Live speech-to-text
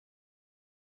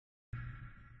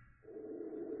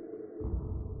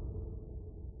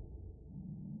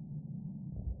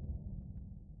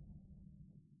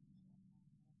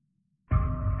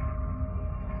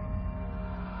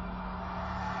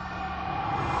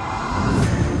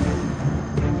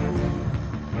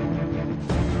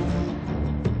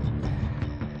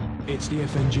It's the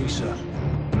FNG, sir.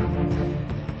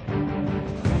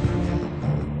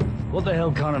 What the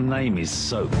hell kind of name is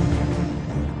Soap?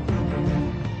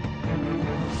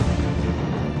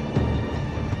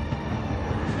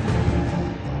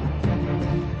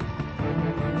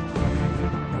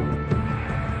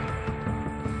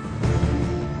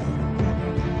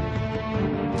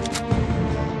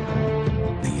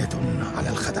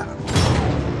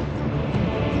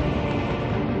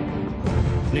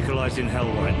 Nikolai's in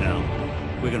hell right now.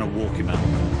 We're gonna walk him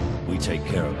out. We take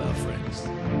care of our friends.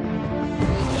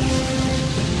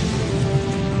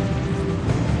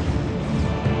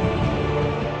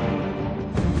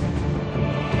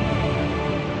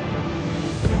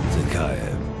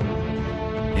 Zakayev.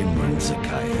 Imran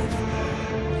Zakayev.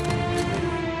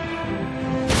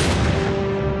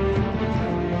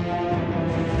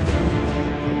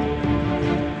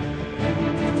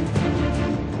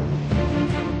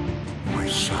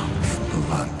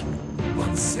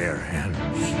 Their hands.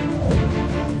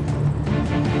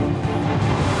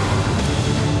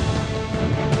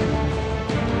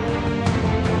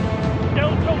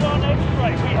 Delta 1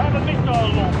 X-ray, we have a missile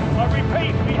launch. I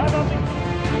repeat, we have a missile.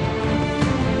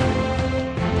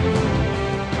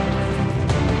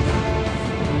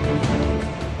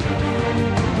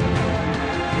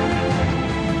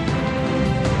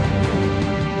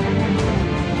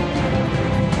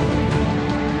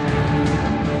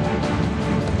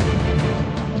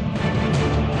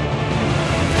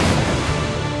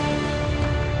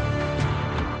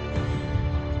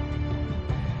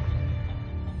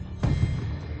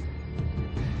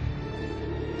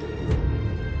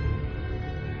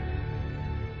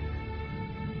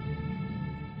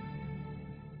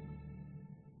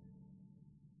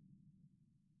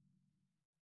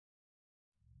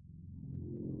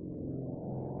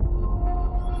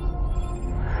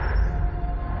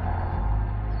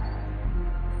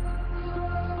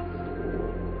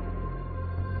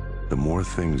 The more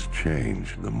things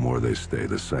change, the more they stay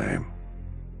the same.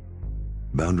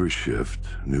 Boundaries shift,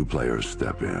 new players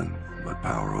step in, but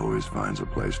power always finds a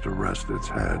place to rest its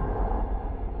head.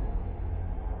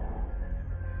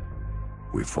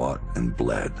 We fought and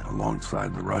bled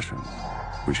alongside the Russians.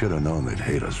 We should have known they'd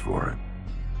hate us for it.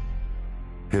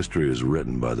 History is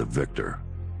written by the victor,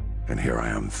 and here I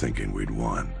am thinking we'd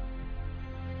won.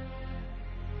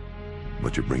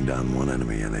 But you bring down one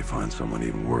enemy and they find someone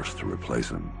even worse to replace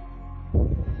him.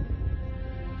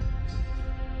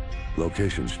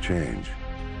 Locations change,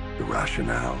 the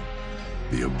rationale,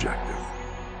 the objective.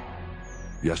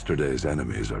 Yesterday's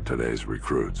enemies are today's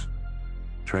recruits.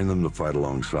 Train them to fight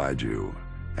alongside you,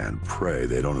 and pray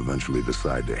they don't eventually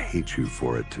decide to hate you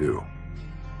for it too.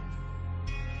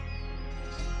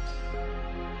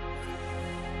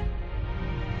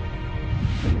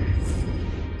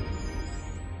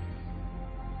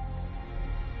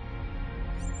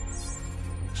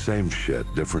 Same shit,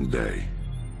 different day.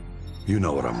 You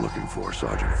know what I'm looking for,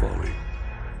 Sergeant Foley.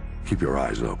 Keep your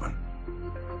eyes open.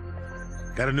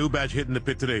 Got a new batch hitting the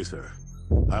pit today, sir.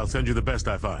 I'll send you the best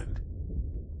I find.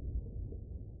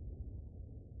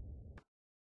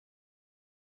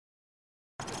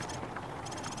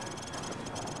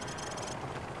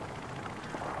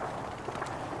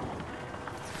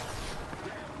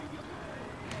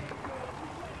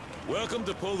 Welcome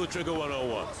to Pull the Trigger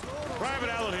 101. Private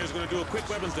Allen here is going to do a quick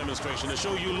weapons demonstration to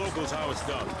show you locals how it's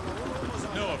done.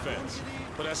 No offense,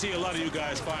 but I see a lot of you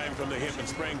guys firing from the hip and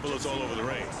spraying bullets all over the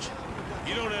range.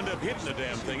 You don't end up hitting the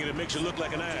damn thing and it makes you look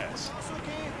like an ass.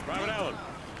 Private Allen,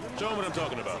 show them what I'm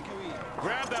talking about.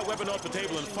 Grab that weapon off the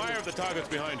table and fire at the targets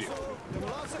behind you.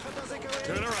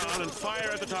 Turn around and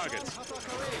fire at the targets.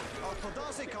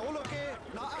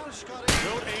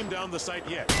 Don't aim down the sight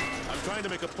yet. I'm trying to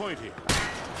make a point here.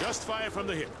 Just fire from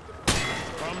the hip.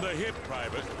 From the hip,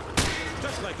 Private.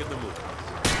 Just like in the movie.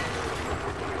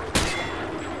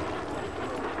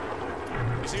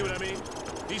 You see what I mean?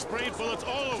 He sprayed bullets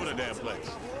all over the damn place.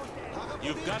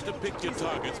 You've got to pick your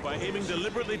targets by aiming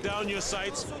deliberately down your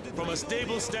sights from a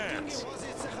stable stance.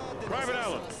 Private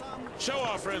Allen, show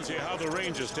our friends here how the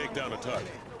Rangers take down a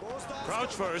target.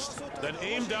 Crouch first, then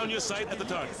aim down your sight at the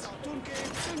target.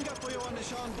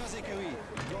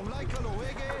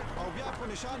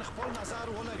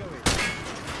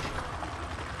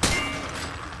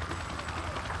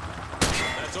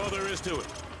 That's all there is to it.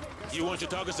 You want your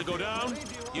targets to go down,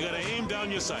 you gotta aim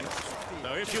down your sight.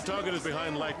 Now, if your target is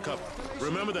behind light cover,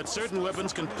 remember that certain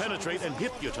weapons can penetrate and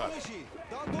hit your target.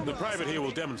 The private here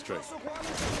will demonstrate.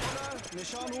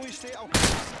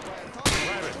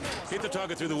 Private, hit the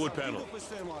target through the wood panel.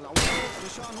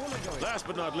 Last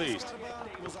but not least,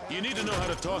 you need to know how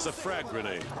to toss a frag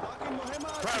grenade.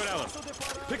 Private Allen,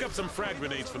 pick up some frag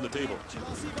grenades from the table.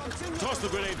 Toss the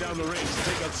grenade down the range to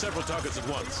take out several targets at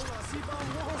once.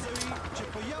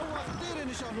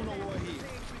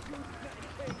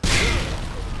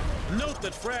 Note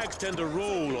that frags tend to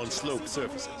roll on sloped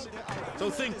surfaces, so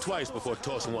think twice before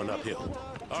tossing one uphill.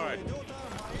 All right.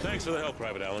 Thanks for the help,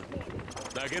 Private Allen.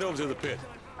 Now get over to the pit.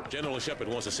 General Shepard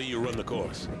wants to see you run the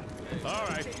course. All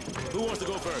right. Who wants to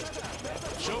go first?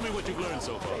 Show me what you've learned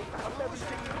so far.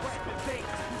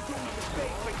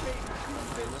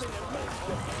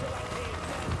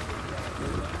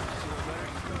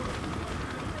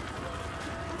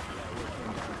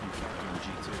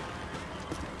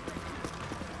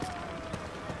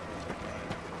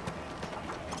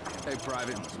 Hey,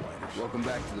 Private. Welcome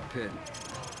back to the pit.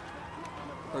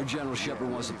 Heard General Shepard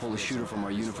wants to pull a shooter from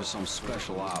our unit for some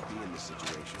special op.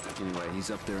 Anyway,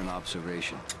 he's up there in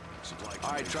observation.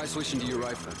 All right, try switching to your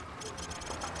rifle.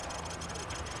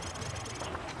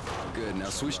 Good, now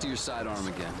switch to your sidearm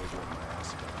again.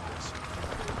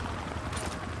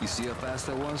 You see how fast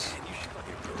that was?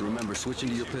 Remember, switching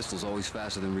to your pistol's always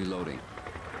faster than reloading.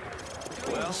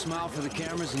 Well, smile for the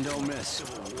cameras and don't miss.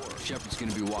 Shepard's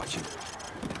gonna be watching.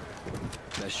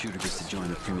 Best shooter gets to join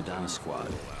the Prima Donna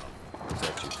squad. Is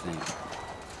that your thing?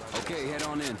 Okay, head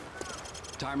on in.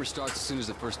 Timer starts as soon as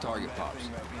the first target pops.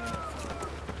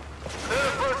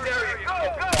 First area, go,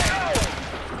 go, go!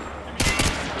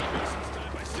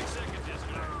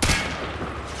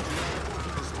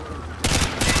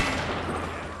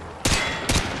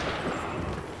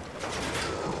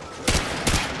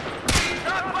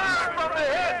 Not firing from the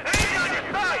head! Hands on your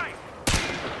sight!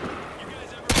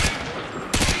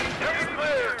 Every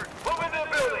clear! Move into the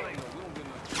building!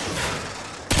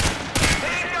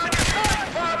 Hands on your sight,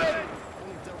 Bobby!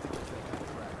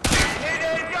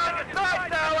 Hands on your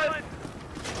sight, Alan!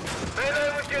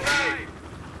 Melee with your knife!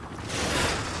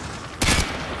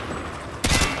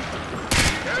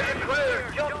 Area clear!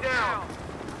 Jump down!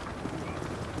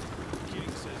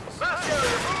 Last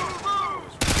area! Move, move!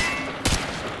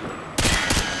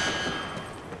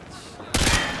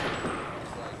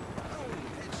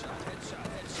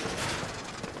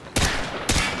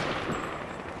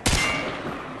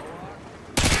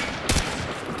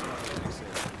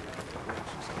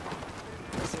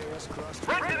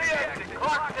 Run to the exit!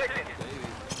 Clock ticking!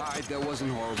 Alright, that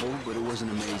wasn't horrible, but it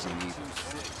wasn't amazing either.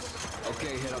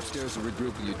 Okay, head upstairs and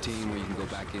regroup with your team where you can go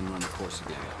back in and run the course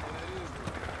again.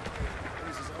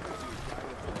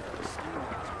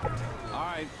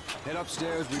 Alright, head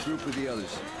upstairs, regroup with the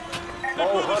others.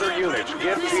 All Hunter units,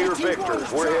 get Peter Victor.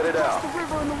 We're headed out. The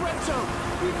river in the red zone!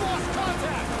 We've lost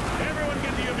contact! Everyone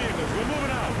get to your vehicles. We're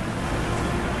moving out.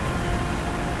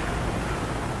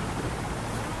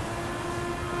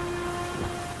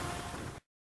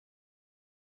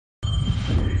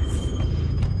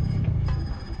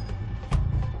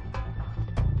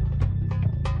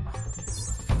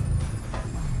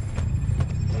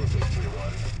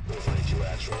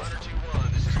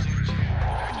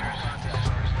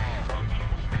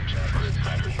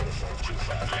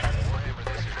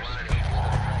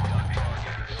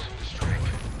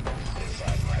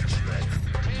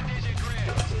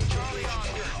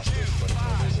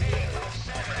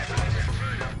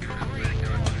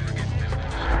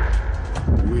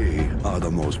 The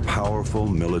most powerful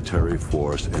military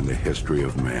force in the history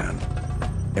of man.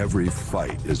 Every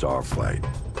fight is our fight.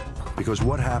 Because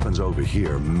what happens over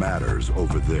here matters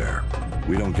over there.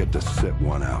 We don't get to sit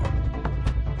one out.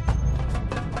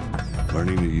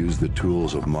 Learning to use the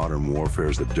tools of modern warfare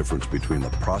is the difference between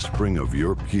the prospering of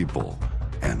your people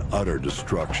and utter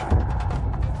destruction.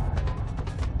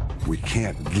 We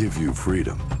can't give you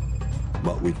freedom,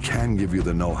 but we can give you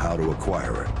the know-how to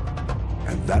acquire it.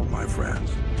 And that, my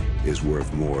friends, is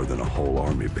worth more than a whole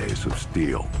army base of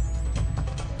steel.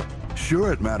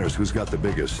 Sure, it matters who's got the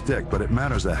biggest stick, but it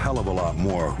matters a hell of a lot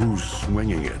more who's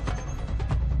swinging it.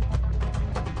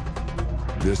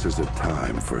 This is a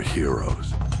time for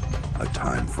heroes, a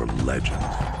time for legends.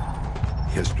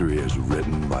 History is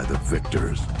written by the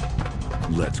victors.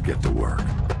 Let's get to work.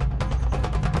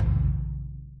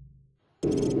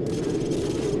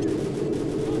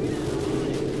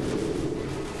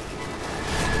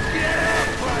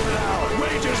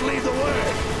 Lead the way!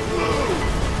 Move!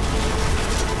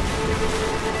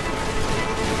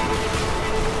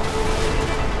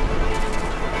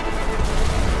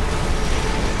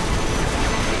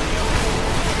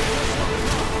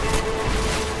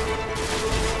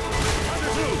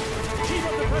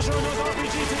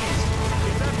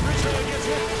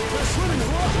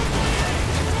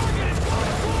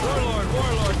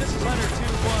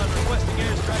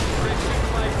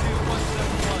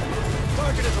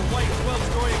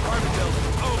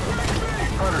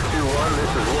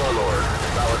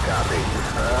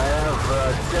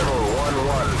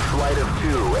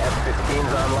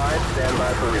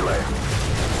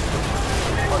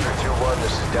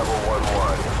 this is Devil 1-1.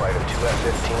 Flight of 2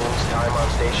 F-15s, time on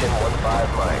station 15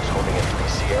 mics, holding at 3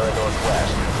 Sierra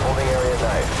Northwest. Holding area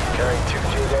knife, carrying 2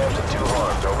 JDAMs and 2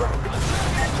 harms, over.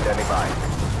 Standing by.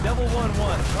 Devil 1-1,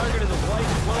 target is a white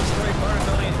 12-story apartment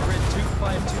building in grid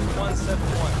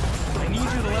 252171. I need you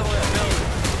to level that building.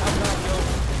 How copy,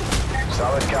 over?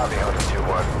 Solid copy, Hunter 2-1.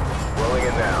 Rolling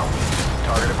in now.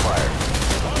 Target acquired.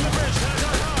 On the bridge,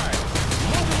 high.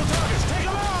 Multiple targets, take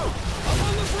them out! Up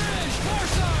on the bridge, far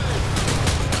side!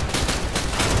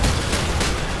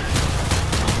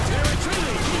 They're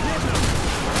retreating, keep hitting them!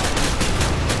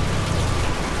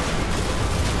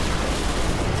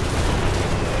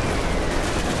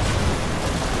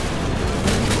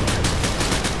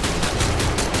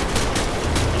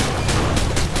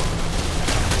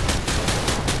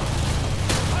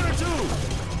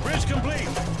 Bridge complete.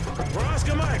 We're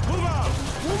Oscar Mike. Move out.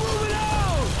 We're moving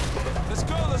out! Let's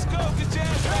go. Get your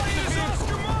ass back in the field.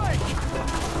 Oscar Mike!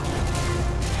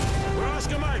 We're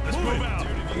Oscar Mike. Let's move out.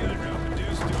 Dude, if you gotta drop a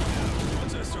deuce, do it now.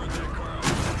 Once I start that car up.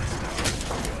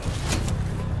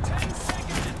 10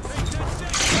 seconds! Take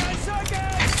 10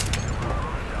 seconds.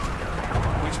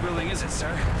 Which building is it,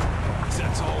 sir?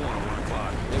 That's all on 1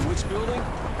 o'clock. In which building?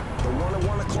 The one at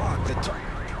 1 o'clock.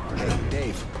 Hey,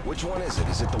 Dave, which one is it?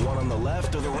 Is it the one on the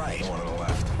left or the right? The one on the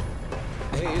left.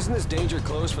 Hey, isn't this danger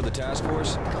close for the task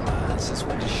force? Come on, since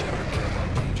when does Shepard care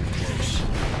about danger close?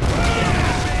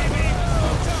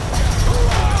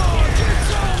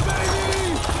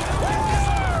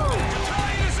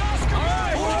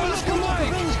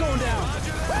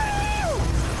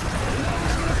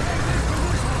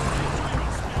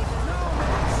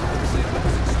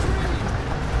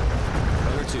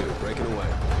 Breaking away.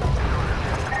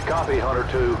 Copy, Hunter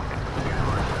 2.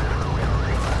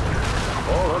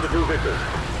 All Hunter 2 victors,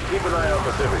 keep an eye out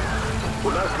for civvies.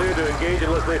 We're not clear to engage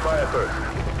unless they fire first.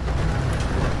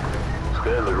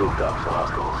 Scan the rooftops, the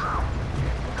hostiles.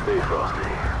 Stay frosty.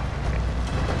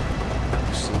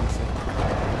 You see anything?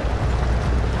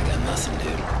 I got nothing,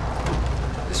 dude.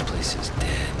 This place is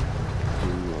dead.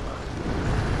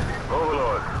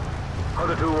 Overlord,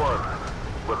 Hunter 2-1.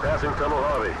 We're passing Tunnel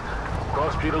Harvey.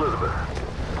 Cross Street Elizabeth.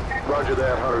 Roger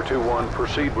that, Hunter 2-1.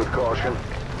 Proceed with caution.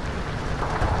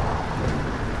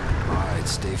 All right,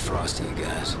 stay frosty, you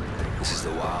guys. This is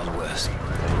the Wild West.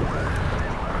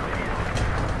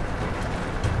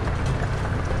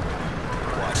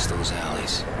 Watch those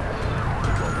alleys.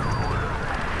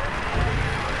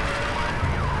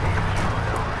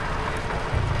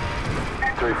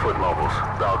 3-foot mobiles.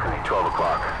 Balcony, 12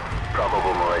 o'clock.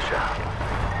 Probable militia.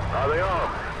 Are they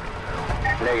armed?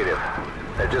 Negative.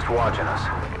 They're just watching us.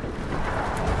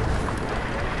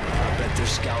 I bet they're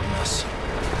scouting us. We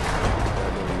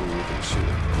can shoot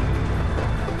 'em.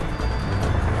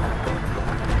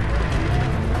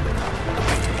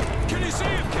 Can you see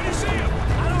him?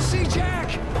 I don't see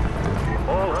Jack!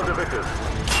 All Hunter victors.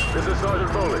 This is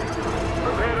Sergeant Foley.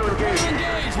 Prepare to engage.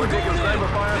 We're taking sniper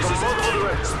fire from multiple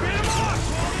directions. Speed him up!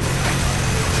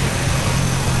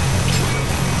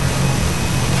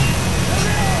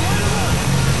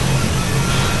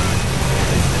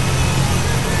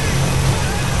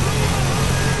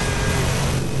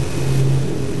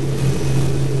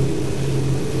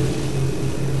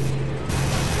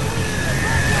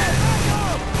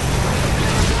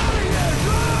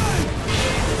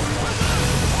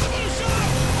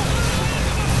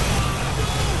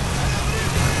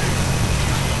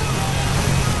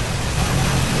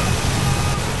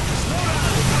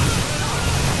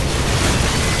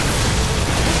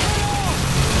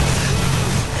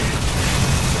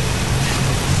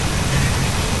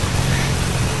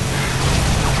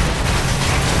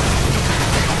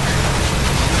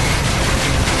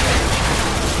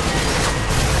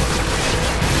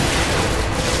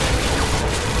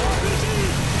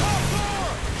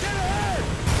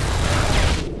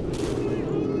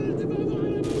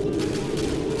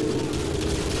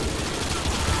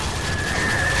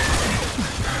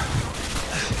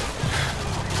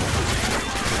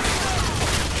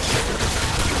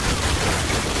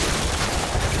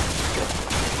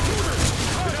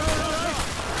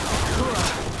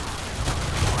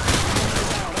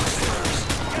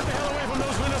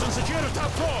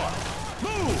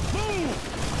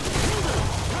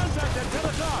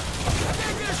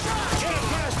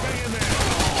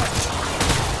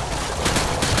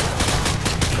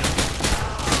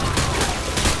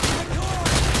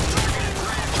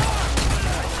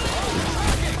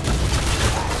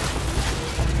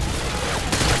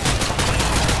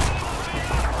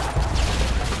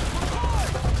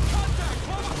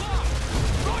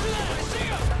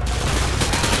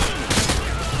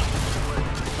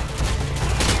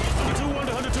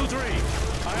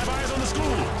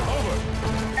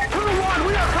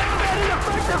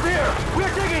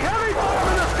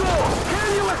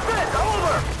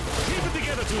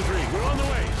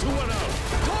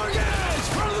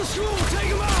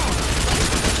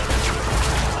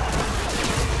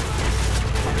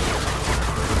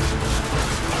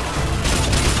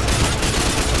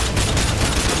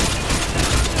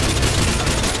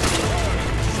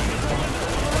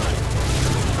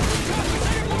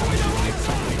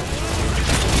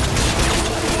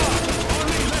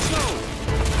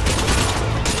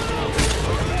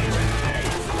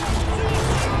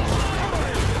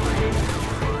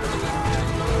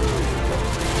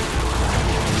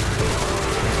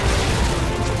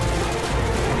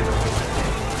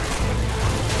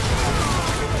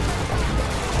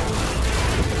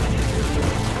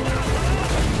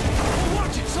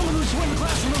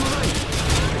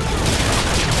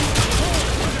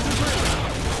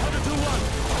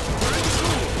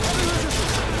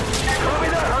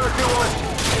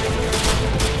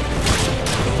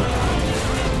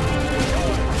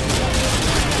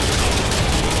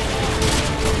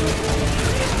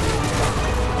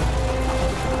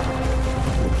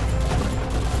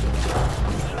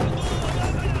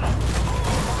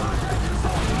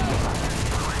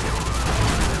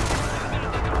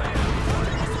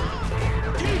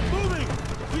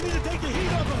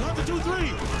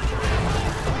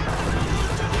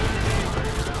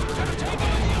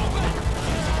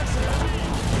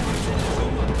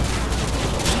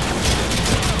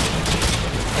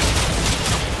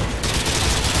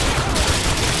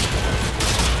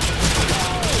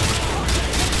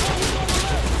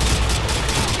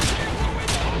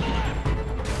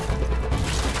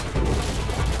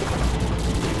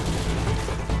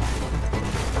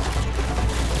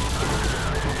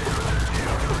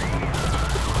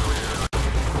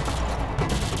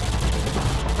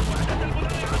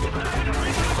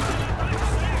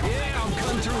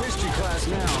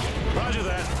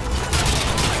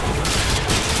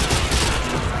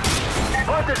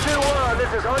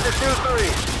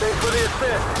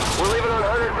 5th. We're leaving on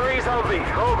 103's Humvee.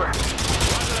 Over.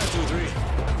 Roger that, 2-3.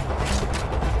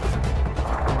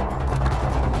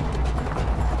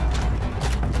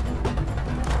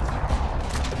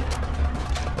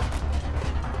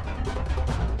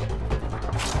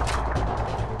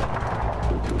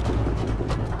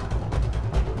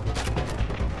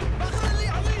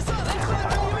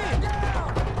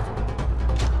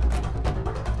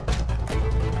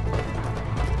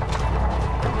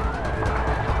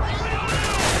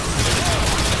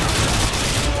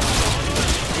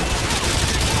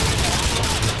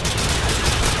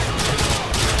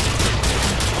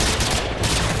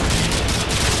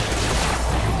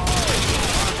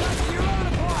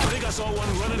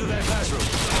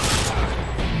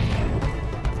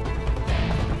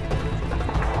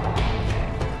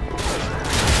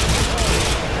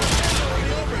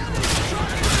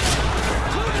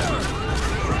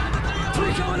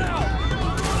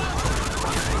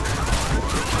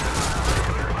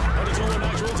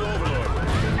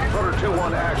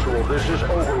 This is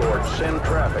Overlord. Send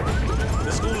traffic.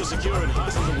 The school is secure and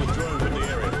hostiles are withdrawing from the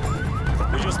area.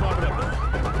 We just mopping up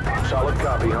now. Solid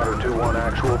copy, Hunter 2-1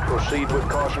 actual. Proceed with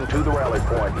caution to the rally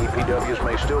point. EPWs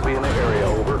may still be in the area,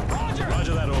 over.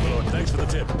 Roger that, Overlord. Thanks for the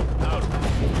tip. Out.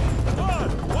 Come on!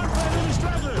 One for the enemy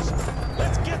stragglers!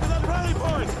 Let's get to that rally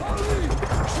point! Hurry!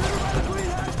 Shoot him at the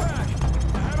green hatchback!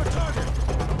 I have a target!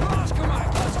 Ross, come on,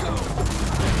 let's go!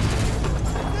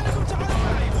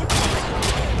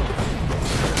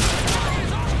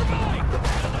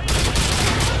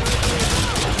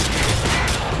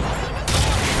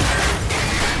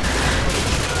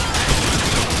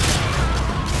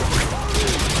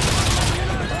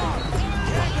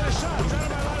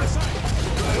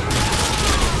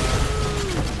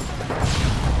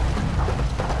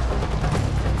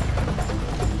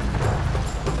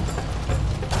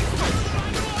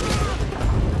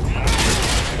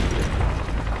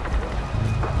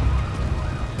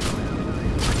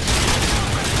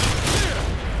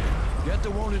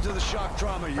 To the shock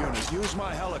trauma unit. Use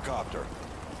my helicopter.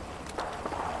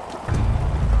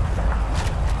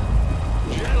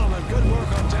 Gentlemen, good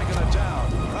work on taking the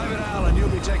town. Private Allen, you'll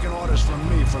be taking orders from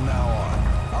me from now on.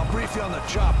 I'll brief you on the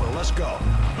chopper. Let's go.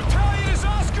 Battalion is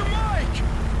Oscar Mike!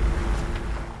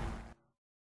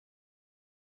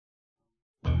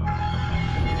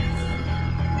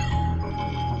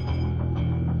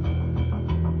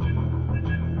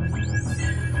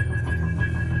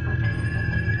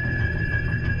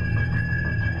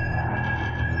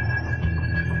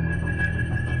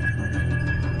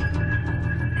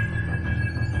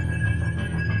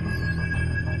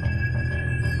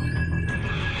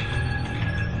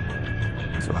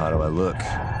 So how do I look?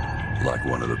 Like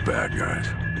one of the bad guys.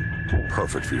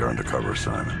 Perfect for your undercover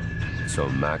assignment. So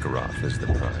Makarov is the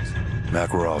prize.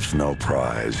 Makarov's no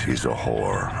prize. He's a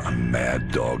whore. A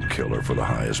mad dog killer for the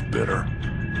highest bidder.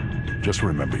 Just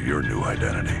remember your new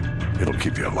identity. It'll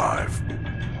keep you alive.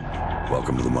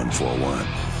 Welcome to the 141.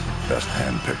 Best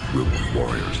hand-picked group of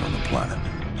warriors on the planet.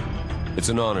 It's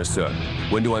an honor, sir.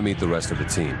 When do I meet the rest of the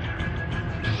team?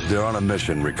 They're on a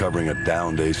mission recovering a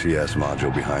downed ACS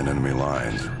module behind enemy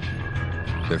lines.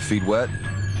 Their feet wet?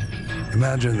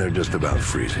 Imagine they're just about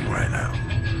freezing right now.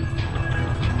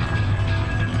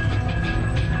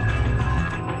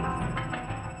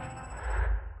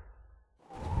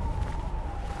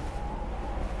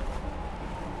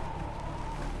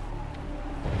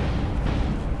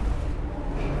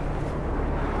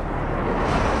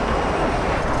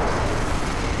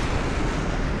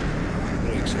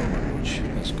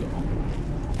 Let's go.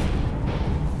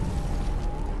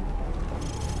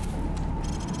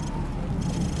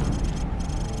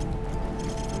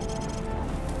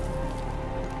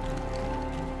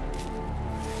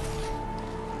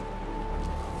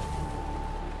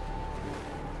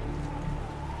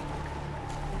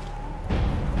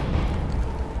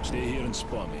 Stay here and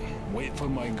spot me. Wait for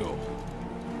my go.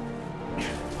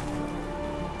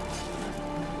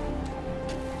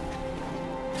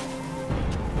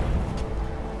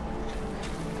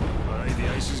 Alright, the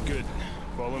ice is good.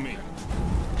 Follow me.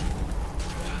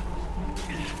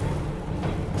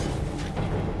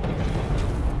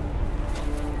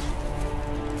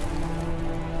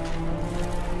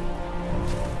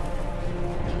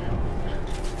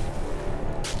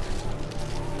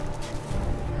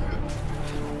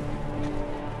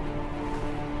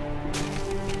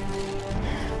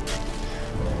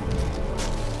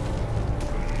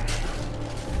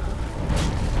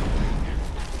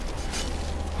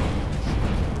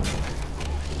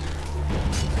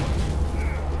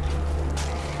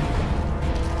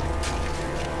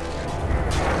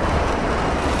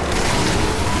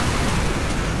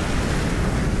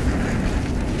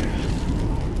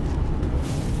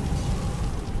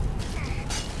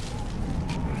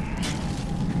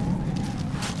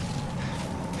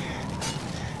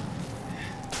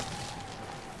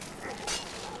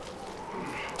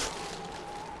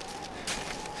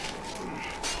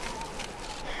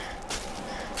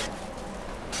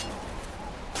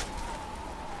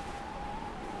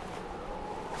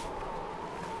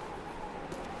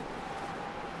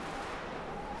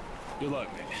 Good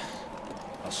luck, mate.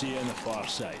 I'll see you on the far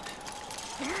side.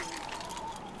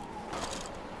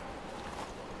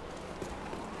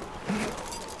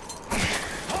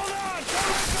 Hold on!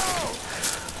 Don't let go!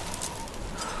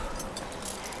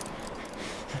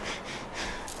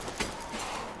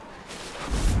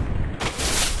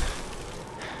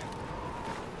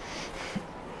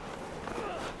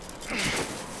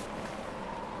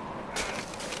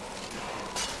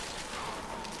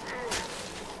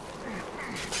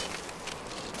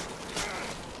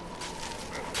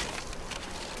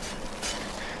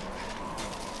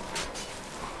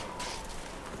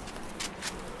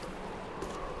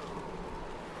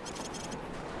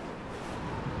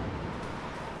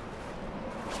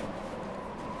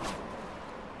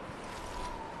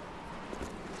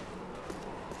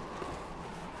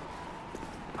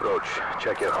 Roach,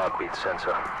 check your heartbeat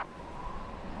sensor.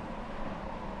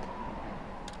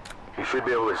 You should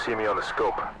be able to see me on the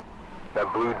scope.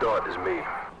 That blue dot is me.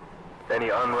 Any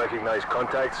unrecognized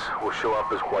contacts will show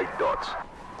up as white dots.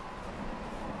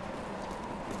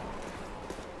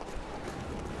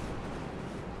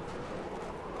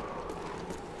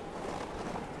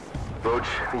 Roach,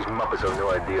 these Muppets have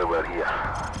no idea we're here.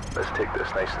 Let's take this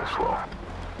nice and slow.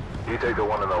 You take the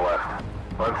one on the left.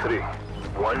 On three.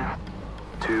 1,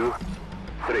 2,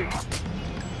 3.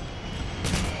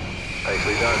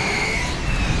 Nicely done.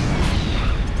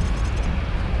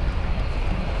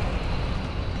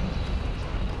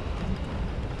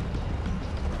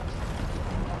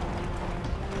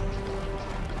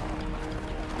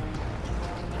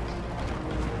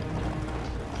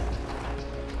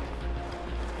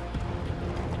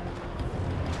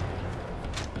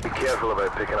 Be careful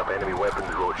about picking up enemy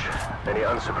weapons, Roach. Any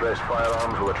unsuppressed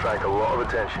firearms will attract a lot of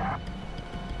attention.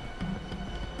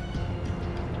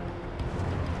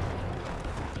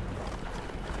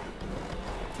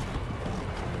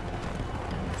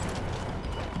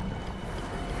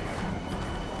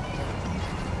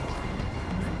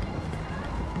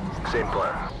 Same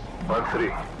plan. On 3.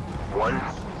 1,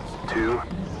 2,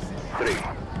 3.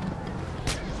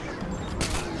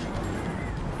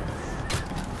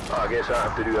 I guess I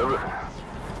have to do everything.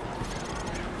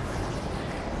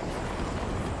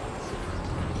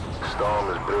 Storm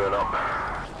is brewing up.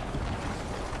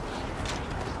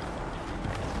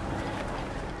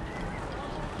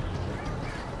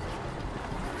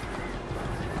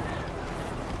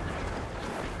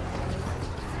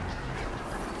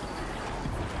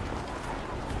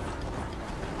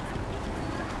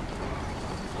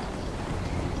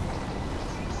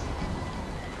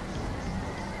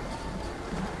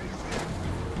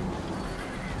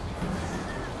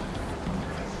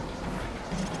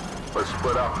 Let's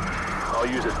split up. I'll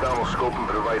use a thermal scope and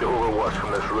provide overwatch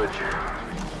from this ridge.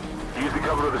 Use the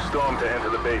cover of the storm to enter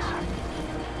the base.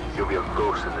 You'll be a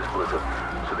ghost in this blizzard,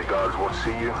 so the guards won't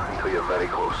see you until you're very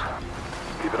close.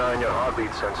 Keep an eye on your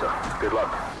heartbeat sensor. Good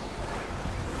luck.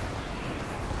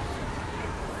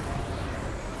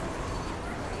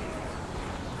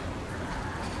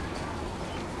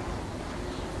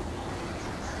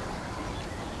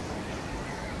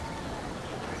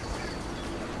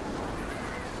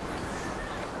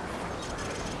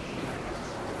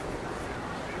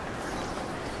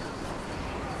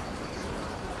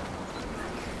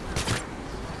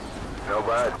 No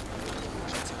bad.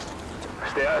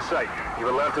 Stay out of sight. You've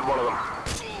alerted one of them.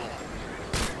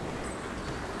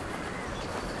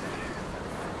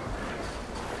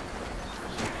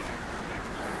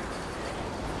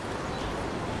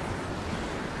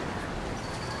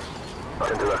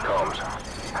 Into their comms.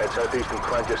 Head southeast and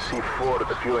plant your C4 at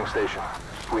the fueling station.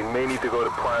 We may need to go to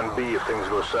Plan B if things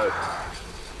go south.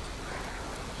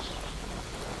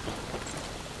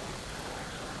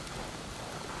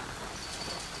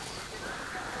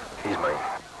 He's mine.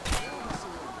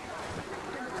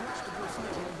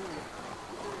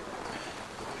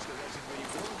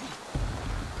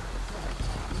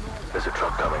 There's a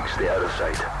truck coming. Stay out of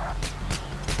sight.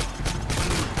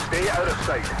 Stay out of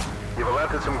sight. You've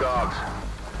alerted some guards.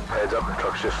 Heads up, the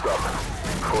truck's just stopped.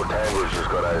 4 Tangos just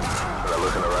got out, and they're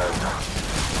looking around.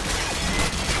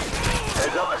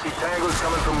 Heads up, I see Tangos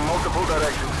coming from multiple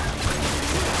directions.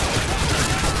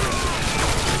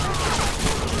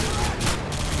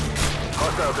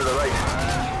 Hostile to the right.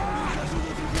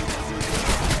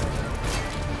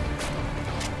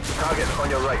 Target on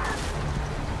your right.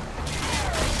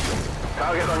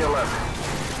 Target on your left.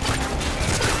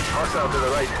 Hostile to the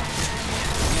right.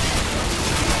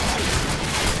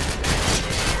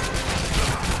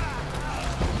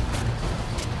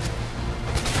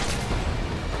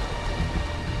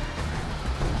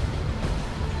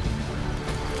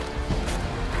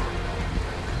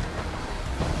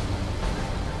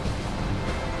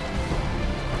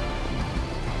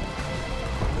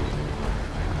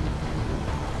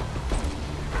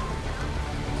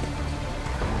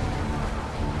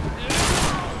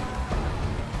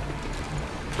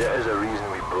 There is a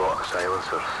reason we brought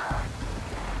silencers.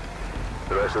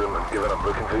 The rest of them have given up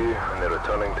looking for you, and they're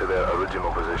returning to their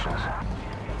original positions.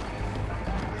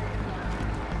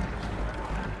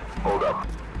 Hold up.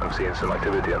 I'm seeing some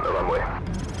activity on the runway.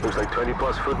 Looks like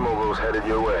 20-plus foot mobiles headed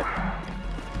your way.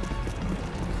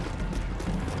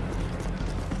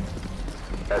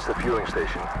 That's the fueling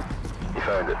station. You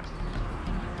found it.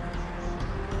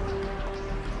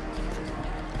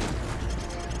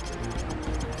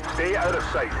 Stay out of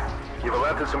sight. You've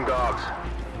alerted some guards.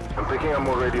 I'm picking up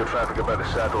more radio traffic about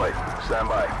the satellite. Stand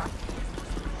by.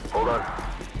 Hold on.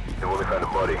 They've only found a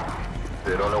body.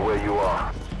 They don't know where you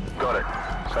are. Got it.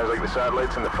 Sounds like the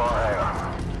satellite's in the far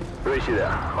hangar. Race you there.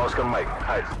 Oscar Mike,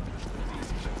 hide.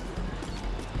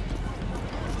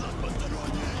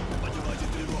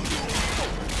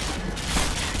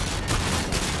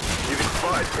 You've been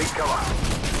spotted. Take cover.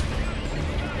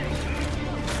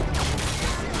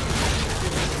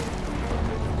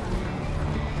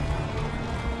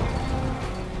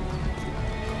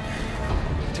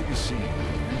 Take a seat.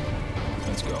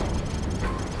 Let's go.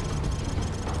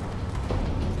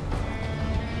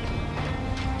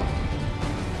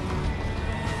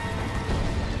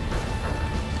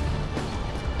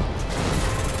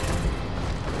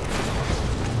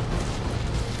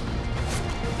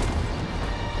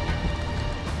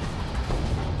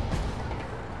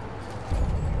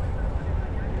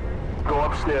 Go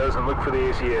upstairs and look for the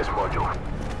ACS module.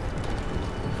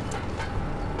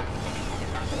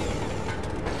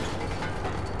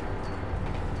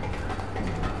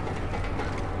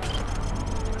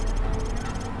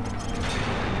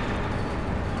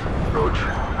 Roach,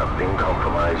 I've been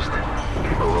compromised.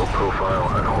 Keep a low profile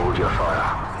and hold your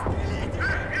fire.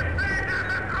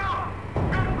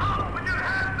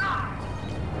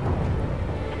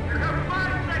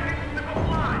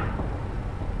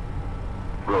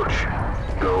 Roach,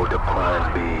 go to plan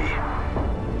B.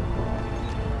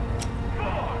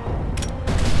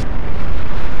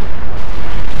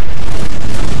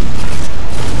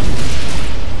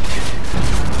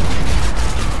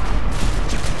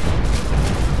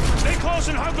 Stay close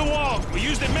and hug the wall. We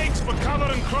use the MiGs for cover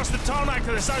and cross the tarmac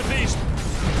to the southeast.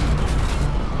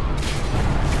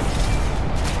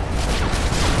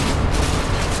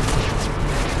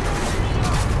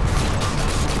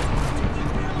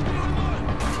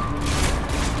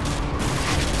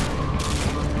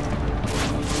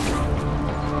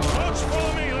 Roach,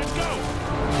 follow me. Let's go.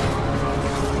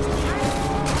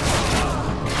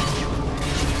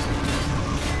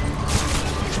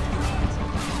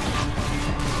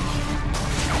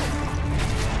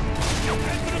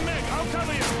 Head for the MiG. I'll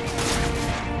cover you.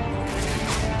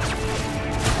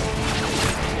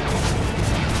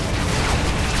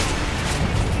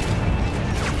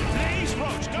 Please,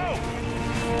 Roach, go.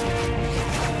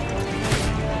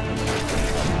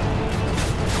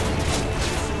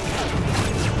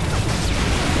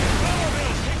 Come on,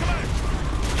 Bill. Take him out.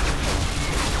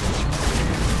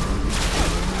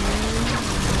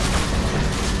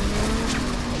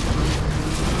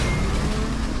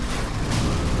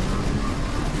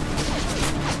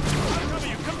 I'll cover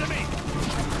you. Come to me.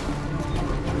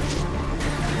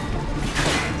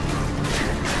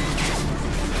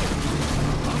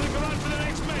 I'm gonna go out for the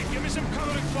next MiG. Give me some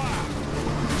covering fire.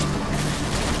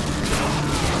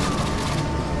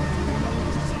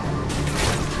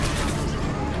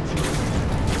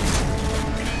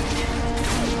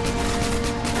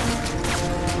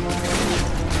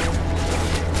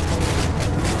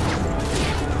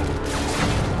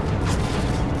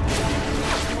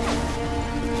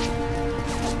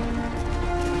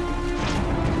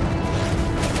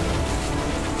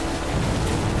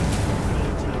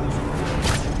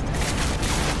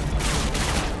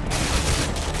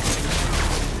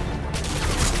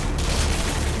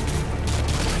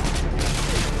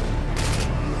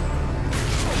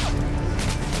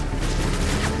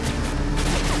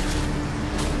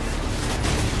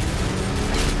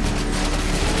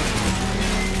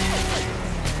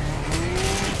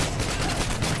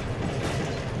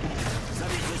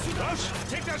 Roach,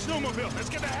 take that snowmobile. Let's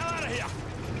get the hell out of here.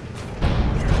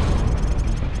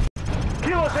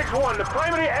 Kilo 6-1, the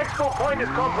primary expo point is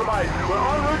compromised. We're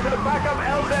en route to the backup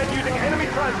LZ using enemy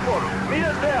transport. Meet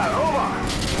us there, over.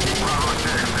 Bravo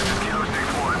 6, this is Kilo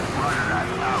 6-1. Roger that,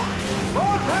 out.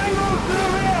 All tangos to the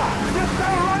rear! Just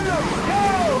outrun them! Go,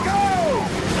 go!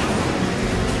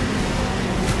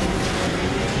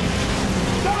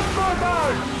 Don't go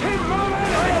down! Keep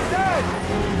moving or you're dead!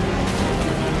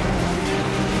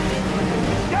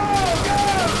 Go, go,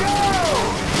 go!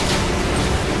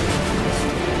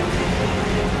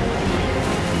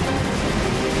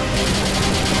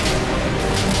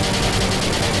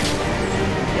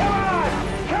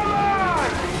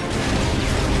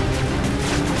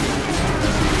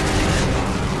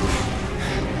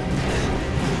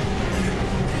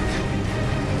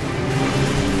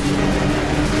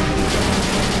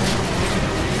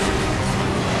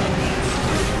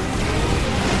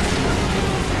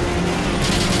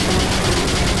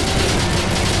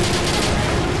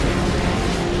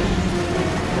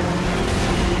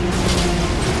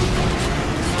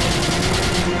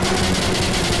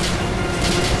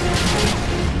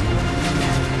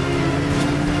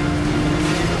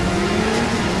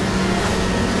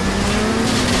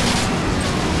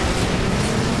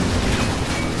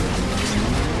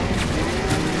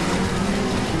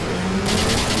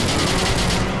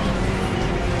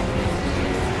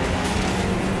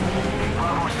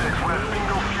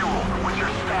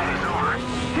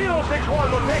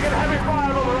 6-1, we're taking heavy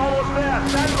fire, but we're almost there.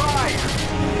 Stand by.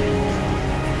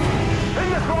 In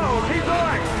the throttle, keep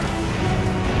going.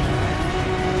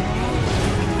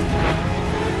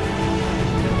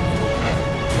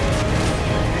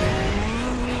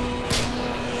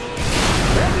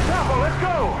 Here's the tempo, let's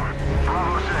go.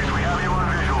 Bravo 6, we have you on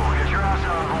visual. Get your ass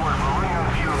on board. We're running on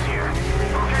fumes here.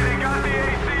 Okay, they got the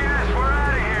ACS. We're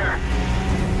out of here.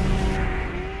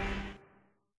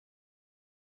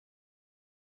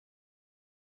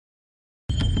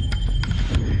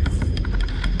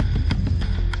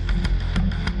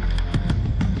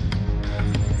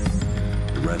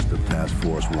 The rest of Task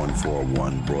Force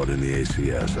 141 brought in the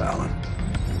ACS, Alan.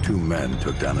 2 men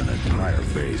took down an entire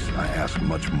base. I ask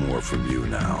much more from you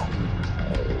now.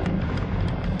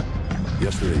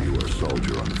 Yesterday you were a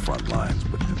soldier on the front lines,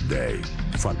 but today,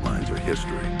 front lines are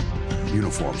history.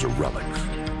 Uniforms are relics.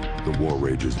 The war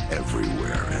rages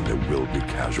everywhere, and there will be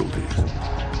casualties.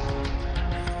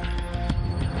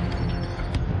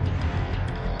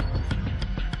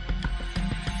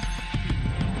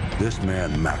 This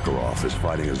man, Makarov, is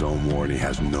fighting his own war, and he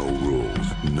has no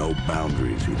rules, no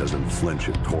boundaries. He doesn't flinch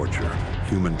at torture,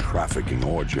 human trafficking,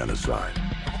 or genocide.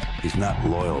 He's not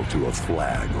loyal to a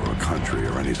flag or a country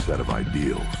or any set of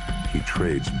ideals. He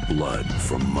trades blood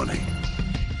for money.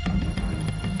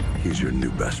 He's your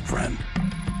new best friend.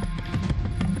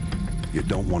 You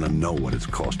don't want to know what it's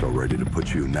cost already to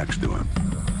put you next to him.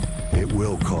 It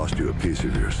will cost you a piece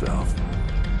of yourself.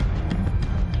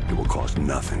 It will cost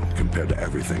nothing compared to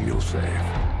everything you'll save.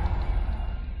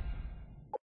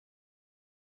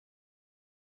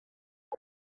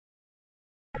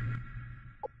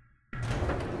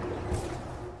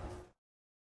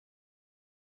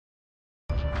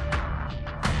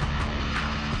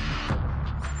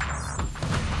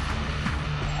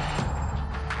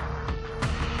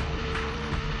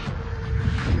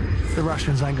 The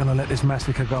Russians ain't gonna let this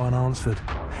massacre go unanswered.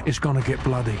 It's gonna get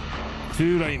bloody.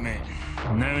 Too right, mate.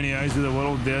 Now in the eyes of the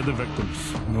world, they're the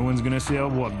victims. No one's gonna say a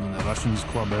word when the Russians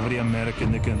club every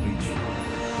American they can reach.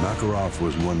 Makarov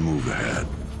was one move ahead.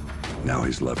 Now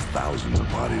he's left thousands of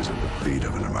bodies at the feet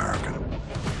of an American.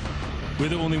 We're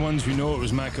the only ones who know it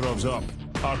was Makarov's up.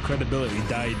 Our credibility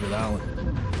died with Allen.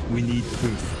 We need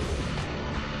proof.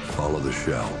 Follow the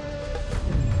shell.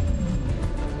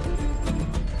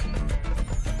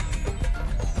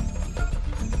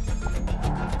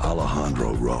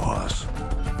 Alejandro Rojas.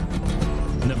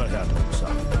 Never heard of him,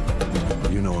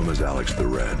 sir. You know him as Alex the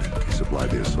Red. He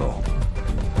supplied the assault.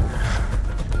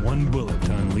 One bullet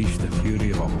to unleash the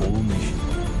fury of a whole nation.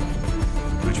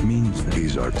 Which means that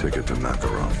he's our ticket to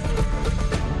Makarov.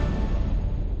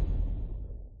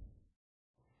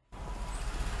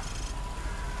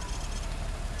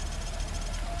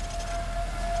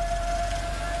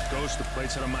 Ghost, the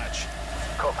plates are a match.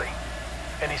 Copy.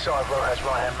 Any sign of Rojas'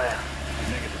 right-hand man?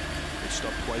 Negative. It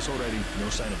stopped twice already. No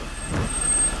sign of him.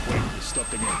 Wait, it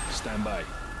stopped again. Stand by.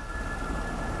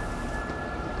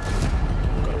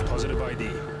 Got a positive ID.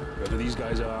 Whoever these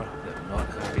guys are, they're not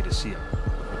happy to see him.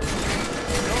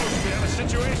 Ghost, we have a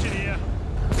situation here.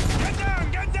 Get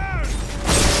down! Get down!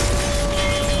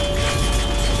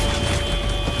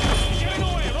 He's getting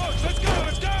away! Roach, let's go!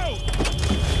 Let's go!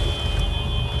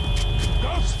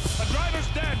 Ghost, the driver's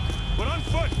dead. We're on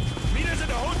foot. Meet us at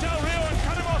the Hotel Rio and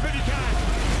cut him off if you can.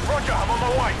 Roger, I'm on my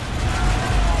way.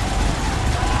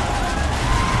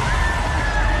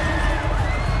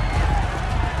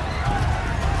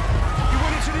 You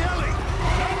went into the alley.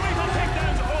 No lethal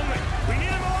takedowns only. We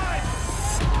need him alive.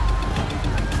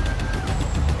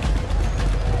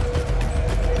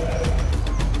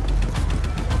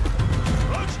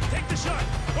 Roach, take the shot.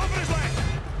 Go for his leg.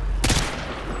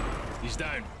 He's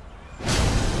down.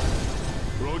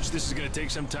 Roach, this is gonna take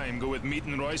some time. Go with Meat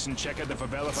and Royce and check out the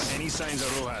favela for any signs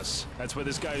of Rojas. That's where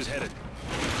this guy is headed.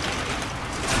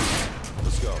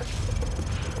 Let's go.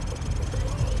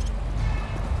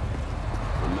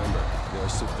 Remember, there are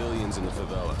civilians in the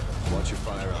favela. Watch your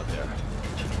fire out there.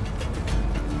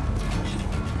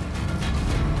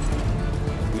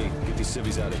 Meat, get these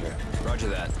civvies out of here. Roger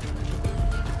that.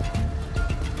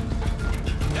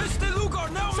 Este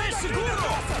lugar no es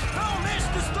seguro! No es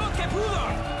justo que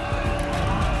pudo!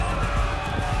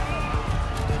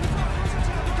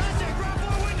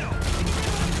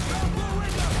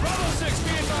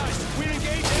 We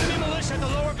engage enemy militia at the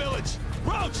lower village.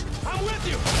 Roach, I'm with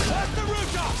you. Left the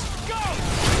rooftops. Go!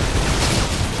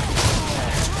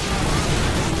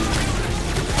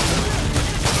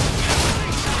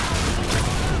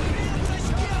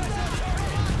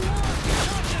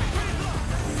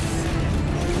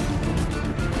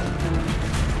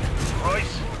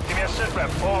 Royce, give me a sit rep.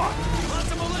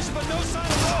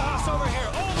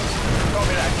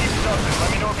 reinforcements.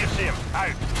 Let me know if you see him.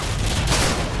 Out.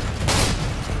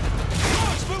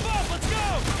 Folks, move up! Let's go!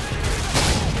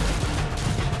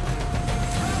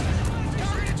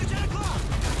 Target to 10 o'clock!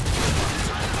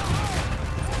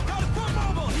 Got a foot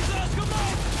mobile! He's on us, come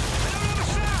on! I don't have a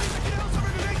shot! Get out some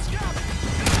of the main scout!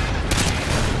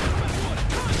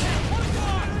 Contact!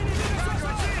 1-1!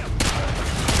 I see him!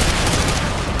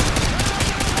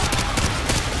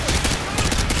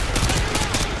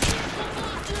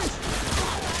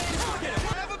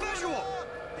 I have a visual!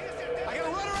 I got a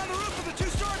run around the roof of the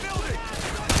two-story building!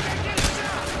 Get a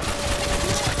shot!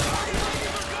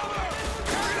 Target for cover!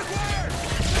 Target acquired!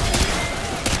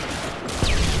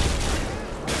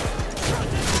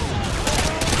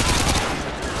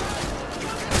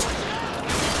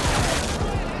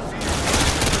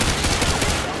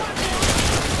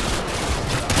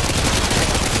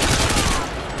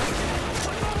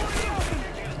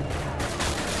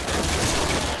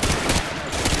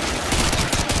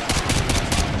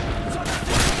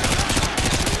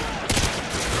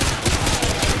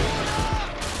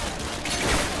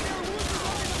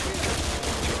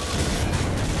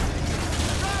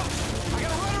 I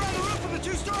got a run around the roof of the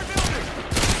two-story building!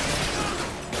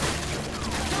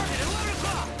 Target at 11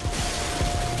 o'clock!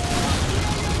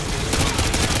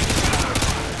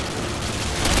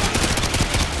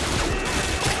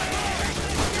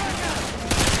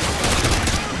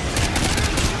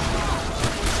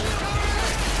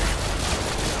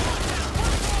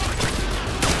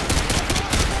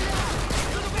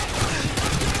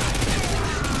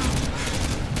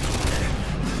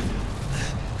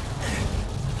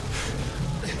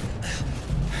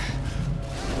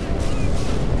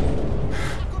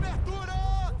 Cobertura!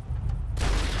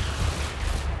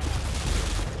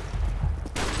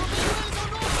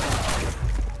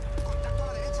 Contatto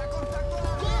alla derecha, contatto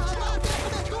alla derecha!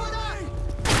 Cobertura!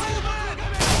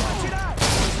 Atirar!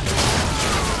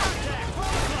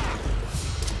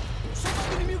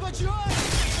 Soldado inimigo adiante!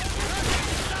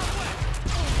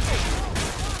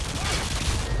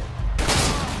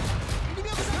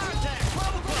 Inimigos adiante!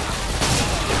 Vamos,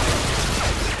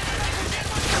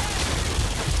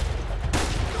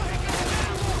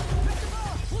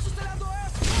 usa o acelerador!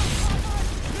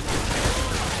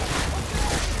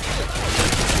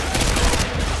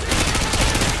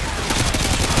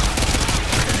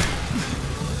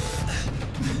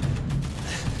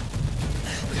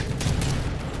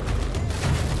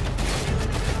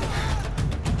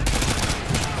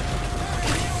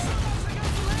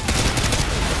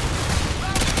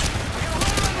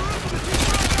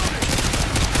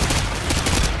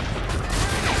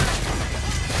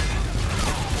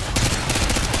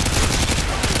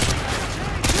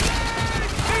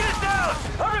 Meat is down!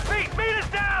 I repeat, meat is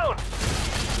down!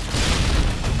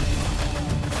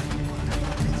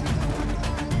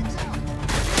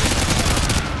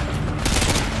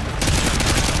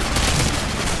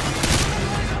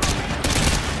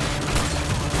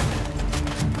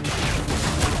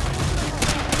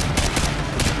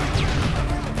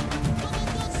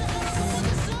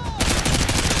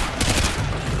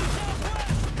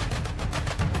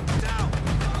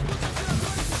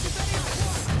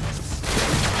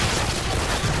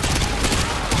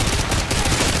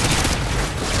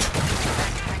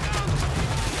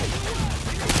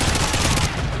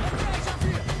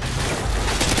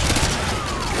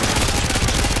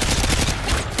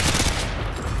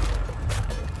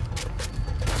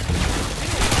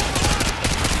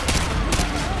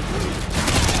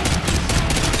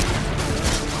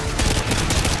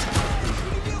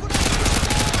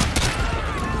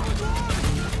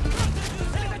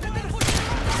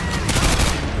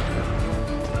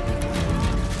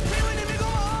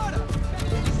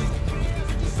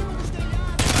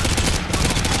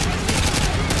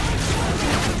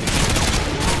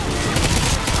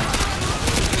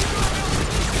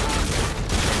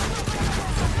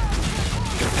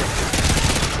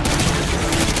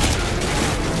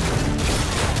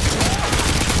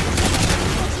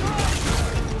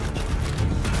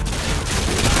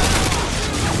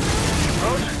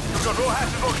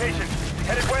 Location.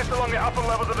 Headed west along the upper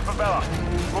levels of the favela.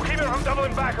 We'll keep him from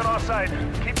doubling back on our side.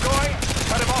 Keep going,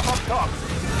 cut him off up top.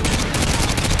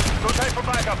 Go tight for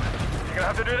backup. You're gonna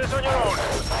have to do this on your own.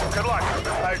 Good luck.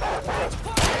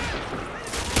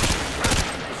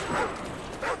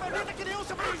 Permita que nenhum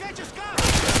sobrevivente escape!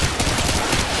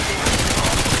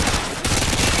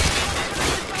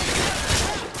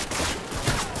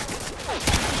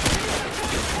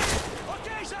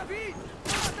 Ok, já vi!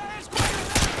 Mata eles com a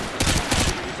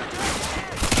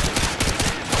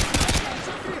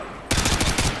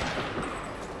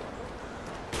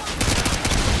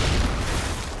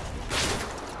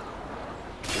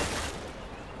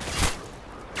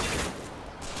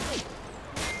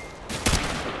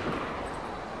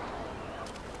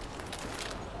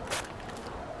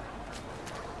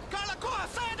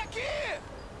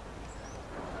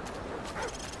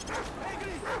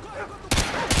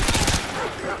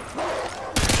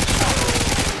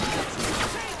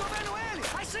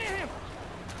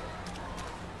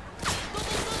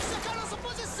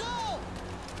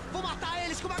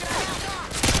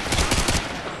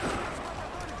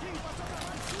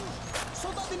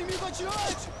inimigo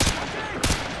adiante!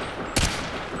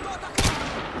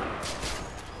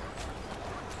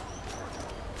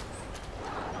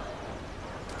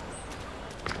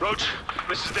 Roach,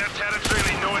 this is their territory and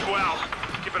they know it well.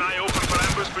 Keep an eye open for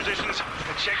ambush positions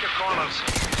and check your corners.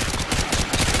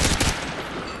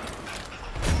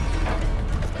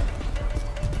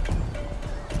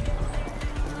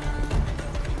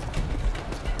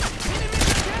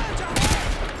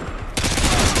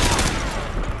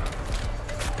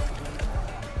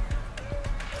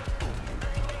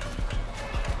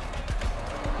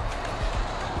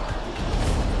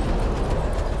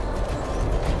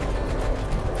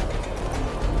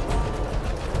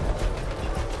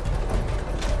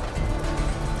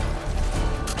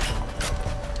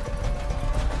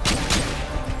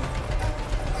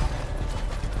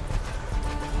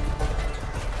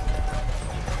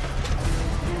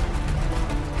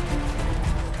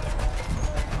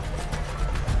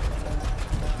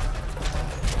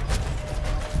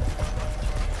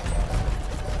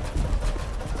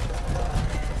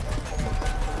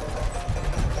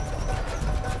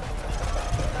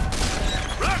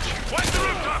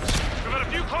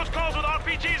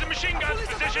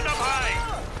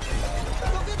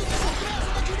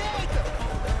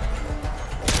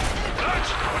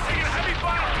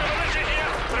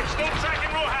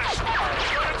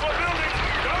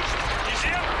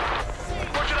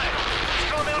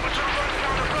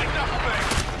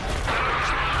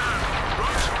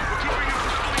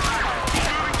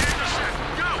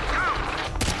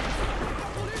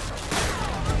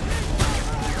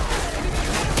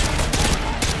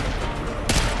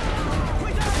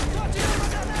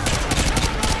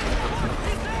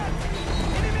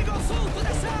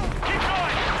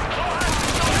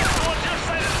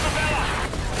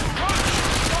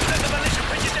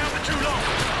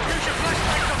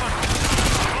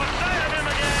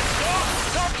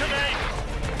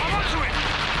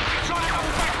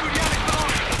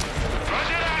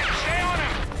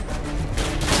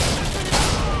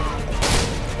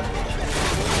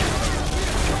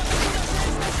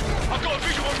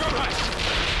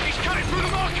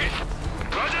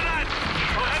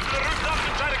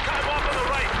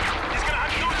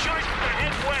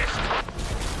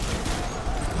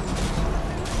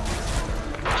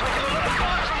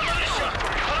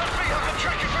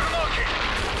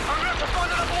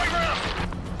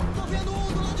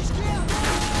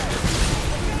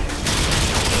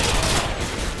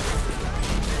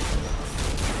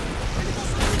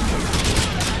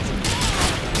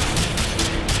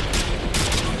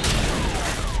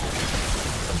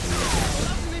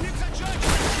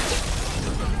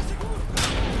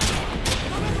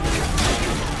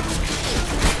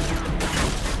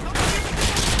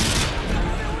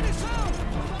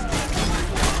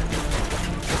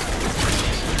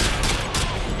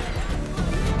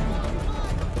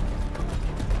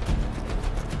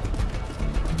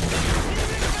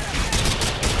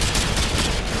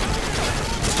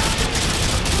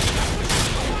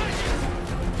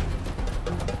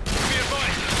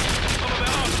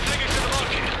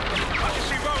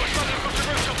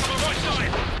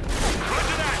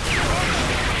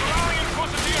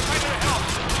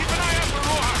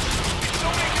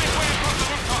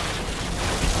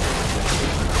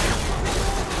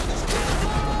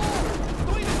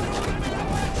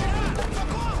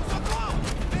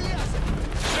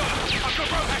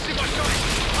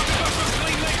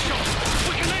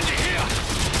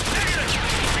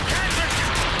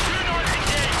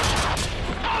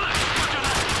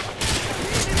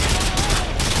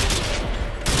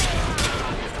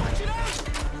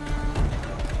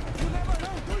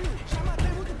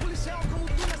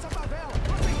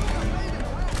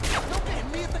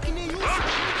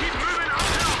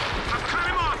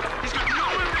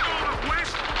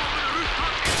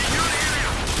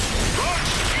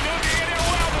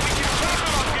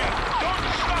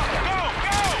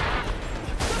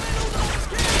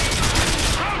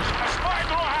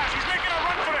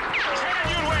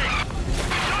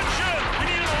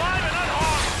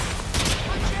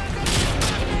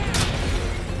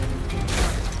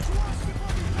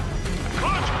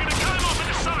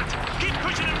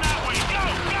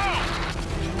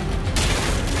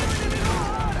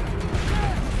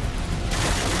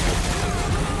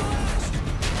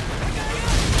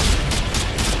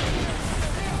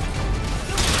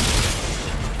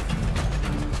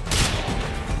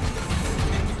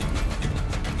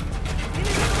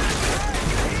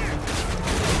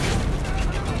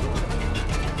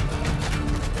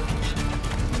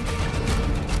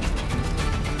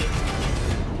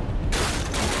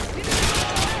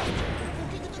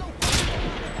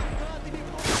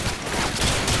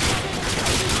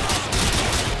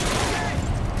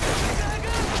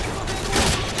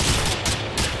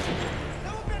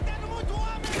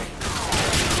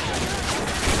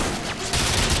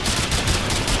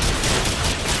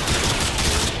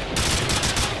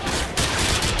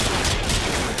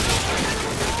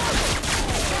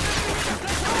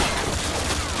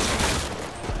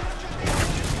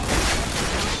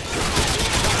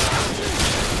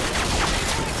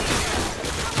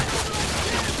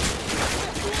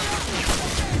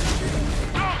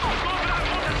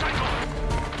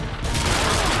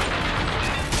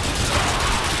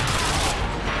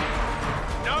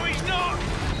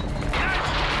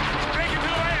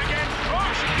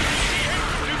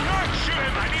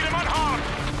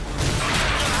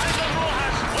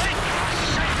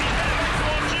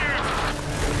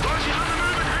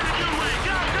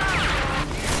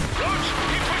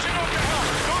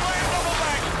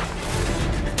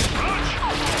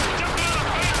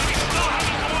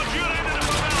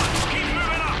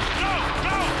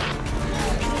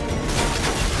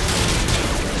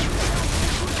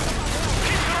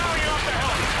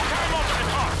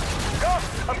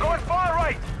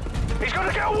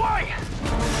 away!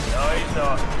 No, he's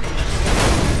not.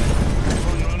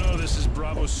 No, this is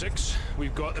Bravo 6.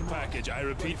 We've got the package. I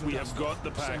repeat, we have got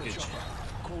the package.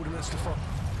 Coordinates to front.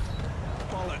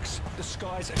 Bollocks, the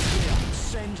skies are clear.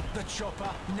 Send the chopper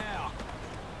now.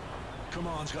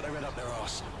 Command's got their head up their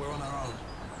arse. We're on our own.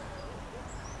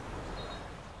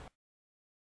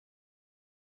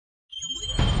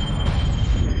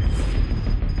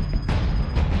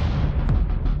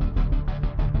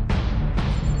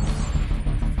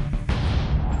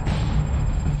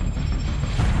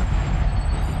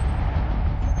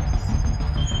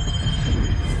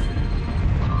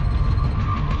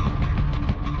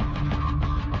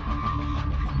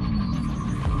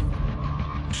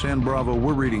 San Bravo,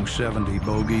 we're reading 70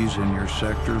 bogeys in your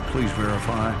sector. Please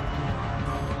verify.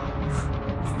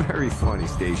 Very funny,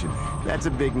 Station. That's a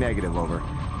big negative, over.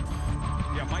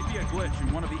 Yeah, might be a glitch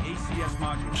in one of the ACS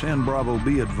modules. San Bravo,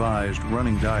 be advised,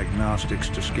 running diagnostics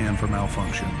to scan for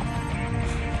malfunction.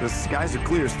 The skies are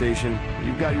clear, Station.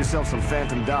 You've got yourself some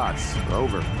phantom dots.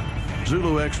 Over.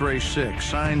 Zulu X-Ray 6,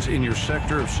 signs in your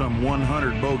sector of some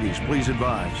 100 bogeys. Please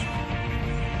advise.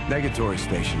 Negatory,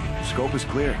 Station. Scope is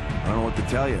clear. I don't know what to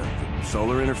tell you.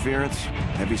 Solar interference,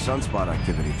 heavy sunspot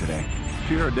activity today.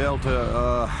 Sierra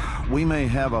Delta, we may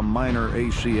have a minor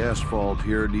ACS fault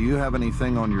here. Do you have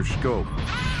anything on your scope?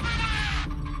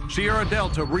 Sierra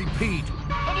Delta, repeat.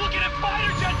 I'm looking at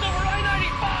fighter jets over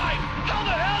I-95! How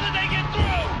the hell did they get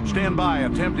through? Stand by,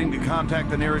 attempting to contact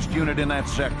the nearest unit in that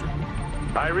sector.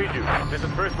 I read you. This is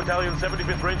 1st Battalion,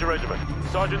 75th Ranger Regiment.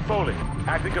 Sergeant Foley,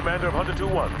 acting commander of Hunter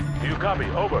 2-1. Do you copy?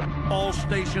 Over. All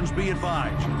stations be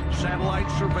advised. Satellite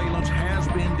surveillance has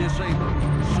been disabled.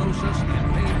 SOSUS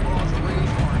and main cross rays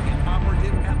are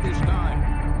inoperative at this time.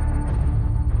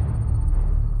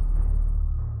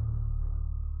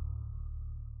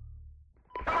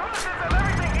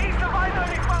 Everything east of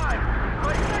I-95!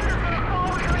 My sector's gonna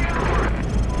fall into the airport!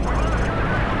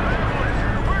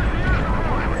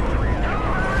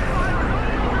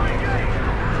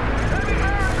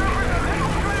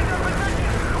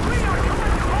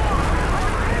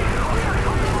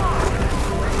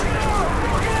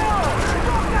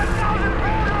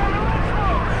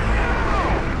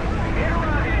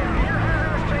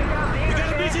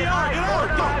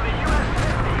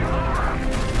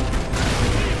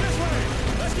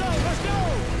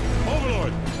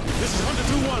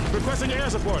 Requesting air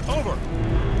support. Over.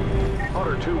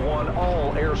 Hunter 2-1,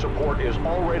 all air support is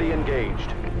already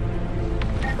engaged.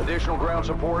 Additional ground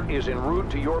support is en route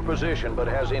to your position, but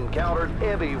has encountered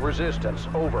heavy resistance.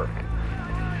 Over.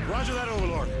 Roger that,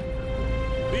 Overlord.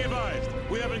 Be advised,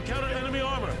 we have encountered enemy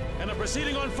armor and are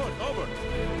proceeding on foot. Over.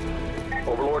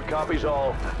 Overlord copies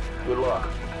all. Good luck.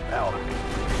 Out.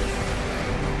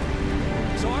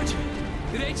 Sarge,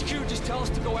 did HQ just tell us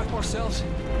to go F ourselves?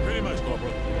 Pretty much,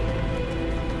 Corporal.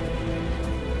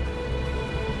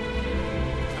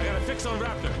 Fix on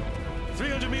Raptor.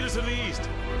 300 meters to the east.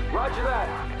 Roger that.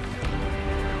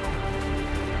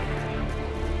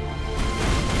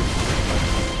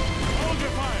 Hold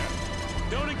your fire.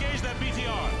 Don't engage that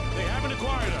BTR. They haven't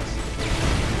acquired us.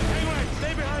 Hang right.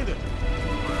 Stay behind it.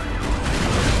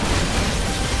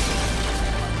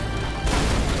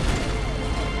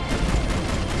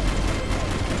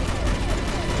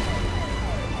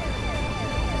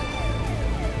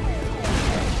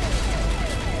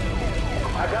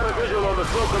 I got a visual on the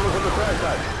smoke coming from the crash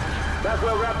site. That's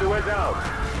where Raptor went down.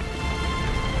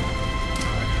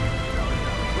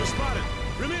 We're spotted.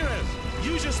 Ramirez,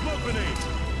 use your smoke grenades.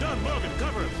 Done, Morgan,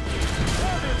 cover him.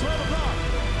 Charlie at 12 o'clock.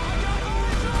 I got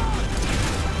horizon!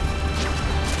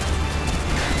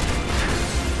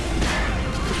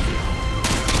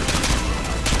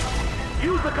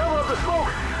 Use the cover of the smoke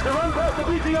to run past the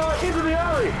BTR into the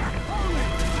alley.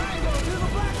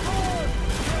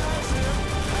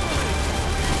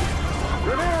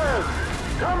 Ramirez,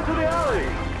 come to the alley!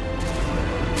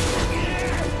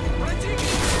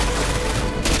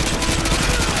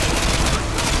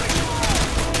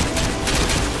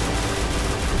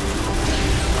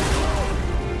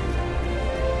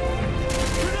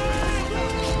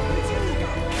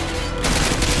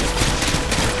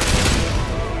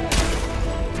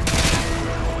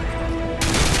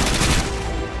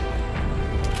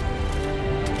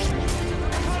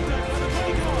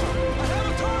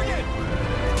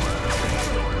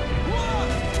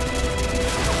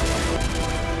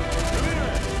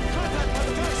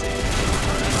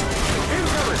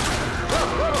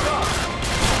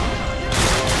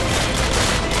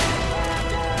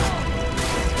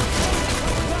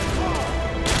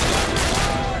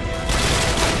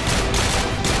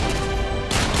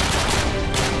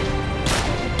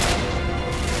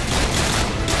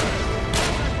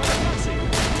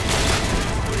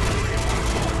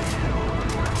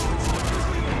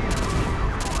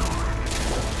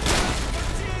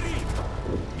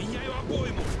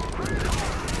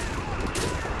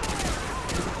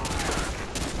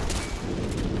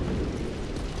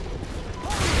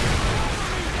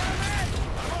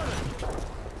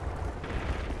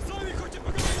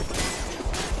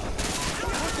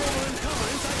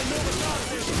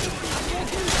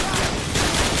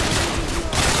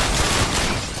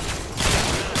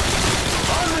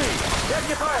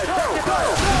 your fire! Check your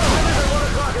fire! Fighters at 1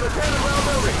 o'clock in a tandem round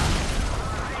building!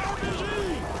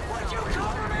 Would you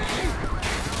cover me?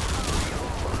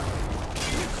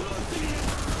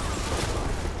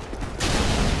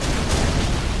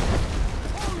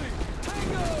 Holy!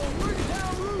 Tango! Bring it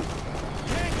down, roof!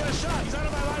 Can't get a shot. He's out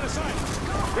of my line of sight.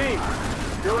 Team,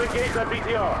 still engaged on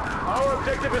BTR. Our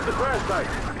objective is the crash site.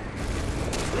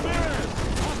 Ramirez!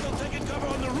 Hostile taking cover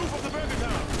on the roof of the Burger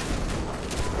Town.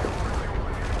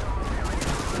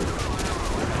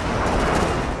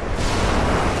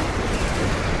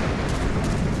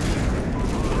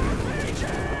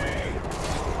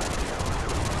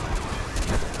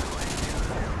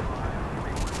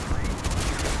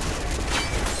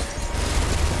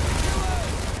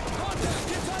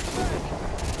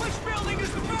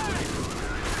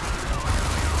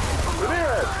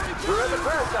 Ramirez, we're at the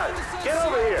crash site. Get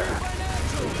over here.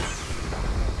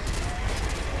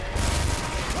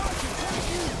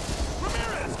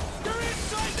 Ramirez! You're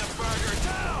inside the Burger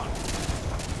Town!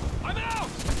 I'm out!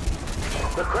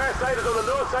 The crash site is on the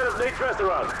north side of Nate's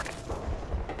restaurant.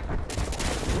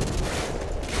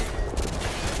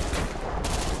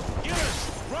 Gillis!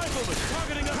 Rifleman!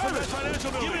 Targeting us from that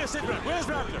financial building. Give me a sit rep. Where's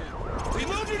Raptor? We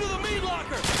moved you to the meat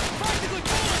locker! Practically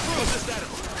bulletproof! What's his status?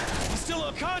 He's still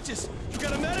unconscious. You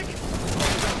got a medic?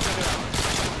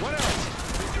 What else?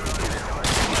 We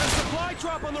got a supply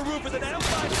drop on the roof with an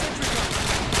M5 sentry gun.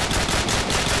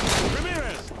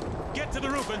 Ramirez! Get to the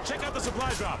roof and check out the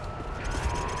supply drop.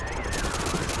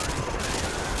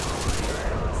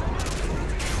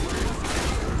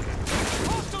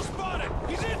 Hostile spotted!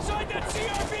 He's inside that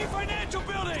CRB financial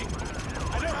building!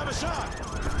 I don't have a shot.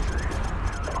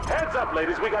 Heads up,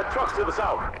 ladies. We got trucks to the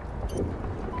south.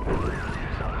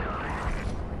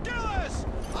 Gillis!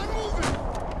 I'm moving!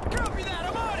 Copy that,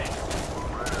 I'm on it!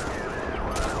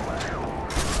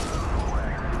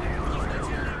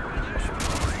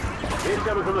 He's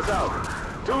coming from the south.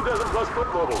 2 dozen plus foot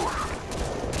mobiles.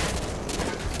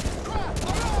 Crap!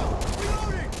 I'm out!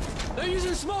 Reloading! They're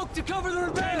using smoke to cover their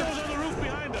Tango's advantage! on the roof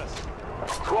behind us.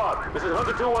 Squad, this is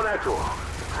Hunter 2-1 actual.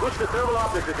 Switch to thermal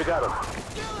optics if you got them.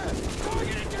 Gillis!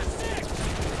 Target at your 6!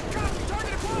 Copy!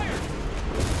 Target acquired!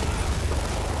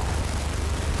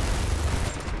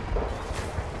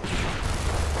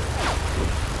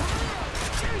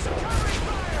 Here's a covering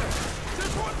fire!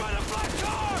 There's one by the black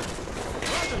car!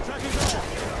 Roger, tracking goal.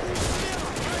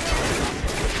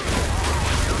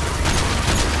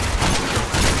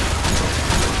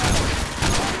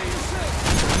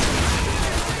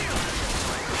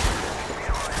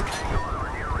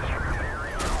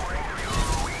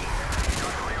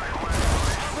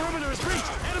 Perimeter is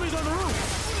breached. Enemies on the roof.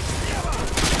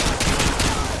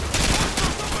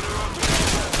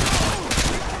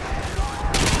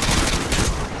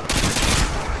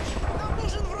 Нам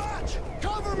нужен врач!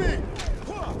 Cover me!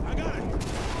 I got it.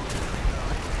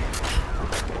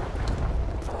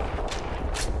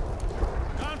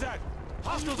 Contact.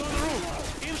 Hostiles on the roof.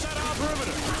 Inside our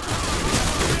perimeter.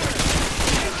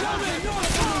 Incoming!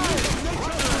 North side!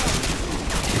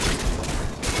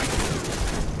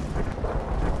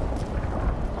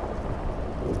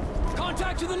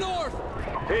 Contact to the north!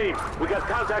 Team, we got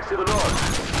contacts to the north.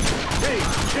 Team,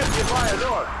 shift your fire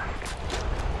north.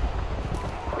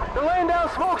 They're laying down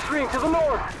smoke screen to the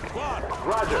north. Squad.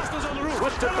 Roger. Hostiles on the roof.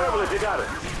 Switch to thermal if you got it.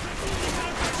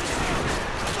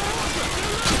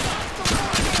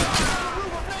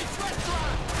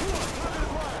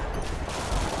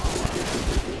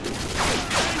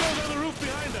 Tango's on the roof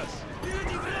behind us.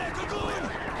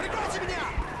 Прикройте меня!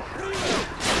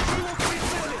 Тревога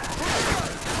цели!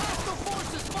 Hostile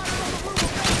forces firing on the roof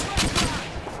of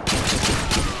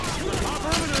Our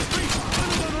perimeter is breached.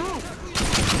 Enemies on the roof.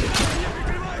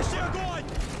 Прикрывающий огонь!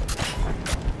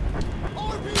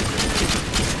 RPG!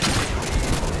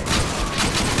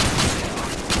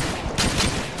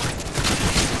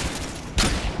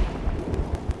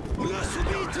 У нас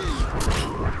убийцы!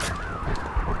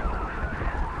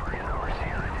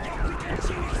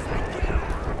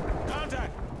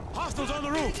 Contact. Hostiles on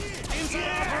the roof. Inside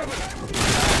our perimeter.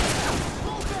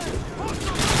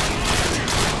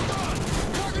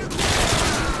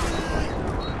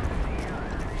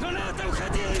 Граната,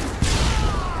 уходи!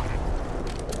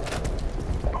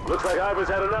 Looks like Ivan's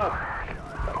had enough.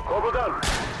 Corporal Dunn,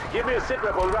 give me a sit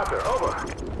rep on Raptor. Over.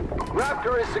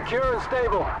 Raptor is secure and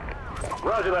stable.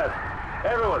 Roger that.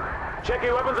 Everyone, check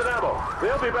your weapons and ammo.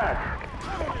 They'll be back.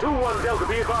 2-1 Delta,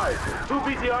 be advised. 2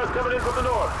 BTRs coming in from the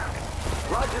north.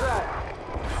 Roger that.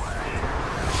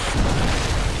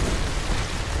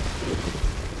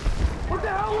 What the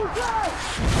hell was that?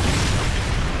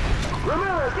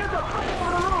 Ramirez, get the f***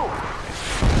 over the roof!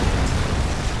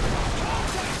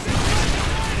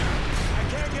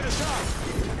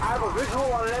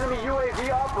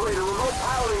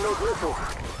 downing those missiles.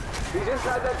 He's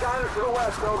inside that diner to the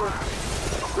west, over.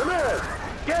 Ramirez,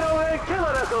 get over there and kill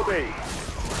that SOB.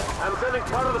 I'm sending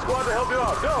part of the squad to help you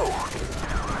out. Go!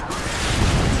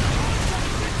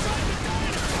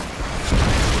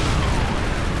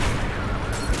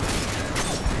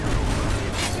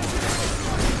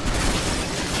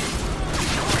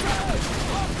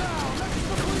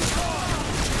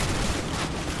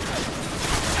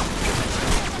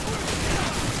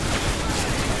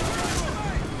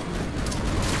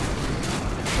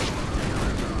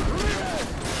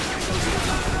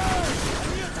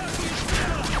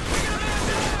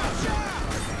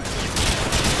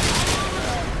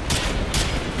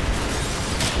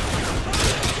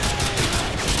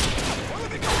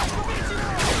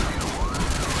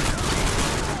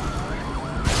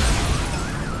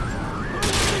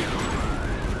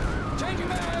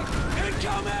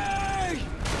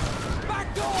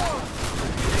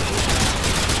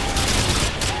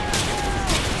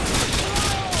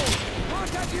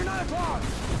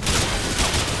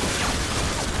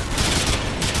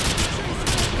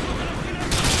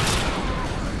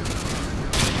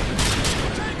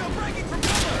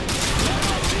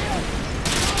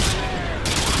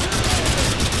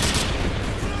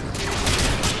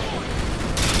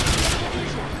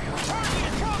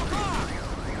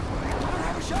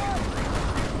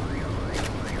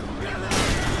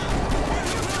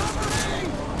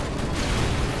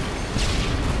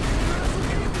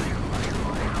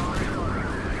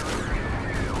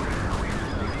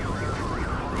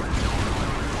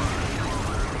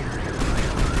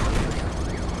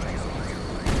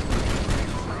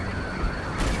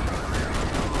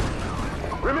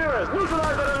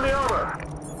 Neutralize that enemy armor!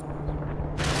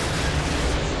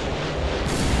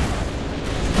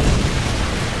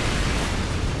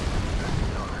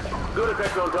 Good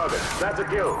effect on target. That's a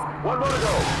kill. One more to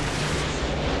go.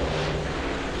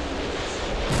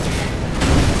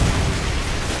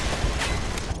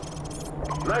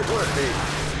 Nice work, Steve.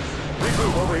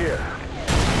 Regroup over here.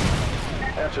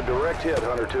 That's a direct hit,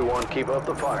 Hunter 2-1. Keep up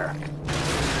the fire.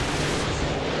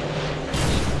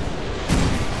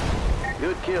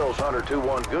 Good kills, Hunter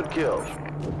 2-1. Good kills.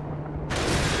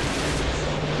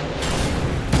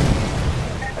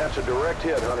 That's a direct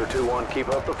hit, Hunter 2-1. Keep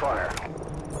up the fire.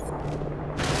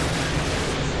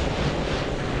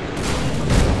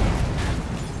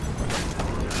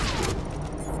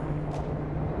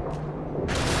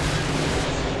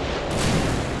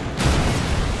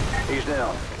 He's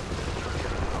down.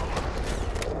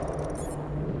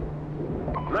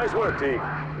 Nice work, team.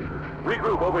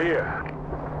 Regroup over here.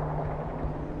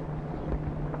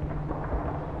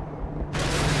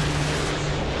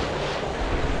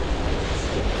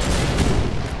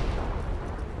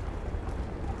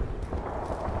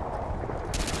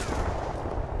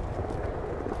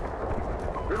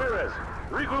 Ramirez,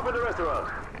 regroup in the restaurant.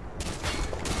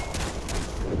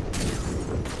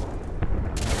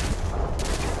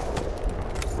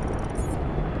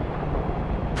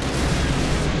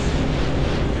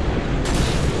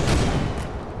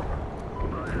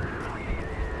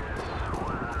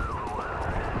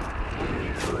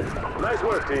 Nice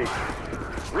work, team.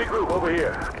 Regroup over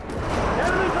here.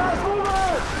 Enemy fast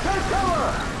movers! Take cover!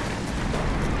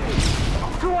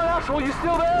 2-1 Actual, you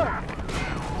still there?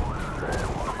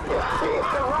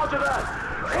 Roger that.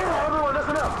 Everyone,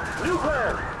 listen up. New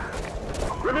plan.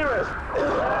 Ramirez,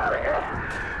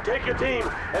 take your team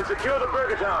and secure the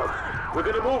Burger Town. We're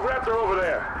going to move Raptor over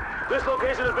there. This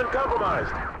location has been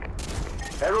compromised.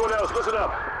 Everyone else, listen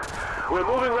up. We're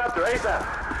moving Raptor ASAP.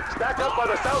 Stack up by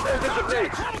the south entrance of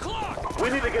Nate's. We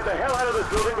need to get the hell out of this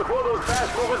building before those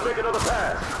fast movers make another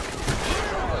pass.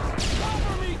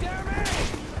 Cover me, damn it!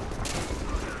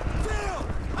 Phil!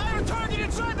 I have a target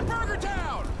inside the Burger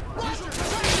Town! Roger!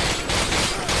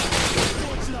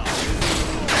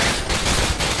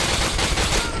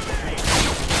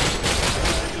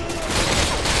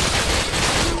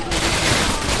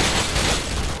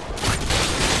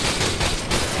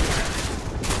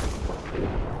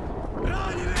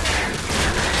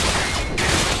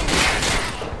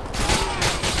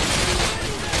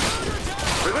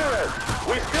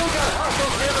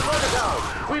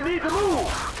 We need to move!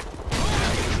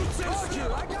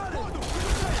 I got it!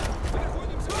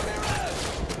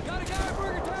 Got a guy at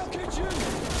Burger Town Kitchen!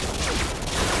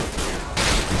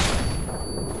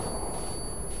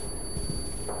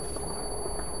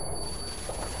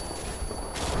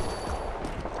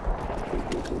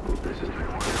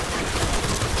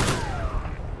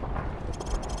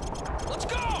 Let's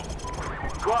go!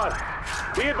 Squad,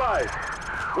 be advised.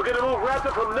 We're gonna move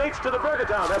Raptor from Nate's to the Burger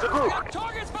Town as a group. Got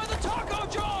targets by the taco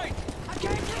joint! I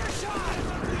can't get a shot!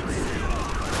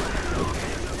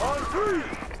 On 3.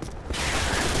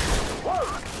 1,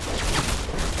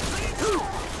 2,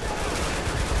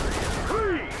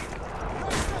 3.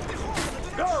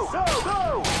 Go, go,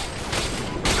 go!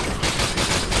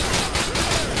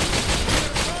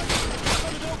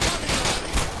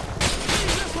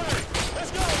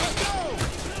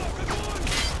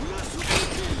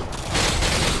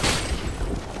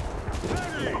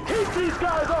 Keep these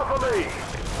guys off of me!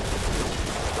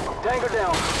 Tango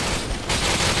down.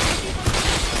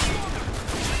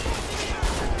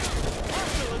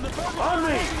 On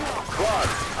me! Squad,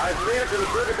 I've made it to the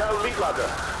Burgertown meat locker.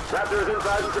 Raptor is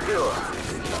inside and secure.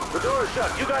 The door is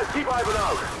shut. You guys keep Ivan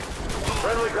out.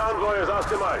 Friendly convoy is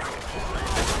Oscar Mike.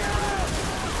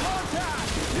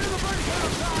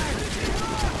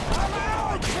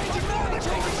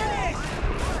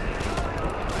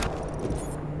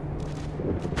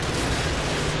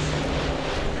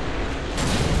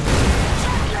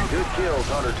 Good kills,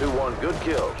 Hunter 2-1. Good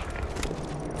kills.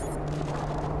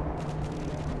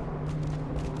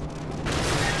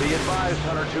 Be advised,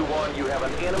 Hunter 2-1, you have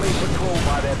an enemy patrol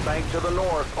by that bank to the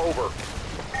north. Over.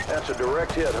 That's a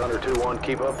direct hit, Hunter 2-1.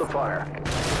 Keep up the fire.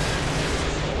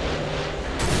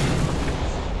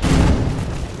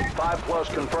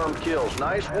 5+ confirmed kills.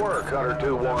 Nice work, Hunter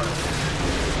 2-1.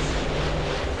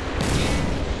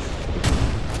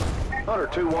 Hunter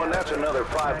 2-1, that's another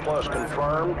 5+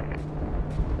 confirmed.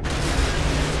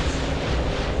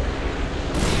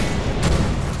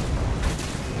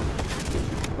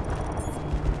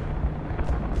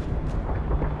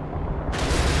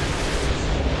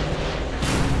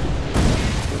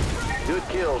 Good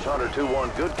kills, Hunter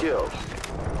 2-1. Good kills.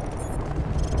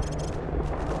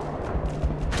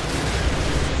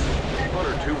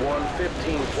 Hunter 2-1,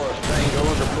 15+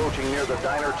 tangos approaching near the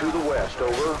diner to the west.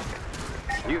 Over.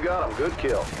 You got him. Good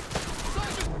kill.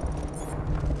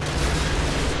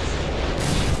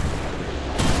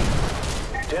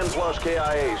 +10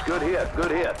 KIAs. Good hit.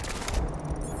 Good hit.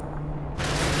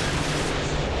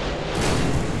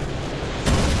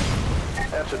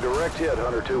 That's a direct hit,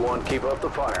 Hunter 2-1. Keep up the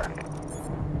fire.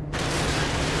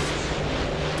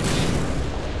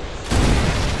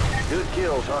 Good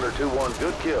kills, Hunter 2-1.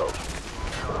 Good kills.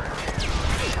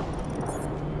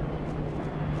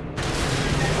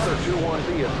 Hunter 2-1,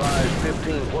 be advised. 15+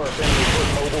 enemy foot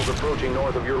mobiles approaching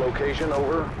north of your location.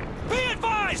 Over. Be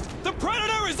advised! The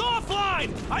Predator is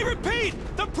offline! I repeat,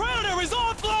 the Predator is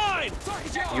offline!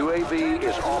 UAV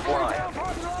is offline.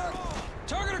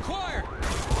 Target acquired!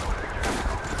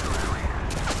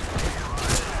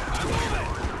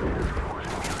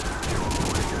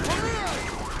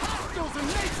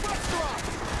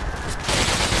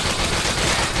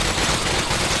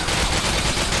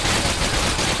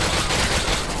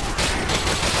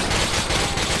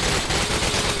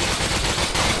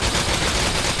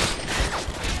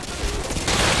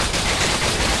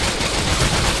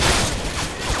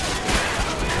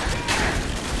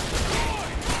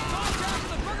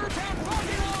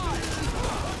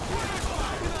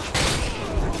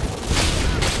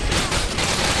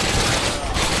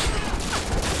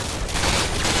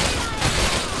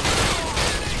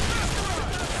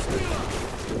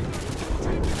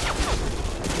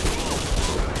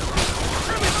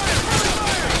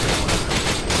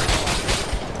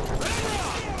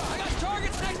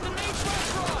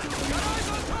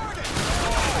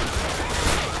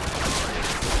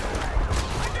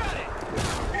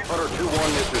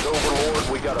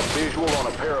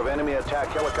 Attack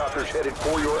helicopters headed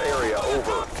for your area.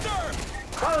 Over.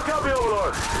 Solid copy,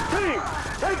 Overlord. Team,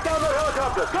 take down that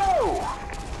helicopter. Go!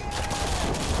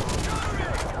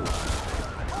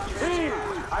 Team,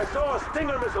 I saw a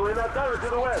Stinger missile in that diner to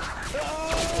the west.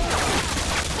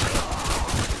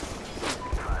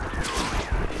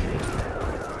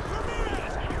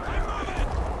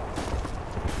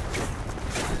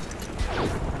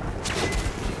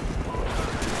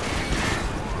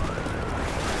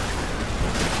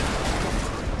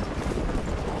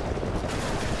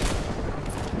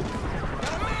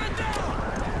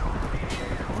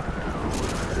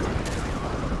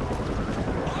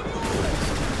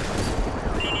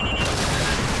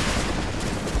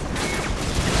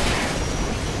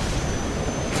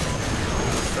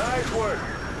 Nice work.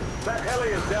 That heli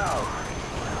is down.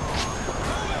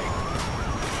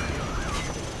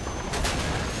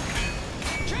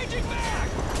 Changing back!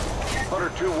 Hunter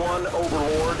 2-1,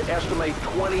 Overlord. Estimate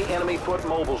 20 enemy foot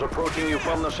mobiles approaching you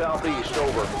from the southeast.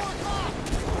 Over.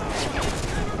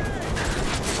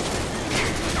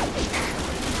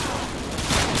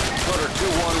 Hunter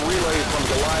 2-1, relay from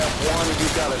Goliath 1.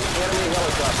 You've got an enemy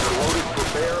helicopter loaded for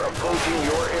bear approaching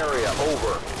your area.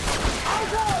 Over.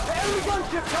 Eyes up! The enemy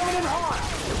gunship coming in hot!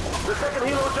 The second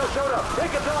helo just showed up.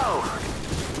 Take it down!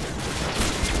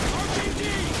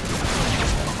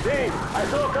 Team, I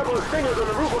saw a couple of stingers on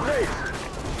the roof of Nace.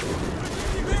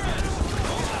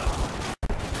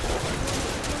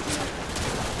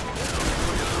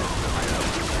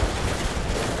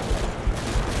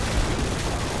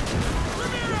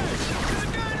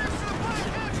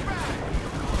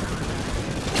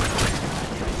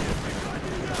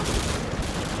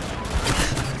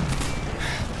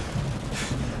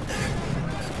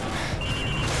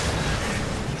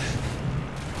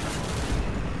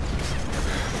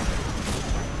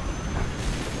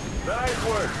 Nice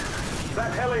work.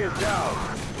 That heli is down.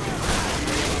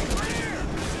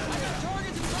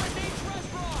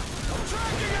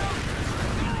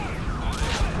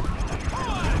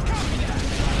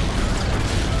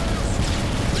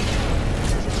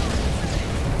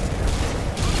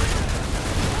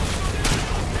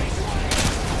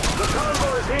 The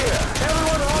convoy is here.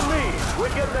 Everyone on me. We're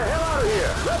getting the hell out of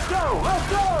here. Let's go. Let's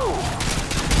go.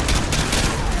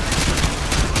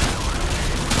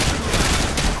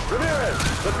 Ramirez,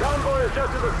 the convoy is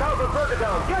just to the south of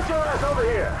Burgertown. Get your ass over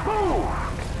here. Move!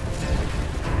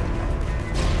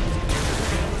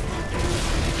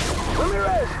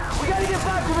 Ramirez, we gotta get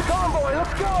back to the convoy.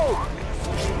 Let's go!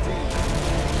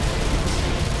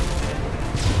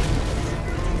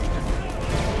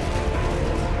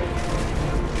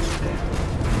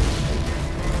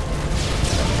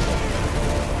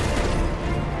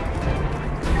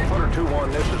 Hunter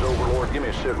 2-1, this is Overlord. Give me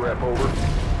a sit rep, over.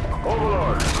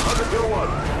 Overlord, Hunter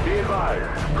 2-1, be advised.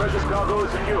 Precious cargo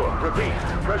is secure. Repeat,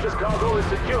 precious cargo is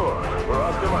secure. We're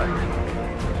off the mic.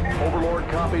 Overlord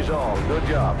copies all. Good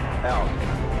job. Out.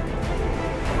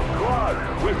 Squad,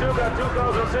 we still got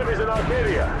 2,000 civvies in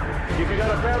Arcadia. If you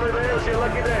got a family there, it's your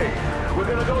lucky day. We're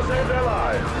gonna go save their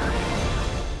lives.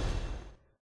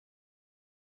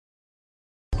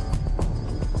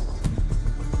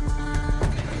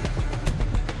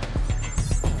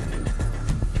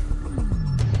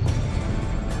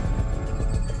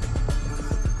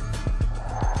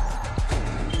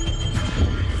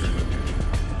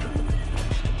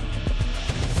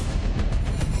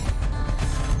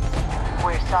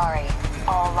 Sorry,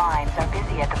 all lines are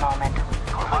busy at the moment.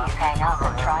 Please hang up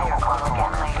and try your call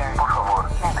again later.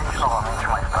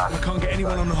 I can't get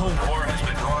anyone on the home. War has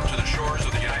been drawn to the shores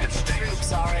of the United States.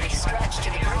 Troops already stretched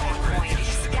to the breaking point.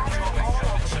 Scattered all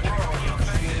over the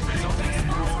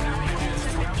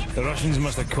world. The Russians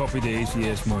must have copied the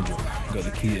ACS module. Got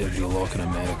the key to every lock in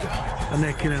America. And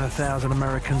they're killing 1,000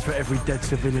 Americans for every dead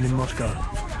civilian in Moscow.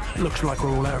 Looks like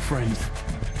we're all out of friends.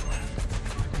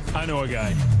 I know a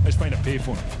guy. Let's find a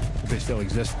payphone, if they still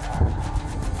exist.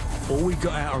 All we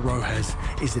got out of Rojas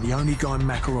is that the only guy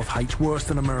Makarov hates worse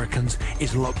than Americans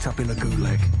is locked up in a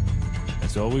gulag.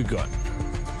 That's all we've got.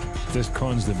 If this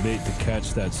con's the bait to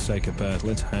catch that psychopath,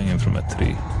 let's hang him from a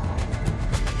tree.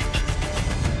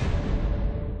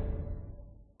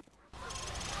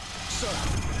 Sir,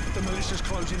 the militia's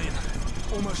closing in.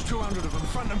 Almost 200 of them,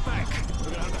 front and back.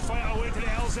 We're gonna have to fight our way to the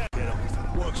LZ.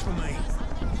 Works for me.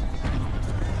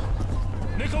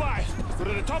 Nikolai, we're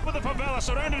at the top of the favela,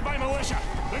 surrounded by militia.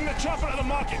 Bring the chopper to the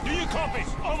market. Do you copy?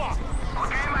 Over.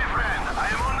 Okay, my friend. I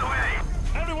am on the way.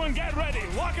 Everyone get ready.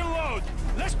 Lock and load.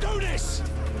 Let's do this!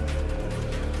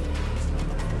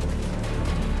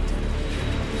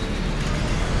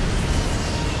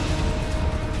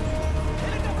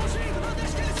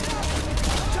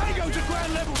 Tango to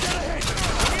ground level. Get ahead.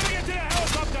 We're gonna get to the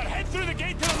helicopter. Head through the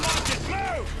gate to the market.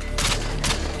 Move!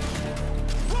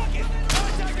 Rocket!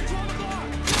 Contact control the block!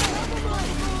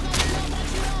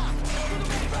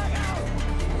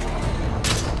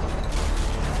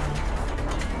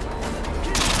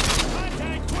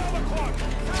 Contact 12 o'clock.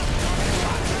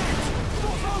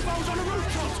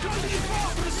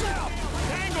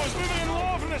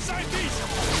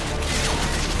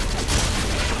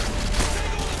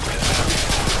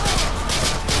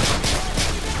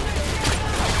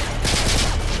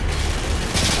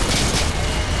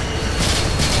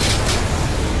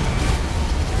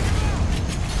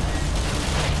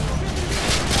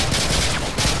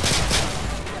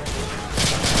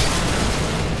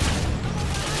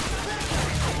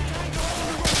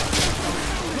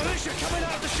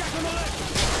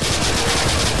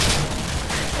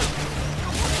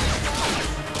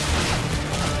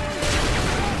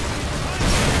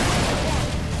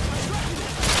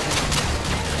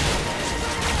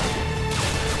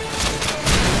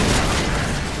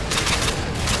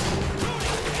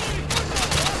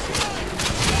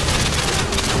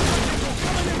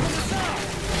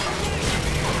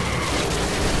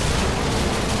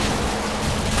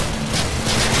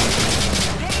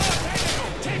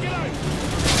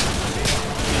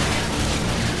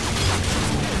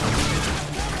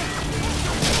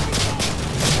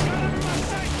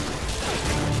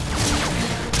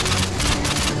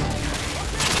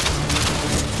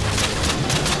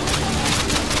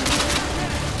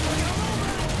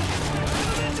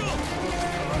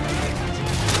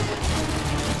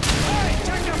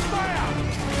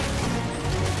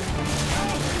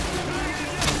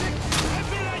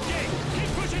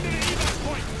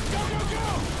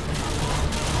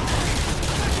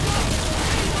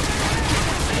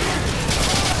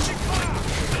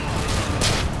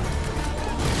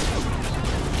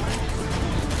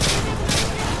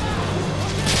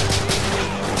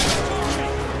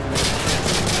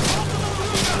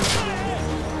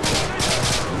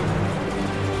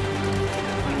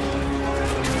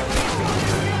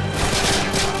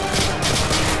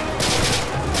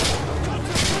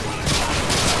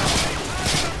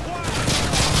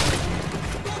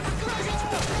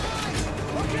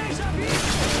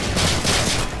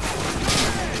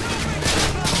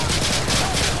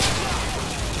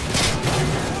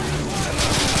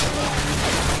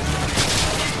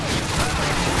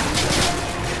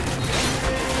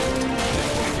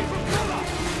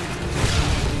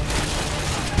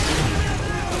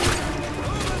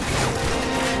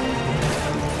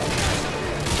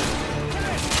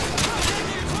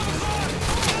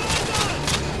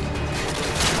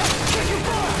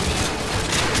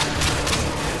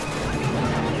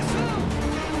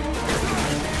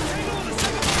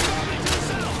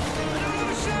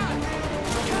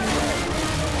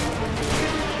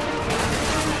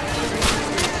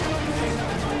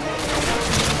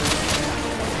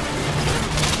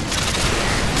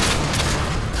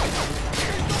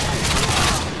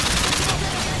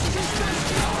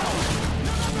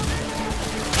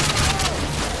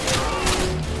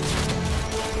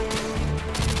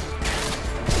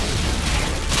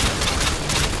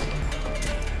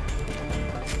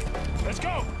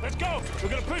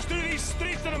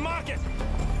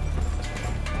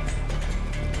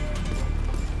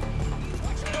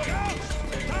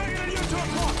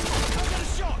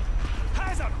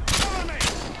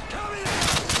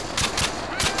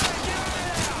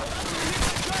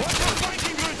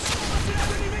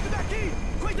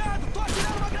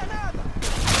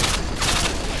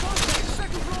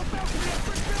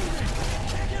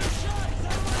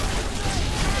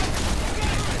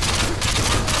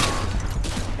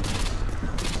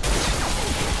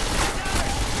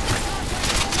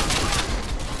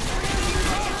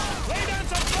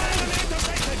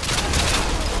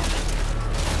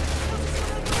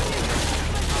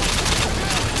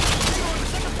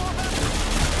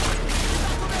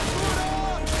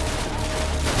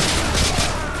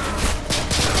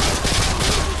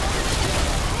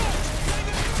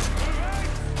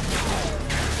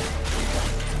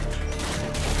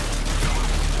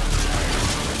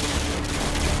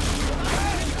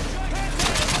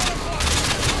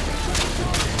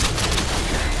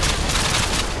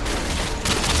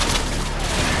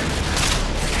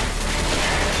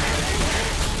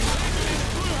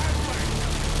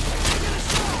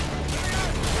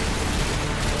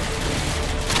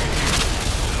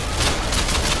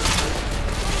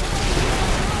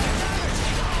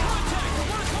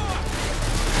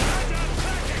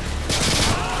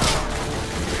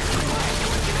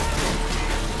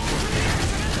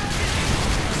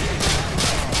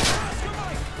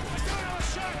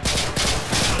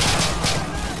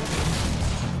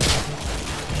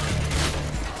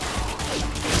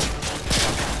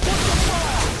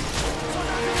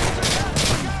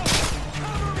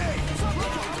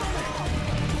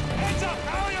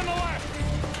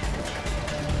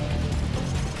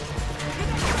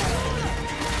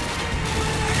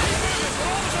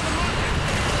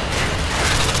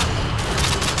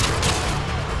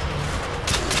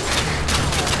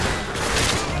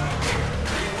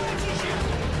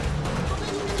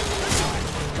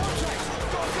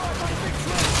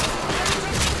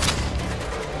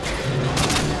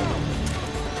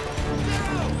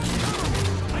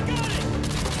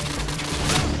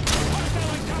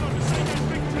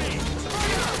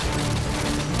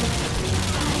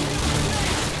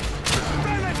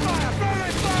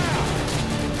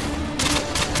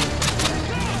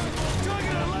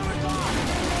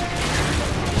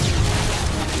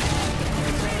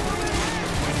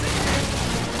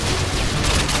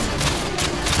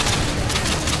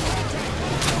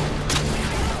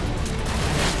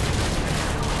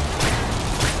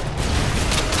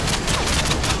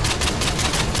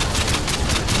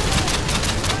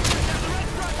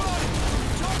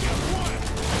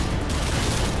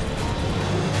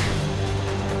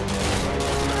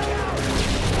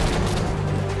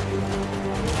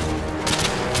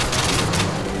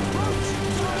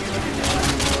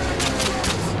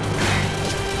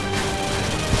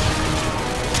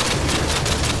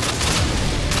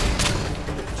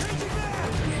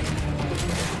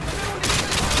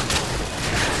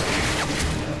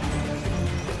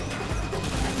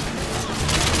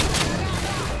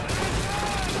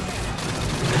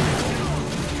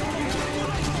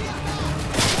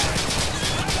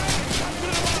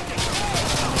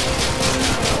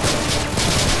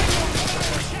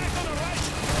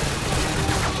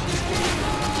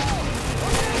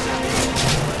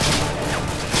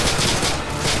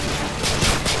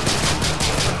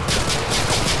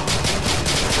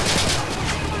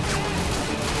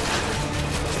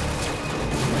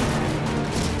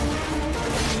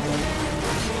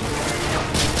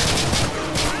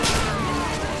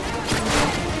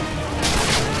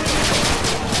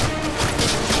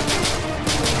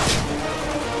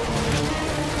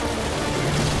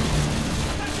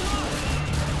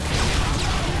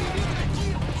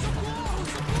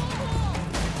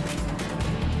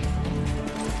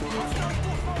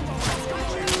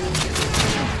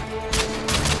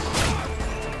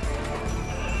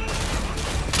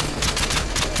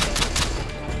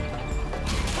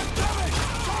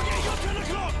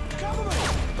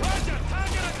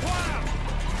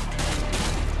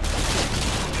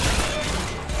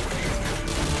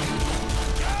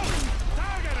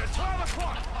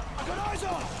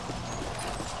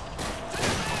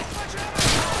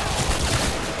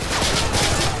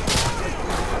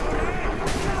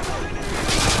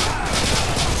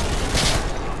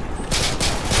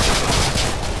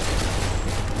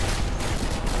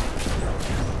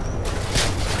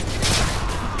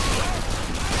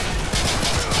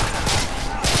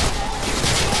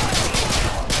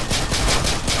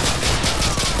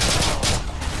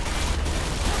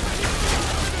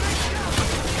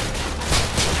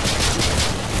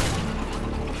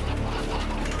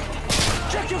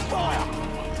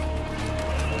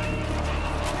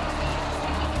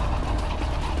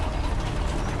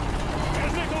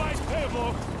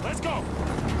 go!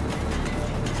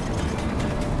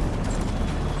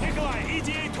 Nikolai,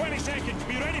 ETA 20 seconds.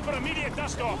 Be ready for immediate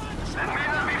dust-off. That may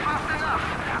not be fast enough.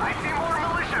 I see more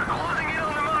militia closing in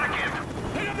on the market.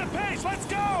 Pick up the pace, let's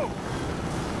go!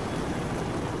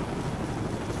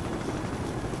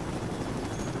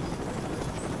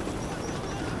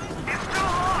 It's too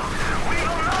long. We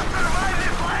will not survive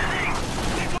this landing.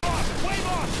 Nikolai, wave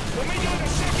off! We'll meet you at the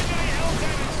secondary LZ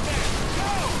instead.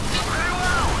 Go! Very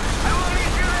well. I will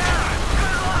meet you there.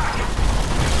 Good luck.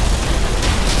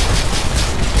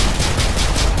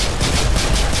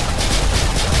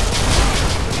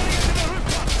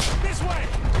 This way!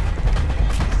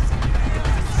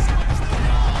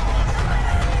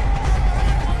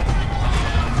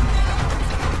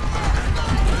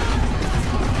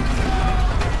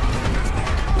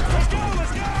 Let's go!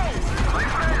 Let's go! My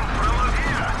friend, from up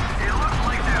here, it looks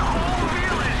like the whole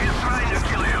village is trying to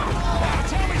kill you.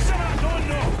 Tell me something I don't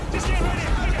know. Just get ready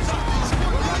and pick us up.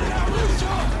 We're running out of loose,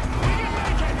 John. We can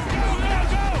make it. Go, go,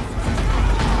 go!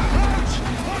 Roach!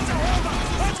 What's the hold up?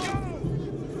 Let's go!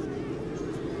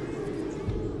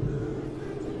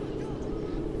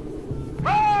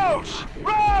 Roach!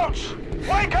 Roach!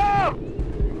 Wake up!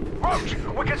 Roach,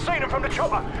 we can see them from the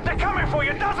chopper. They're coming for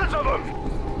you, dozens of them!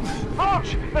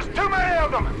 Roach, there's too many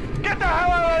of them! Get the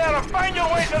hell out of there and find your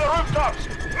way to the rooftops!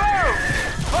 Move!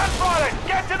 Let's fight it!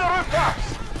 Get to the rooftops!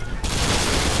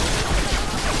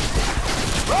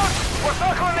 Roach, we're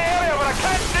circling the area, but I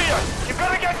can't see you! You've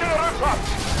got to get to the rooftops!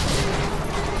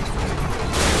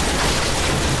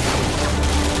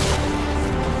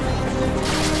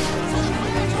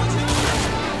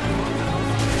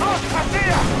 Roach, I see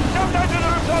you! Jump down to the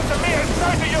rooftops and meet us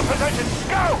south of your position!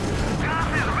 Go! Gas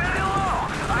is very low!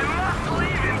 I must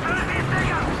leave in 30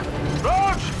 seconds!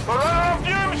 Roach, we're running out of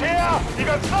fumes here! You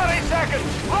got 30 seconds!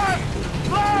 Left!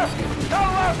 Left! Turn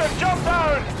left and jump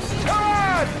down! Come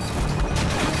on!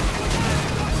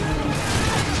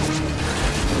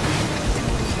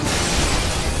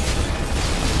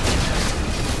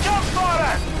 Jump for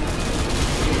it!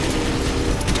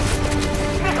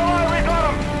 Nikolai, we got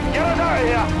him! Get us out of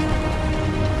here!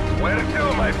 Where to,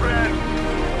 my friend?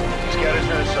 Scatters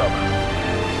near the sub.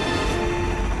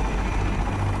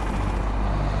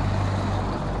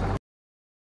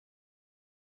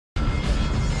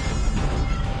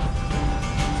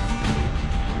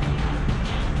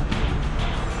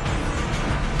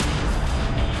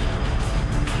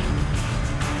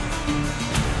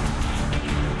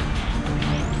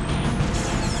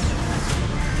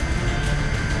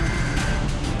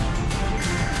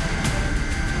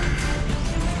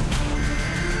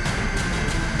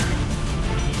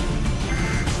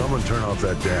 Someone turn off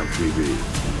that damn TV.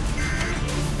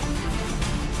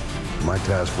 My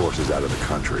task force is out of the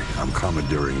country. I'm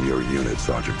commandeering your unit,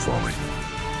 Sergeant Foley.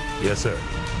 Yes, sir.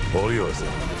 All yours,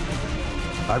 sir.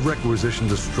 I've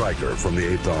requisitioned a striker from the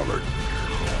 8th Armored.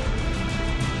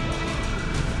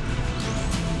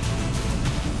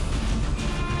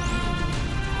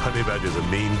 Honey Badger's a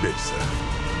mean bitch, sir.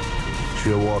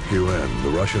 She'll walk you in. The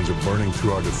Russians are burning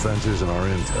through our defenses and our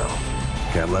intel.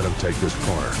 Can't let them take this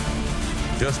corner.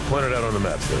 Just point it out on the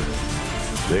map, sir.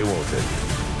 They won't take it.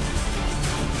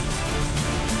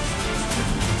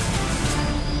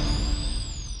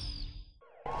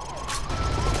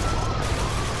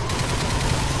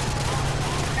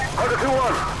 Hunter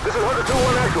 2-1, this is Hunter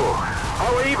 2-1 actual.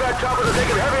 Our evac choppers are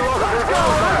taking heavy losses. Let's go!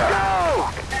 Let's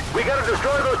go! We gotta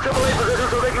destroy those AAA positions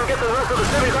so they can get the rest of the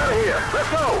cities out of here. Let's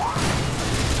go!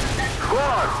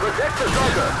 Squad, protect the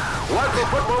striker. Watch for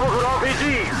foot mobiles with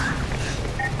RPGs.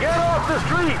 Get off the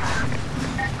streets!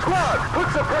 Squad, put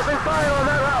suppressing fire on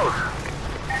that house.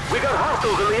 We got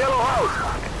hostiles in the yellow house.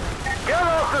 Get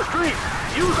off the streets!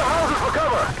 Use the houses for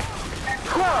cover.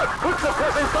 Squad, put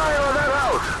suppressing fire on that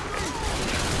house.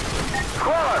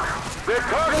 Squad, they're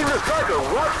targeting the striker.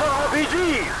 Watch for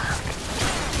RPGs.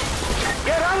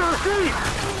 Get out of the street!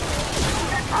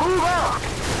 Move out!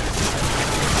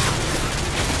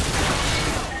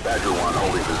 Badger 1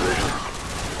 holding position.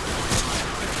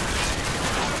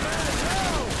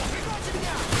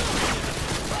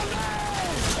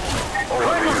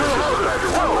 Triangle to the houses!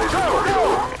 Go!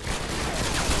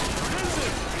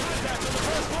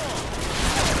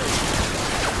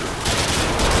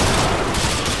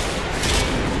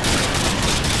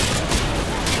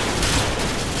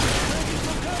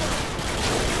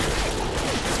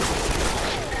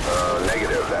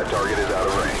 Negative. That target is out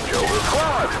of range. Over.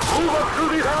 Squad! Move up through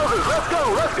these houses! Let's go!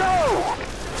 Let's go!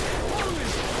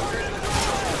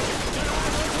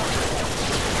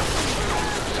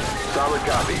 Solid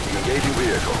copy. Engaging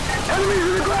vehicle. Enemies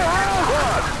in the gray house!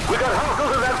 Squad! We got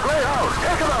hostiles in that gray house!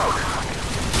 Take them out!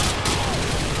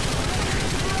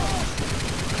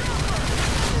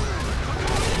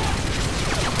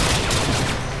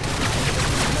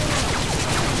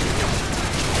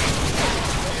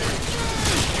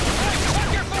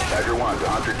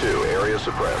 2, area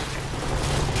suppressed.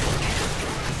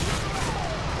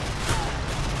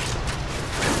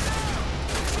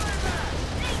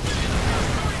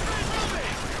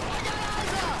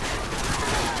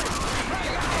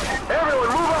 Everyone,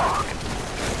 move on!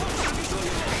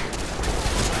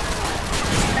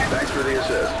 Thanks for the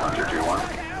assist, Hunter 2-1.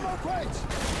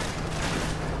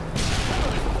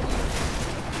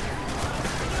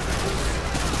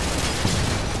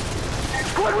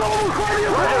 Foot rolls by the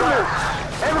apartment!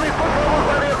 Enemy foot rolls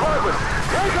by the apartment!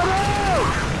 Take them out!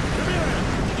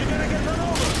 You're gonna get run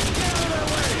over! Get out of their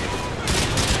way!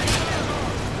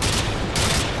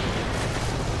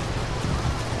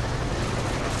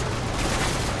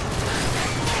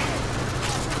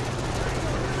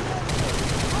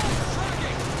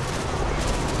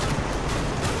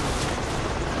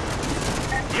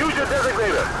 Use your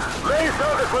designator! Raise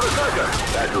target for the sucker!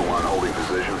 Badger 1 holding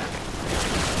position.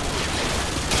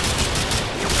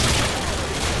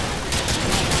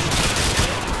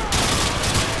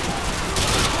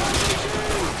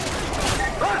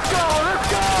 Let's go! Let's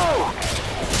go!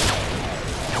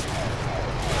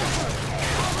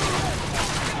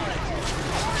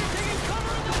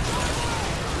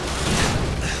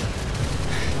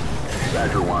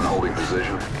 Badger 1 holding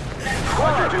position.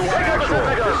 Badger 2-1 actual.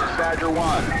 This is Badger 1.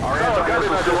 Our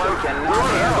anti-missile system cannot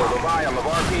handle the volume of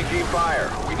RPG fire.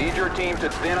 We need your team to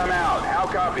thin them out. How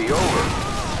copy? Over.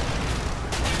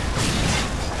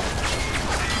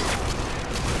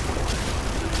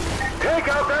 Take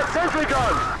out that sentry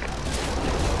gun!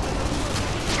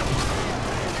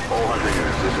 All hunter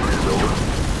units, this is over.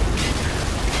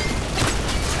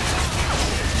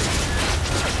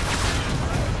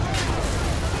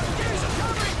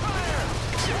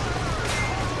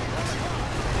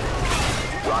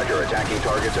 Roger, attacking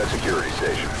targets at security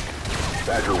station.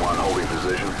 Badger 1 holding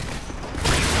position.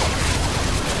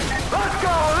 Let's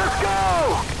go! Let's go!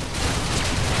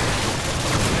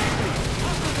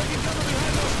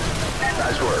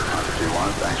 Nice work, Hunter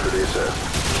 2-1. Thanks for the assist.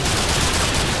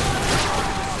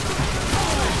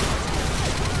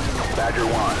 Badger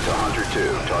 1 to Hunter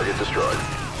 2. Target destroyed.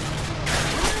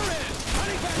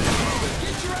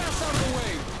 Get your ass out of the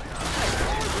way!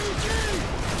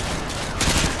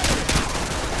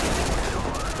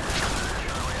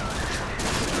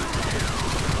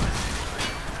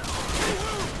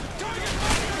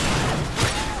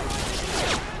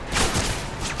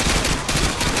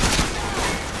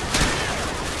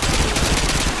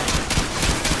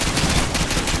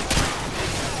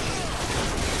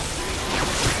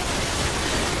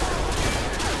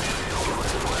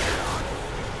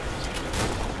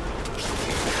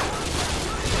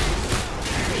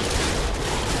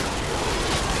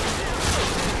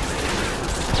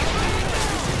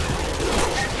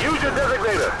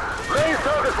 Designator, raise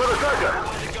targets for the sucker.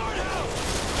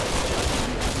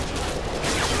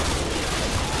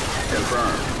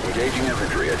 Confirmed. Engaging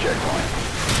infantry at checkpoint.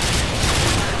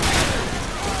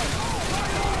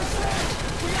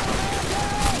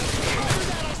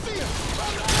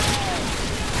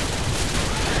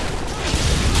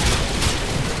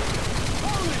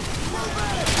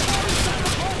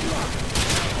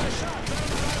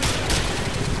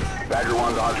 Badger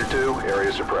 1 to Hunter 2,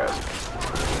 area suppressed.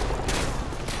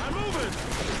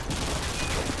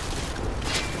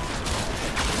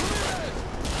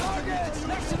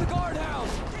 Next to the guardhouse!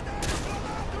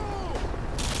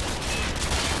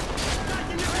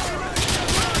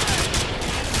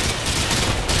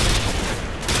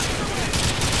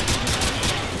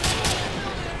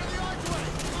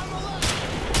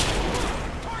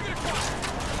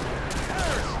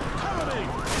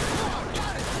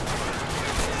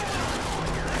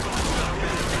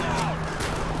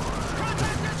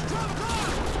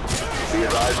 Be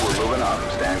advised, we're moving up.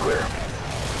 Stand clear.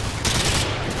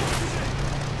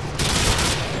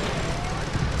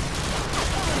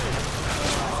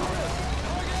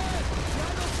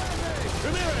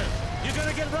 You're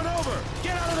gonna get run over!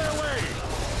 Get out of their way!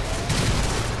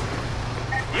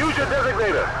 Use your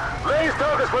designator. Raise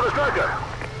targets for the striker.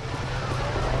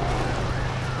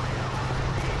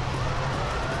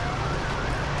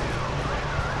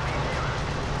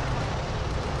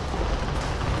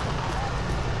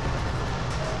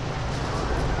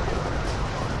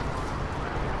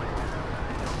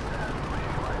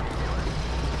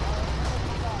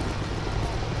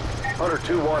 Hunter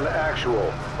 2-1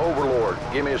 actual. Overlord,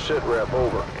 give me a sit rep,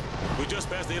 over. We just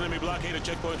passed the enemy blockade at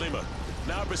checkpoint Lima.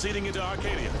 Now proceeding into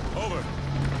Arcadia. Over.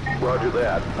 Roger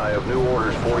that. I have new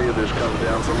orders for you. This comes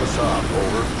down from the top,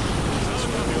 over.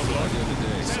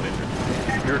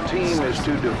 Your team is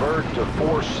to divert to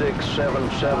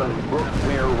 4677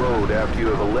 Brookmere Road after you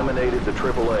have eliminated the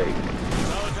AAA.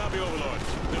 Solid copy, Overlord.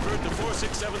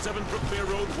 4677 Brookmere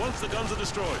Road once the guns are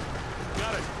destroyed.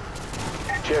 Got it.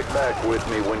 Check back with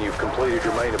me when you've completed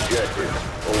your main objective.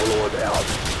 Overlord out.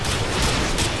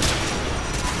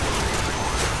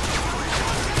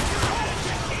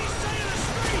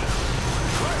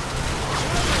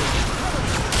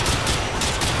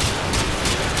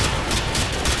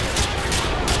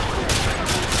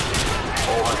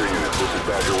 All Hunter units, this is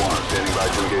Badger 1, standing by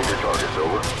to engage your targets,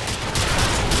 over.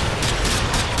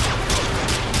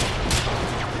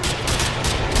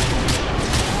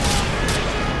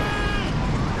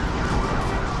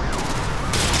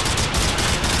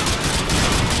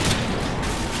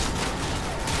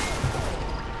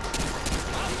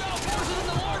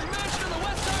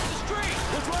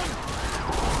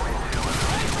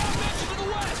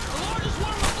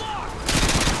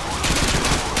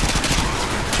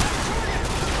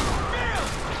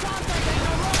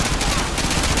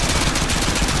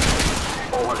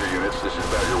 This is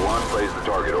Badger 1, plays the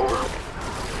target, over.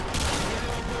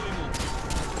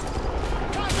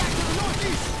 Contact to the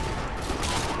northeast!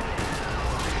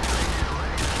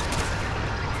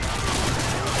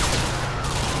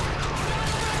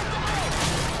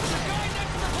 There's a guy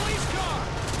next to the police car!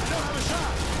 I don't have a shot!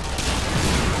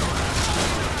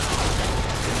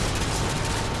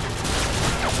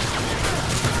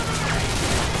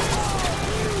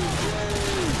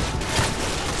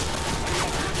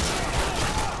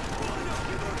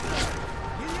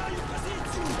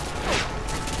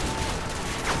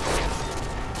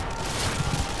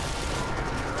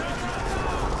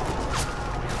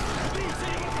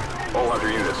 All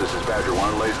Hunter units, this is Badger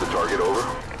 1, lays the target, over.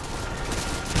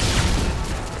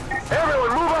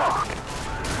 Everyone, move up!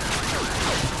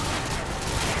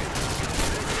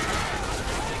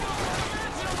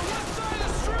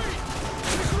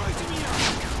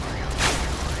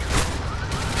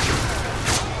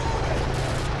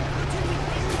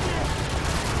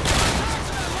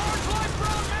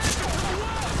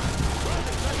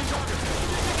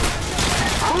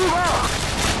 Move up!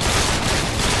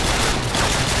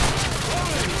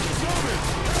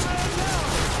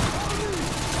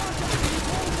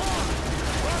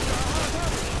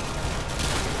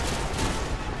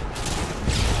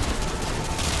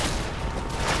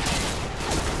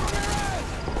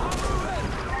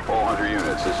 All Hunter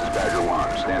units, this is Badger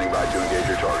 1, standing by to engage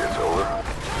your targets, over.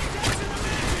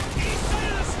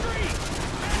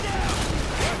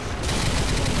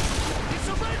 It's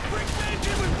a red brick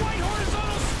mansion with white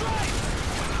horizontal stripes!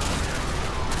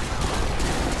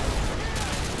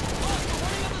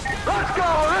 Let's go!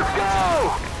 Let's go!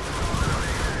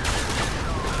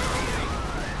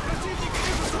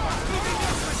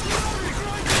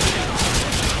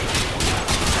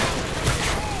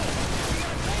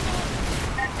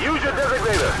 Use your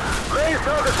designator. Raise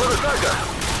targets for the sector.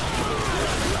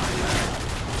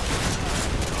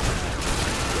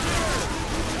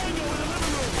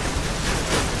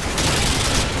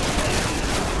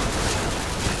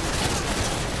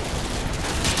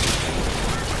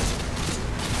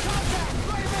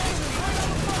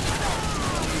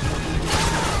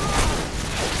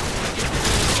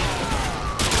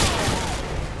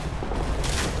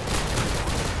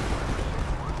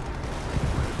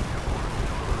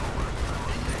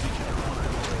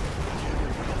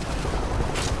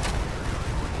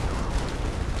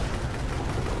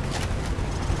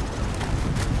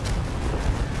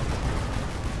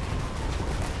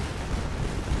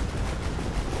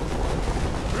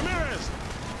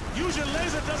 Use your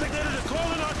laser designator to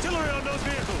call in artillery on those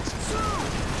vehicles.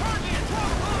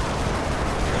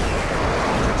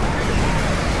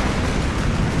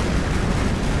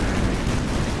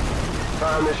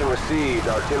 Fire mission received.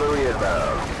 Artillery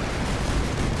inbound.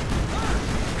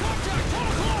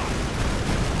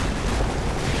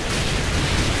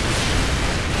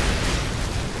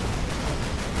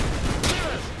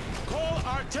 Call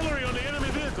artillery on the enemy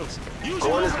vehicles. Use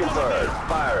Coordinates confirmed.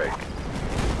 Firing.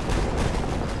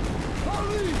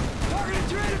 Target at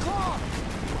 3 o'clock!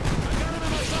 I got him in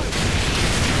my sight.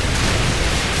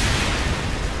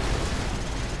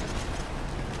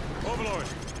 Overlord,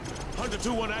 Hunter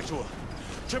 2-1 actual.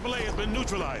 AAA has been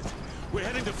neutralized. We're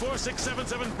heading to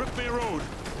 4677 Brookmere Road.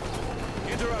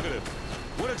 Interrogative.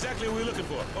 What exactly are we looking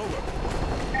for? Over.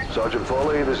 Sergeant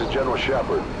Foley, this is General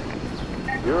Shepard.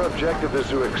 Your objective is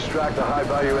to extract a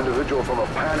high-value individual from a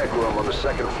panic room on the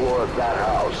second floor of that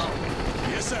house.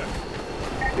 Yes, sir.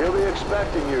 He'll be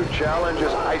expecting you. Challenge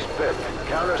is Ice Pick.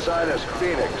 Countersign is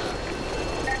Phoenix.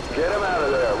 Get him out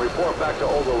of there. Report back to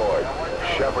Overlord.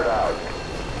 Shepard out.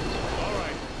 All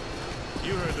right.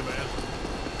 You heard the man.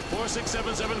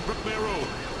 4677 Brookmere Road.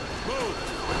 Move.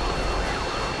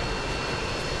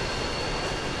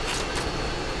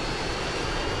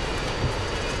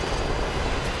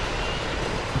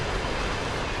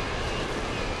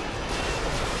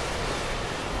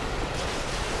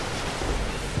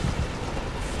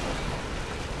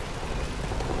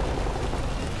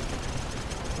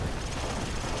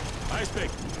 Ice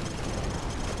pick.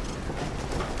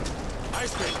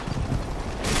 Ice pick.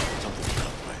 Something's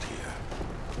up right here.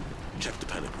 Check the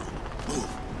panic room. Move.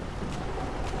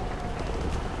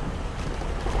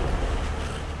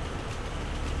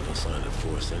 No sign of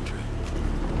forced entry.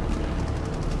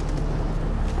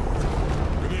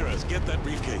 Ramirez, get that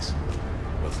briefcase.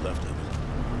 What's left of it.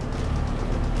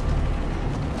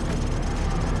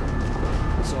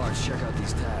 Sarge, check out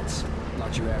these tats.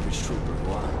 Not your average trooper,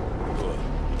 what? Good.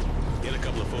 Get a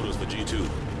couple of photos for G2,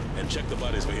 and check the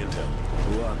bodies for intel.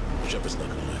 What? Shepard's not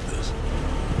gonna like this.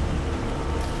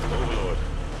 Overlord,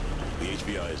 the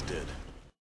HVI is dead.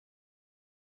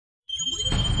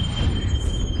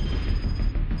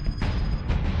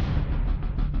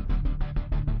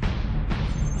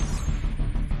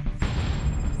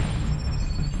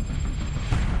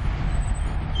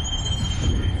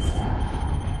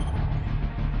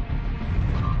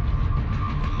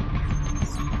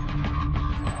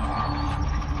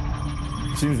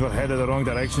 Seems we're headed the wrong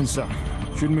direction, sir.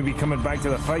 Shouldn't we be coming back to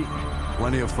the fight?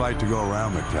 Plenty of fight to go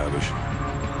around, McTavish.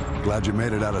 Glad you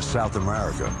made it out of South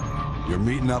America. You're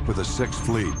meeting up with the 6th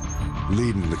Fleet,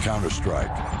 leading the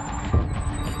counterstrike.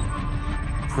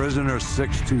 Prisoner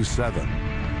 627.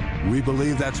 We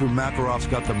believe that's who Makarov's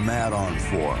got the mad on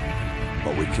for,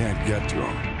 but we can't get to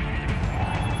him.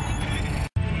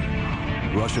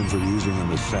 Russians are using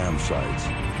them as SAM sites.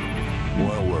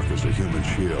 Oil workers are human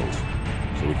shields,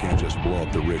 so we can't just blow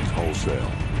up the rigs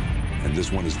wholesale. And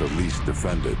this one is the least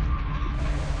defended.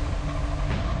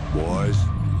 Boys,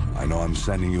 I know I'm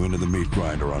sending you into the meat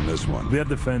grinder on this one. We're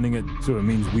defending it, so it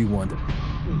means we want it.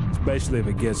 Especially if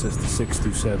it gets us to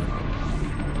 627.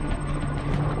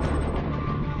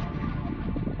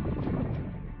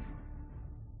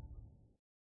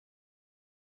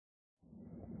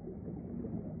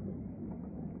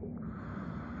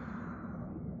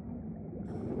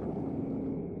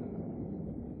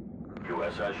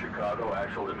 USS Chicago,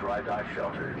 actual to dry dock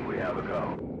shelter. We have a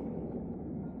go.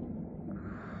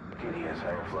 TDS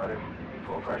hangar flooded.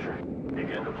 Full pressure.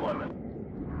 Begin deployment.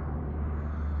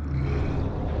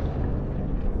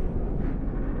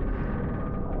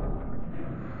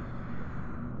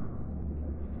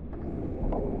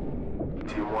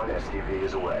 Team 1 STV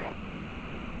is away.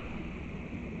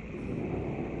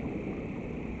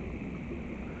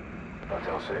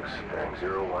 Hotel 6, bearing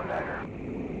 019er.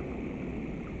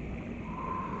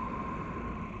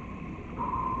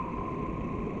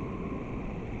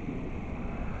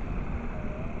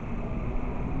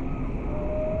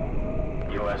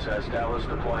 USS Dallas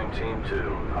deploying Team 2.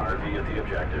 RV at the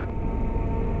objective.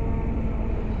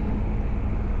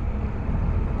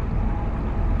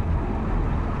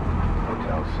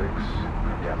 Hotel 6,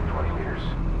 depth 20 meters.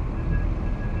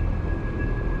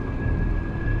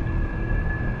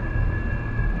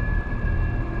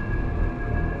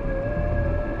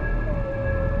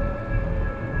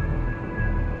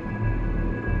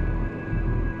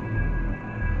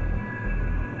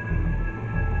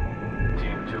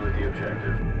 Team 2 at the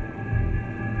objective.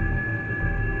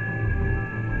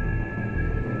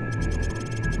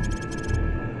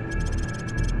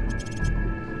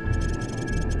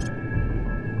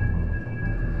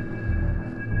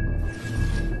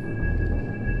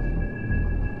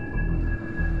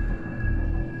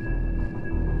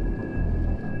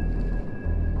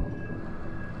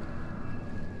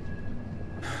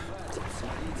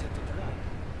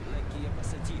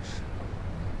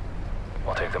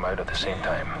 We'll take them out at the same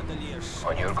time.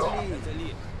 On your go.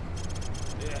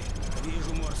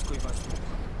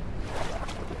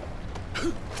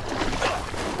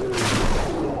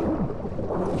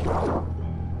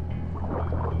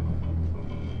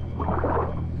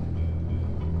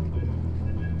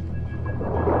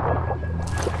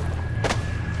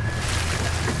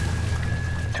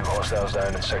 Two hostiles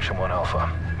down in Section 1 Alpha.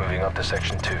 Moving up to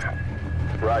Section 2.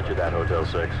 Roger that, Hotel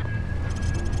 6.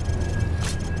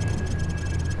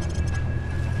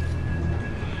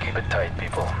 Keep it tight,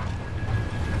 people.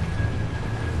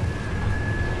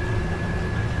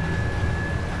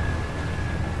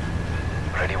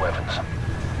 Ready weapons.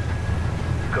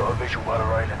 Got a visual battle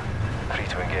rifle. Free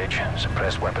to engage.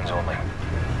 Suppressed weapons only.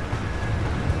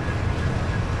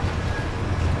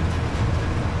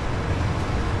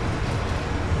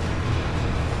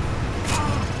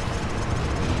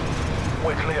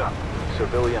 We're clear.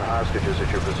 Civilian hostages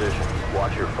at your position.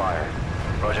 Watch your fire.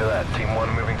 Roger that. Team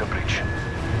 1 moving to breach.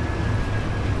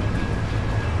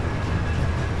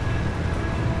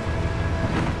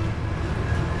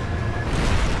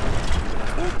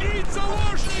 Убить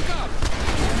заложников!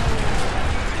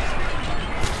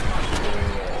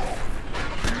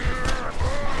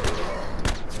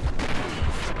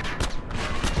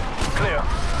 Clear.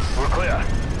 We're clear.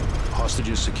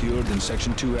 Hostages secured in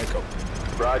Section 2 Echo.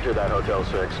 Roger that, Hotel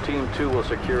 6. Team 2 will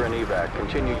secure an evac.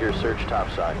 Continue your search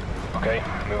topside. Okay,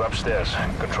 move upstairs.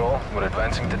 Control, we're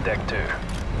advancing to deck 2.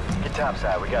 Get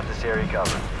topside, we got this area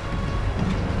covered.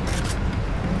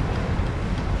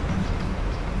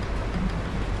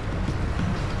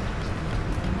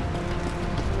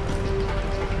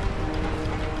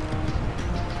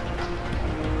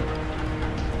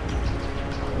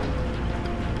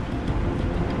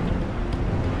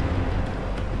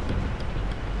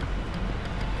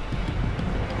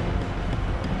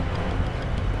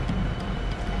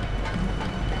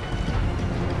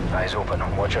 Eyes open,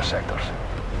 watch your sectors.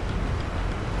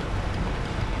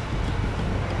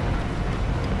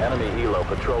 Enemy helo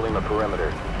patrolling the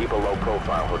perimeter. Keep a low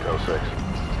profile, Hotel 6.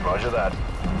 Roger that.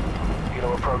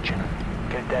 Helo approaching.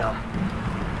 Get down.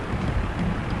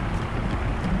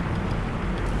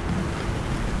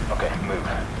 Okay, move.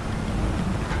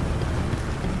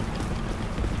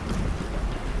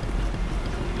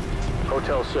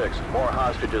 Hotel 6, more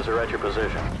hostages are at your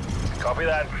position. Copy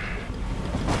that.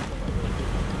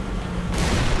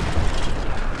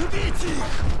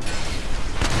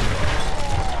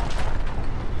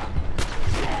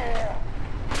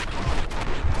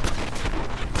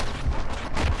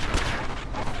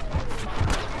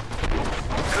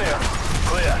 Clear.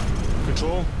 Clear.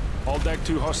 Control, all deck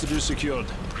 2 hostages secured.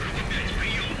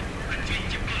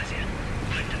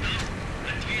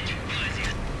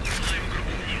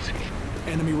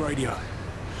 Enemy radio.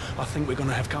 I think we're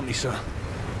gonna have company, sir.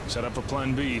 Set up for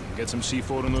plan B. Get some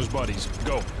C4 on those bodies.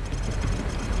 Go.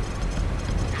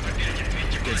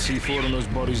 Get C4 on those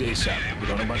bodies ASAP. We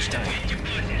don't have much time.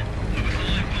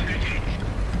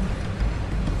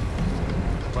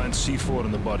 Plant C4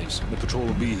 on the bodies. The patrol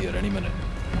will be here any minute.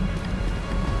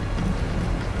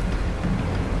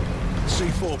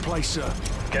 C4 place, sir.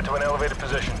 Get to an elevated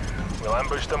position. We'll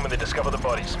ambush them when they discover the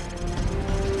bodies.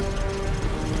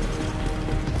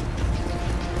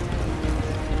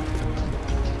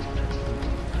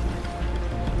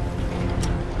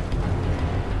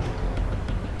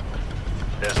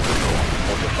 There's the patrol.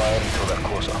 Hold your fire until they're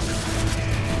closer.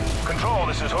 Control,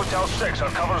 this is Hotel 6. Our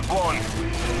cover's blown.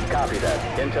 Copy that.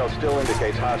 Intel still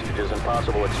indicates hostages and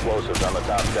possible explosives on the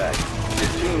top deck. Your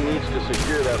team needs to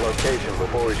secure that location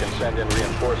before we can send in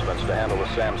reinforcements to handle the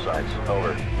SAM sites.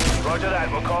 Over. Roger that.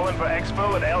 We'll call in for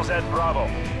Expo at LZ Bravo.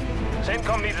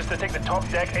 CENTCOM needs us to take the top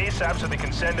deck ASAP so they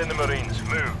can send in the Marines.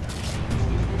 Move.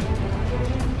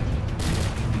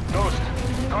 Ghost,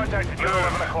 contacted you at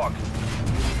 11 o'clock.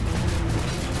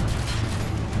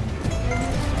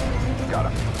 Got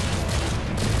him.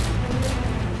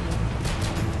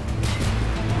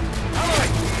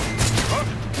 Alright! Look,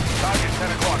 target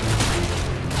 10 o'clock.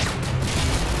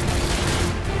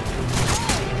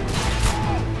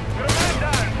 Get a man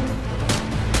down!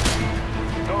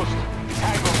 Ghost,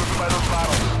 tango moving by those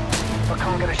battles. I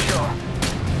can't get a shot.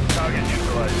 Target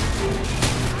neutralized.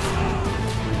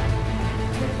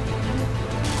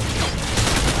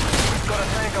 We've got a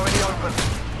tango in the open.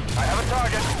 I have a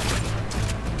target.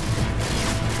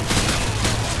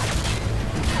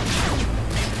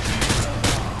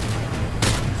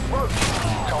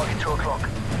 Target 2 o'clock.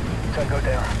 Tango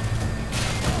down.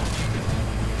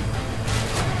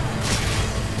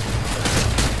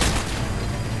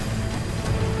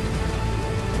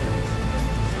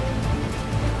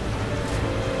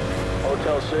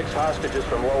 Hotel 6, hostages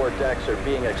from lower decks are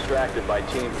being extracted by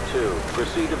Team 2.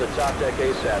 Proceed to the top deck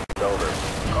ASAP. Over.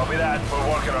 Copy that. We're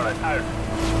working on it. Out.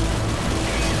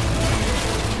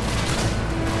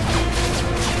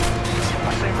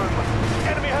 I see movement.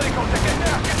 Enemy helicopter. Get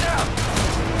down. Get down.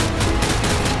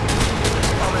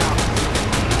 I'm out.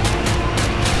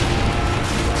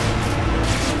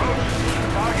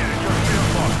 Target is just 3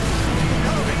 o'clock.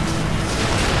 Moving.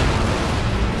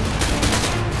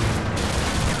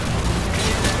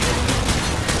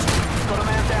 Got a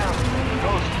man down.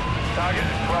 Ghost, target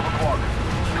is 12 o'clock.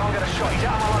 Can't get a shot. He's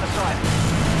out on my line of sight.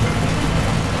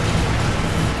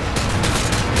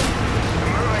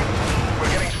 Moving.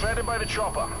 We're getting shredded by the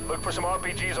chopper. Look for some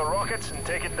RPGs or rockets and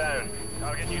take it down.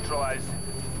 Target neutralized.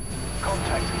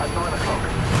 Contact at 9 o'clock.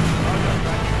 Roger,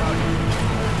 back to target.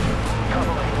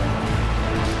 Cover me.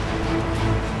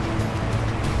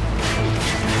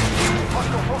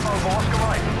 Hostile foot over Oscar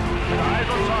right. Eyes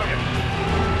on target.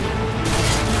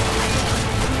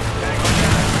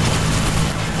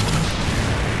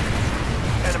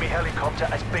 Enemy helicopter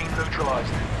has been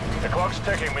neutralized. The clock's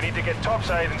ticking. We need to get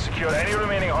topside and secure any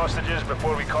remaining hostages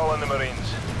before we call in the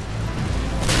Marines.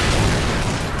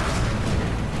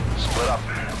 Split up.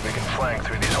 We can flank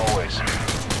through these hallways.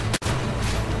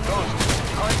 Ghost,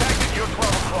 contacted you at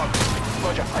 12 o'clock.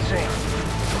 Roger, I see him.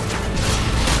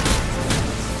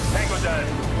 Tango down.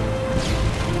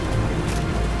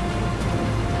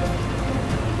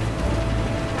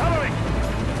 Covering!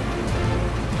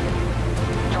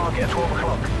 Target at 12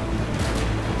 o'clock.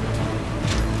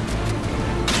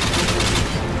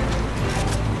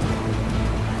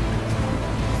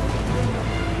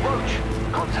 Roach,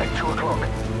 contact 2 o'clock.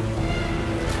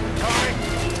 Covering!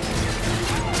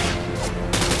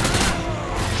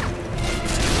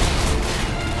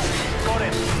 Got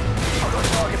him. I've got a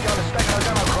target behind the stack of those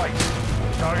ammo crates.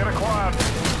 Target acquired.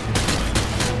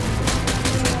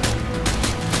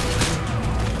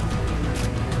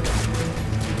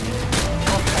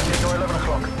 Contact indoor 11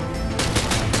 o'clock.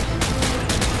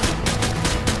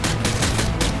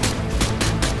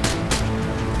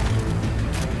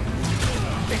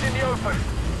 He's in the open.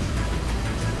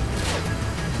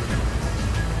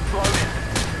 Loaded.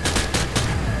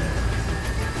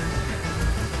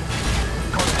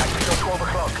 Contact indoor 12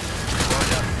 o'clock.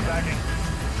 Roger, tagging.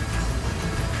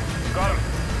 Got him.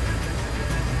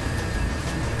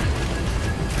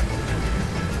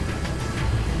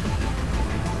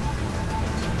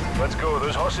 Let's go.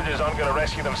 Those hostages aren't going to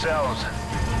rescue themselves.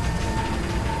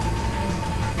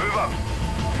 Move up.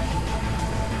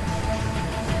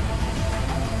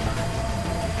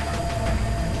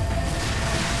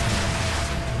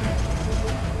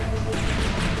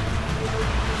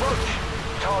 Roach,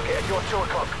 target at your 2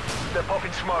 o'clock. They're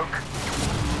popping smoke.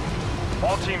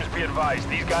 All teams be advised,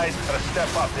 these guys are a step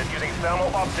up. They're using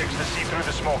thermal optics to see through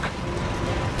the smoke.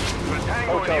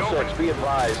 Hotel 6, be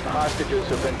advised. Hostages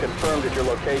have been confirmed at your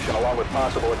location along with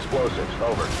possible explosives.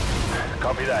 Over.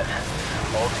 Copy that.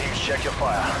 All teams check your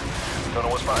fire. Don't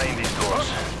know what's behind these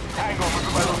doors. Tango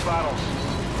moving by those bottles.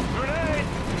 Grenade!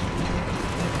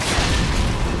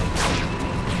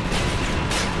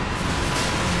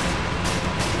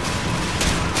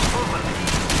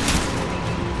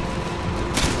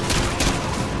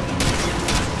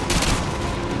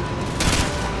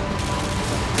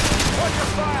 Watch your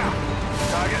fire!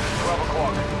 Target is 12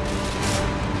 o'clock.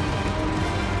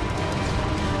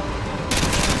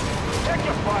 Check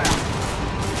your fire!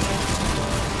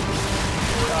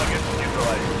 Target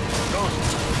neutralized. Ghost,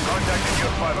 contacting you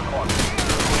at 5 o'clock.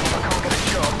 I can't get a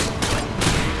shot.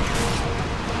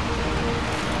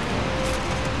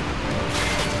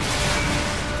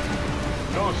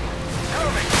 Ghost,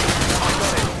 cover me! I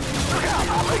got it! Look out!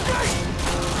 RPG!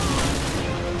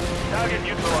 Target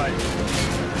neutralized.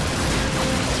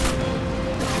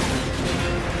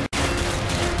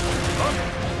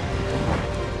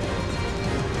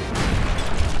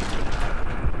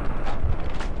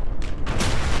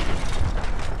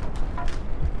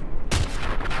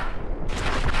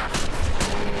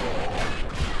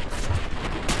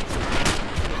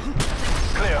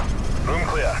 Clear. Room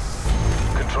clear.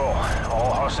 Control.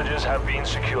 All hostages have been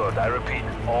secured. I repeat,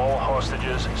 all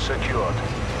hostages secured.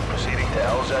 Proceeding to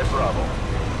LZ Bravo.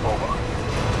 Over.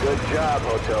 Good job,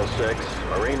 Hotel 6.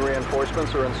 Marine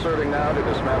reinforcements are inserting now to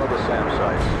dismantle the SAM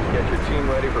sites. Get your team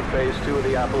ready for phase 2 of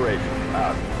the operation.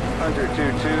 Out. Hunter 2-2,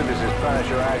 this is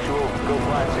Punisher Actual. Go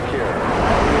flat secure.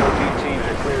 All EOD teams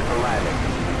are cleared for landing.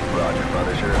 Roger,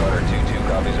 Punisher. Hunter 2-2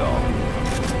 copies all.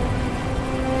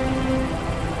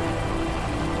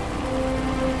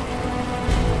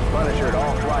 Punisher at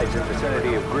all flights in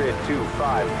vicinity of grid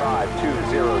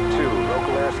 255202.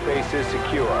 Local airspace is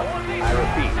secure. I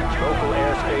repeat, local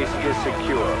airspace is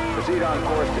secure. Proceed on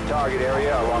course to target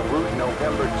area along route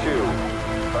November 2.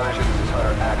 Punisher, this is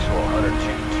Hunter Actual. Hunter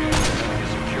 2-2. You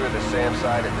secure the SAM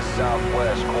site at the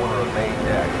southwest corner of main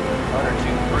deck. Hunter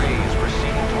 2-3 is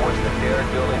proceeding towards the Dare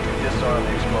building to disarm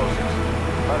the explosives.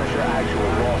 Punisher Actual,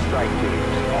 all strike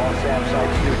teams. All SAM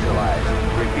sites neutralized.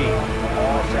 Repeat,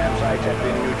 all SAM sites have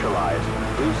been neutralized.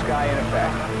 Blue sky in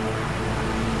effect.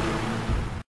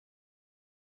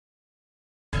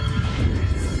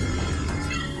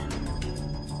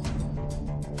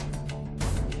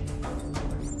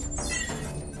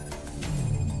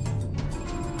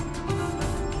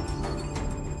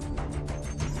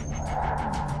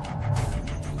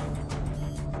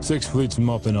 Six fleets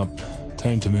mopping up.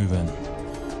 Time to move in.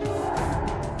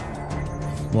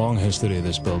 Long history of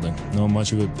this building. Not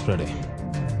much of it pretty.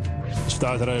 It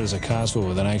started out as a castle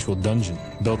with an actual dungeon,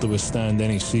 built to withstand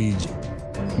any siege.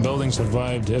 The building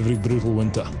survived every brutal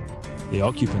winter. The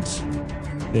occupants,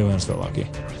 they weren't so lucky.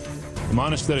 The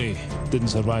monastery didn't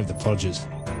survive the purges.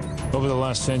 Over the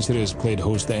last century has played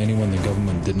host to anyone the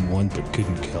government didn't want but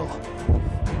couldn't kill.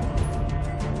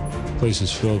 The place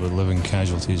is filled with living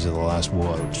casualties of the last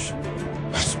war, which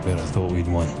I swear I thought we'd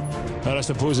won. But I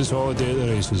suppose it's all a day at the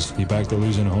races. You back the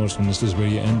losing horse and this is where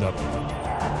you end up.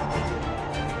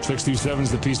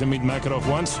 627's the piece of meat Makarov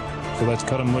wants, so let's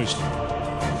cut him loose.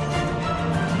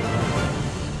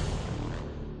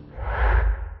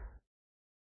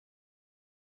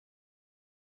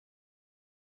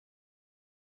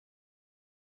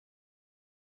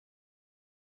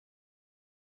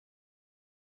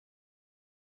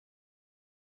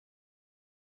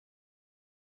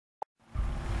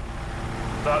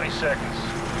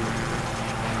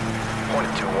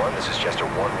 Pointed 2-1, this is Chester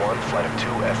 1-1, flight of 2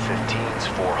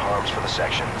 F-15s, 4 harms for the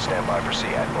section. Stand by for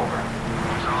SEAT, over.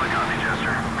 Solid copy,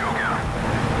 Chester. Go get him.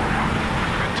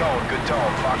 Good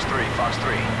tone, Fox 3, Fox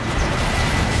 3.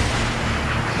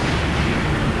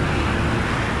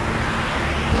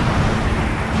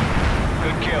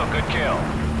 Good kill.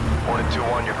 Pointed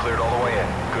 2-1, you're cleared all the way in.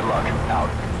 Good luck, out.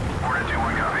 Pointed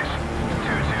 2-1 copies.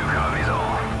 2-2 copies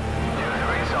all.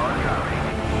 2-3 solid copy.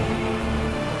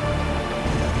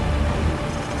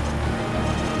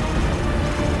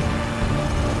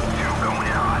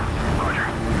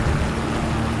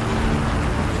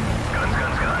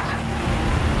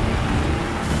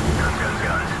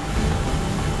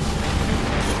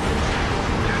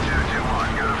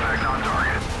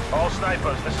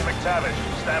 Snipers, this is McTavish.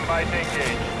 Stand by to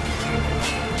engage.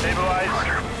 Stabilize.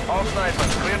 Roger. All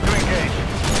snipers, clear to engage.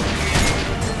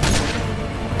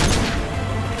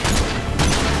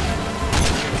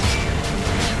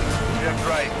 Shift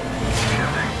right.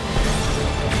 Shifting.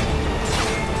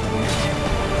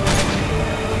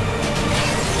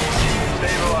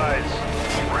 Stabilize.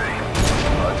 Ready.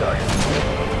 On target.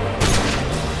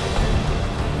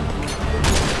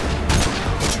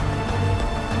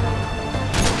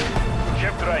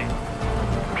 Right.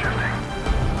 Shifting.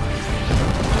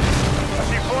 I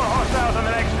see 4 hostiles on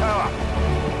the next tower.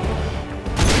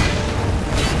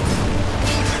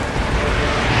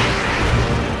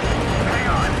 Hang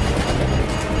on.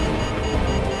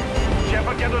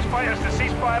 Shepard, get those fighters to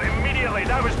cease fire immediately.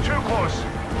 That was too close.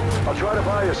 I'll try to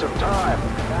buy you some time.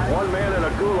 One man in a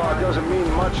gulag doesn't mean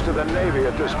much to the Navy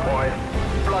at this point.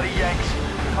 Bloody Yanks.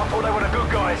 I thought they were the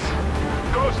good guys.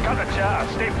 Ghost, cut the chatter.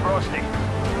 Stay frosty.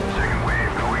 Second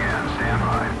wave going in. Stand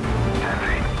by. 10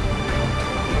 feet.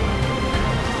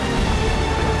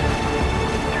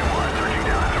 2-1 searching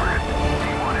down a target.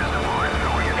 T1 is deployed.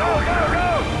 Going into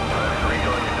Go! 5-3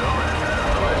 going into over.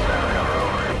 Otherwise, cover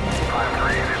over.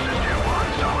 5-3, this is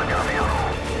 2-1. Solid copy on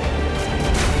hold.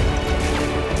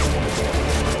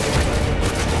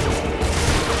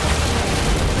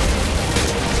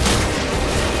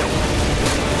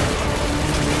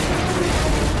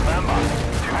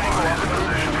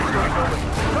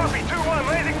 Copy, 2-1,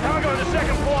 landing cargo on the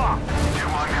second floor.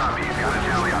 2-1 copy. He's got a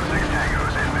tally on 6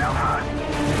 tangos inbound hot.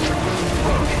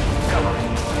 Rogue, cover.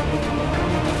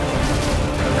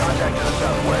 Contact to the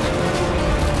southwest.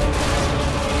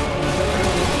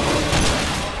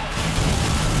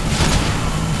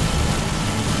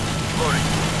 Loading.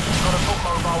 Got a foot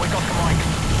mobile, we got the mic.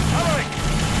 Covering.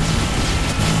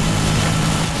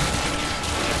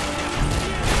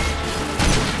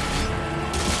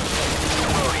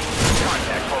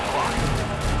 Contact 4 o'clock.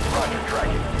 Roger,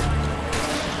 tracking.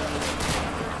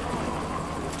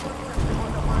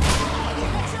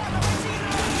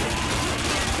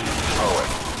 Owen,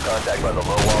 contact by the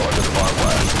low wall under the barbed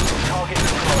wire. Target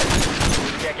destroyed.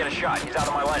 Can't get a shot. He's out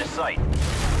of my line of sight.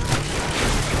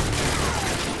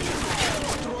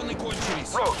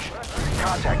 Roach,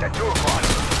 contact at 2 o'clock.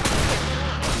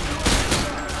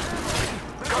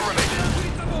 Cover me.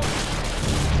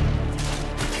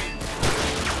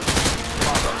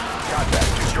 Contact,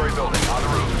 2-story building, on the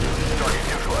roof. Target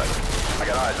neutralized. I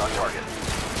got eyes on target.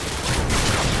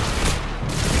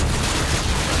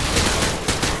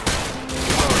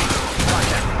 Loading.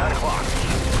 Contact, 9 o'clock.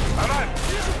 I'm on.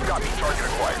 Copy, target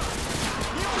acquired.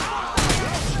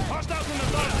 Hostiles on the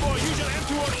third floor, use your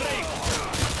M203.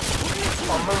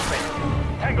 On movement.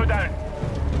 Tango down.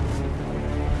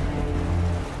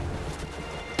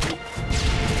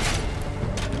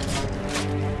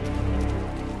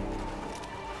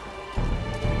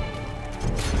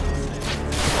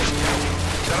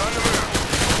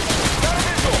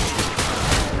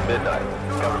 Midnight.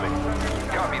 Cover me.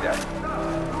 Copy that.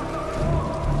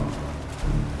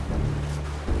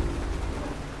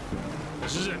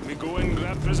 This is it. We go in,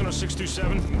 grab prisoner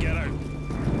 627, and get out.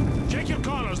 Check your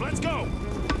corners. Let's go.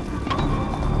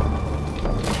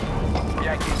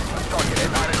 Yankees, target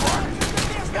at 9 o'clock.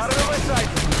 Got it on my sight.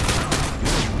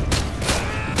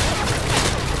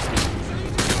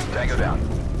 Tango down.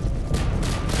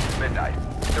 Midnight.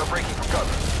 They're breaking from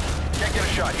cover. Can't get a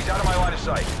shot. He's out of my line of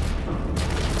sight.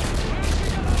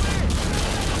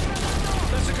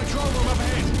 That's the control room up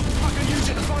ahead. I can use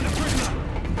it to find a prisoner.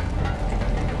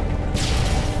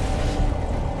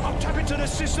 Tap into the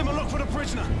system and look for the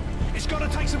prisoner. It's gonna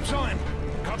take some time.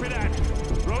 Copy that.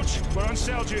 Roach, we're on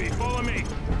cell duty. Follow me.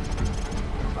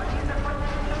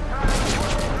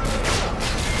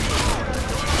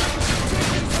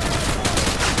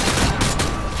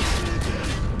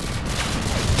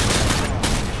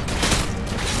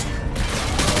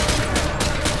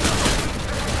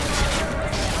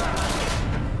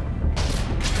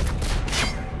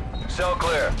 Cell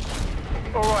clear.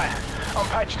 All right, I'm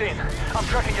patched in. I'm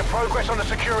tracking your progress on the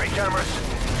security cameras.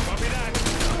 Copy that.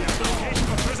 You have the location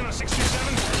for prisoner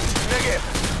 627? Negative,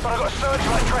 but I've got a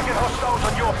searchlight tracking hostiles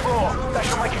on your floor. That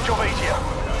should make your job easier.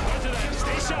 Roger that.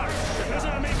 Stay sharp. The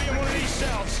prisoner may be in one of these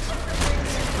cells.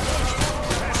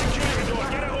 That security door.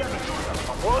 Get it open.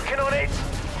 I'm working on it.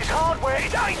 This hardware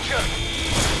is ancient.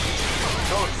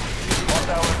 Good. One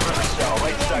down in prison cell.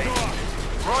 Wait safe.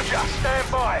 Roger, stand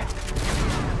by.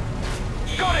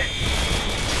 Got it!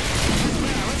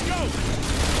 Let's go!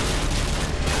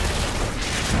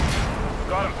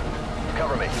 Got him.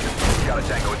 Cover me. Got a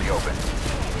tango in the open.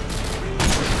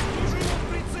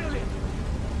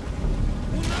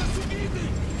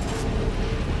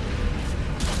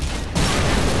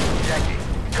 Yankee,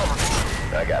 cover me.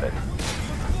 I got it.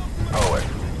 Owen,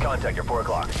 contact your 4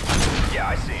 o'clock. Yeah,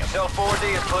 I see him. Cell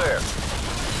 4D is clear.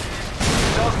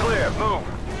 Cell's clear. Move.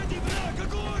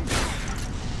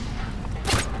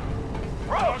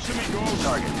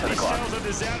 Target 10 o'clock. Cells are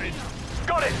deserted.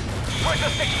 Got it! Prisoner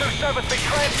 627's been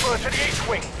transferred to the east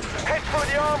wing. Head through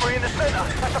the armory in the center.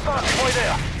 That's the fastest way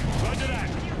there. Roger that.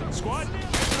 Squad,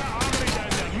 get to that armory down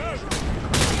there. Move!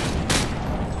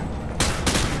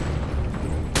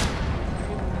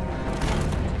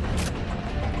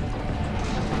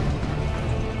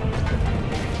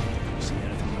 See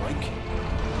anything you like?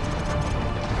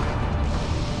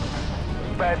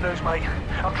 Bad news, mate.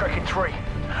 I'm tracking 3.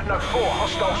 No, 4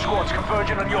 hostile squads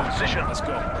converging on your position. Let's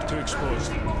go. We're too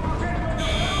exposed.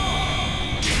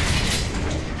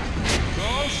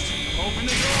 Ghost, open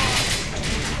the door.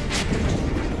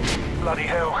 Bloody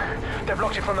hell. They've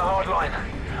locked it from the hard line.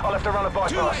 I'll have to run a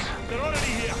bypass. Too late. They're already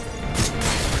here.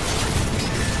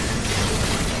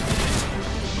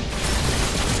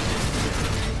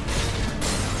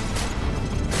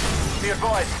 Be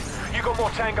advised, you got more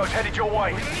tangos headed your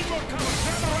way. We're gonna need more cover.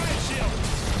 Grab a riot shield.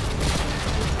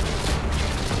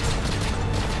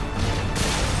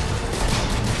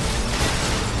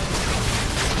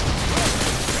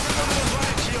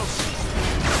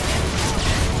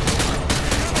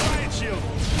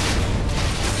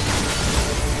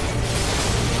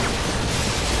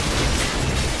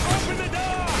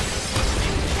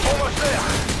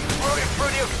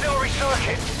 Auxiliary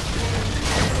circuit.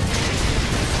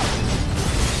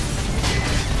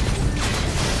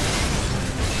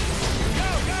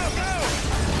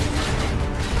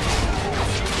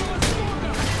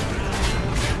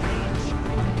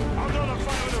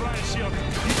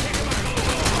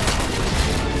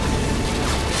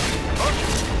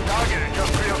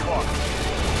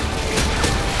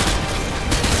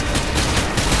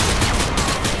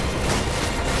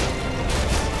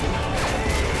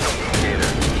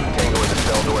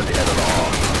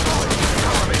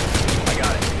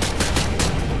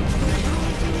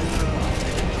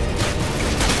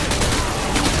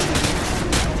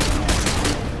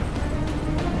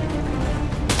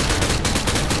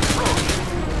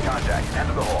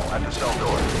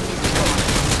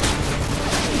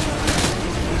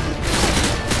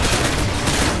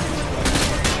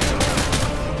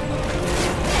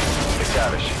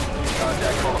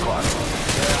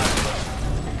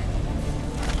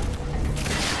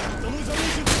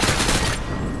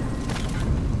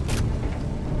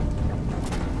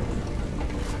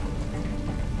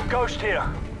 Ghost here.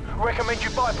 Recommend you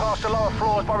bypass the lower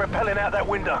floors by rappelling out that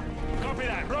window. Copy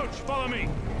that. Roach, follow me.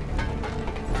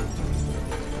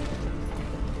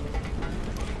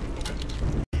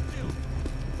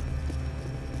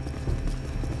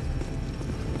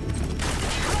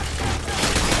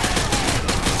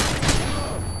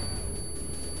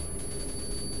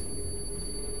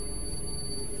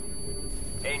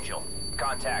 Angel,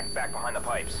 contact back behind the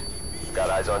pipes. Got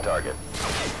eyes on target.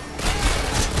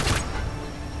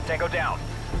 Tango down.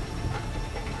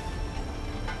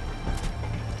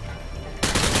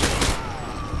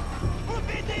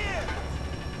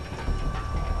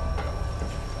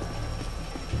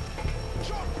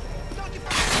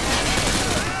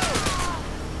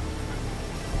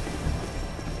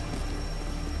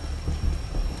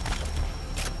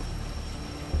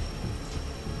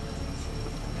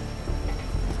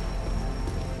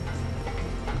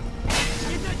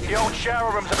 The old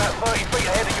shower room's about 30 feet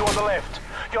ahead of you on the left.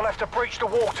 You'll have to breach the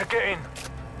wall to get in.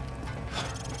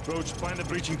 Roach, find the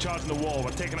breaching charge in the wall.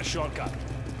 We're taking a shortcut.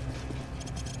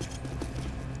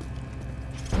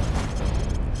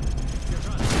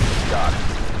 Got it.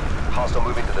 Hostile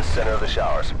moving to the center of the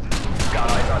showers.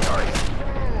 Got eyes on target.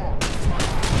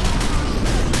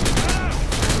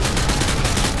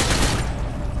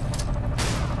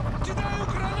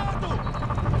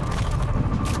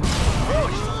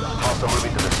 Roach! Hostile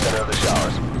moving to the center of the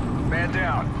showers. Man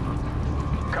down.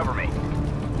 Cover me.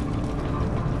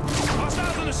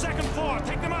 Hostiles on the second floor.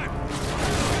 Take them out.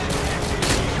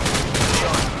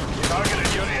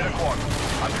 Targeted unit in a corner.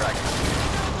 I'm tracking.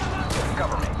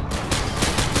 Cover me.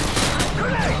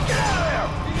 Grenade! Get out of there!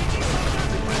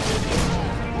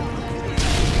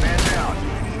 Man down.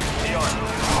 Leon,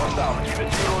 hostile. Keep it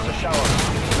zero as a shower.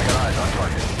 I got eyes on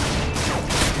target.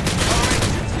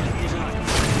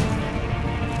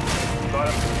 Got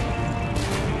him.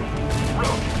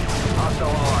 Roach. Hostile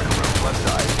on locker room. Left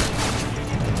side.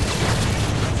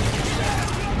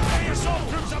 Hey, assault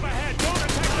troops up ahead. Don't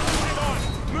attack them head on.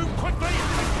 Move quickly.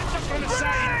 Hit them from the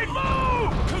side.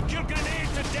 Move! Cook your grenade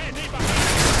to detonate.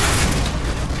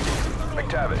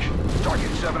 McTavish,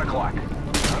 target 7 o'clock.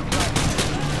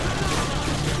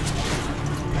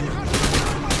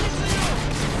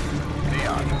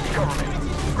 Neon, cover me.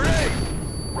 Grenade!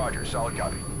 Roger, solid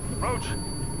copy. Roach,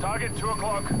 target 2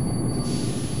 o'clock.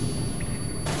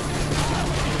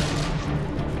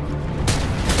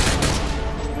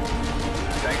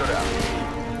 Tango down.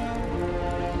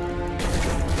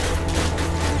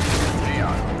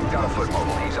 Neon, got a foot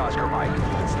mobile. He's Oscar Mike.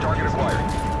 Target acquired.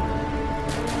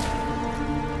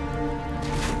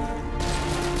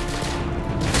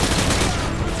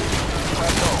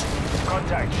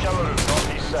 Contact, shallow room,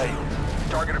 northeast side.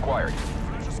 Target acquired.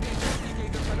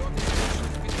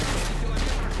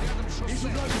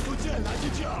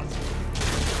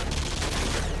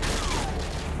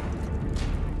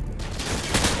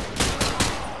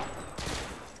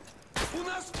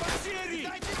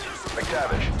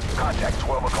 McTavish, contact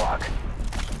 12 o'clock.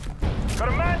 Got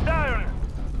a man down!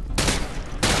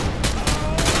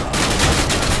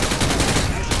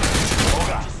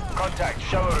 Olga, contact,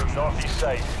 shallow room, northeast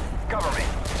side. Cover me.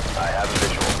 I have a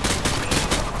visual.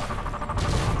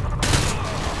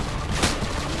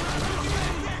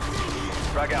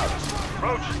 Frag out.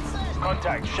 Roach,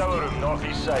 contact, shallow room,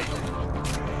 northeast side.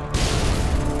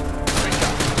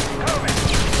 Cover me.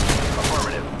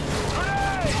 Affirmative.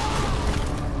 Grenade!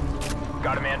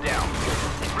 Got a man down.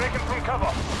 He's breaking from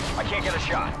cover. I can't get a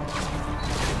shot.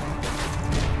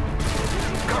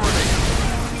 Cover me.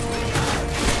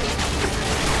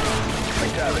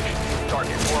 McTavish,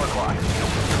 target 4 o'clock.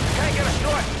 Can't get a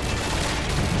strike.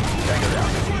 Tango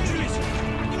down.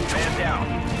 Man down.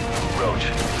 Roach,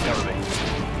 cover me.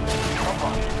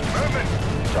 Movement.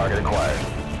 Target acquired.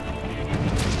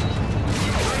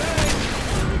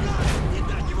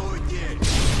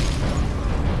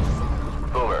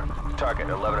 Boomer, target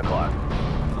 11 o'clock.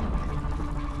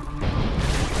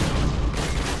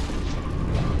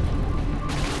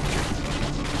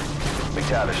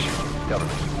 McTavish, cover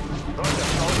me.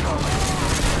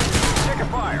 Take a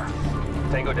fire.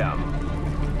 Tango down.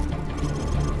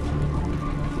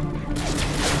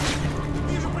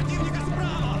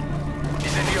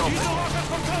 He's in the open. He's locked us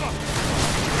from cover.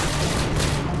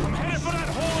 I'm headed for that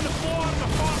hole in the floor on the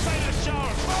far side of the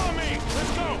shower. Follow me.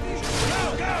 Let's go. Go,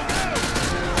 go, go.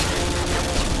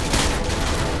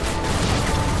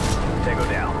 Tango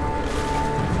down.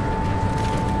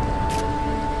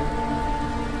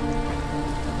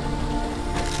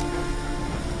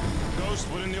 Ghost,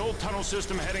 we're in the old tunnel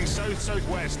system heading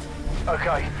south-southwest.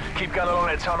 Okay, keep going along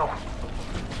that tunnel.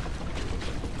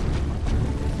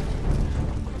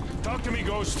 Talk to me,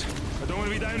 Ghost. I don't want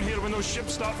to be down here when those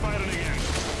ships start firing again.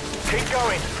 Keep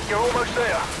going. You're almost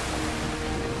there.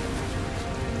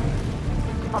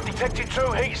 I've detected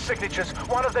 2 heat signatures.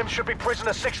 One of them should be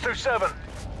prisoner 627.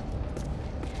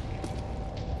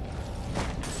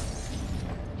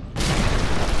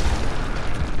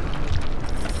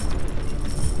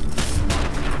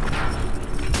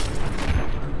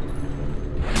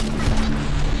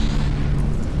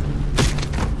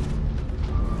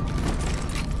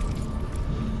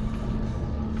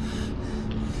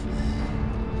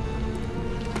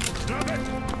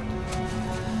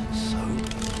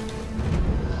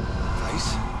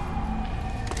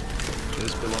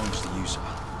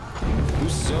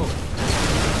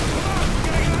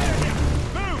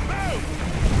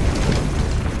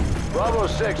 Bravo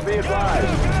 6, be advised.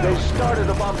 They started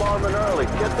the bombardment early.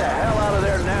 Get the hell out of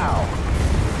there now.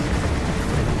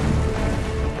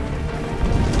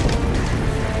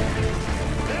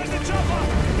 There's the chopper!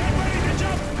 Get ready to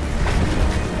jump!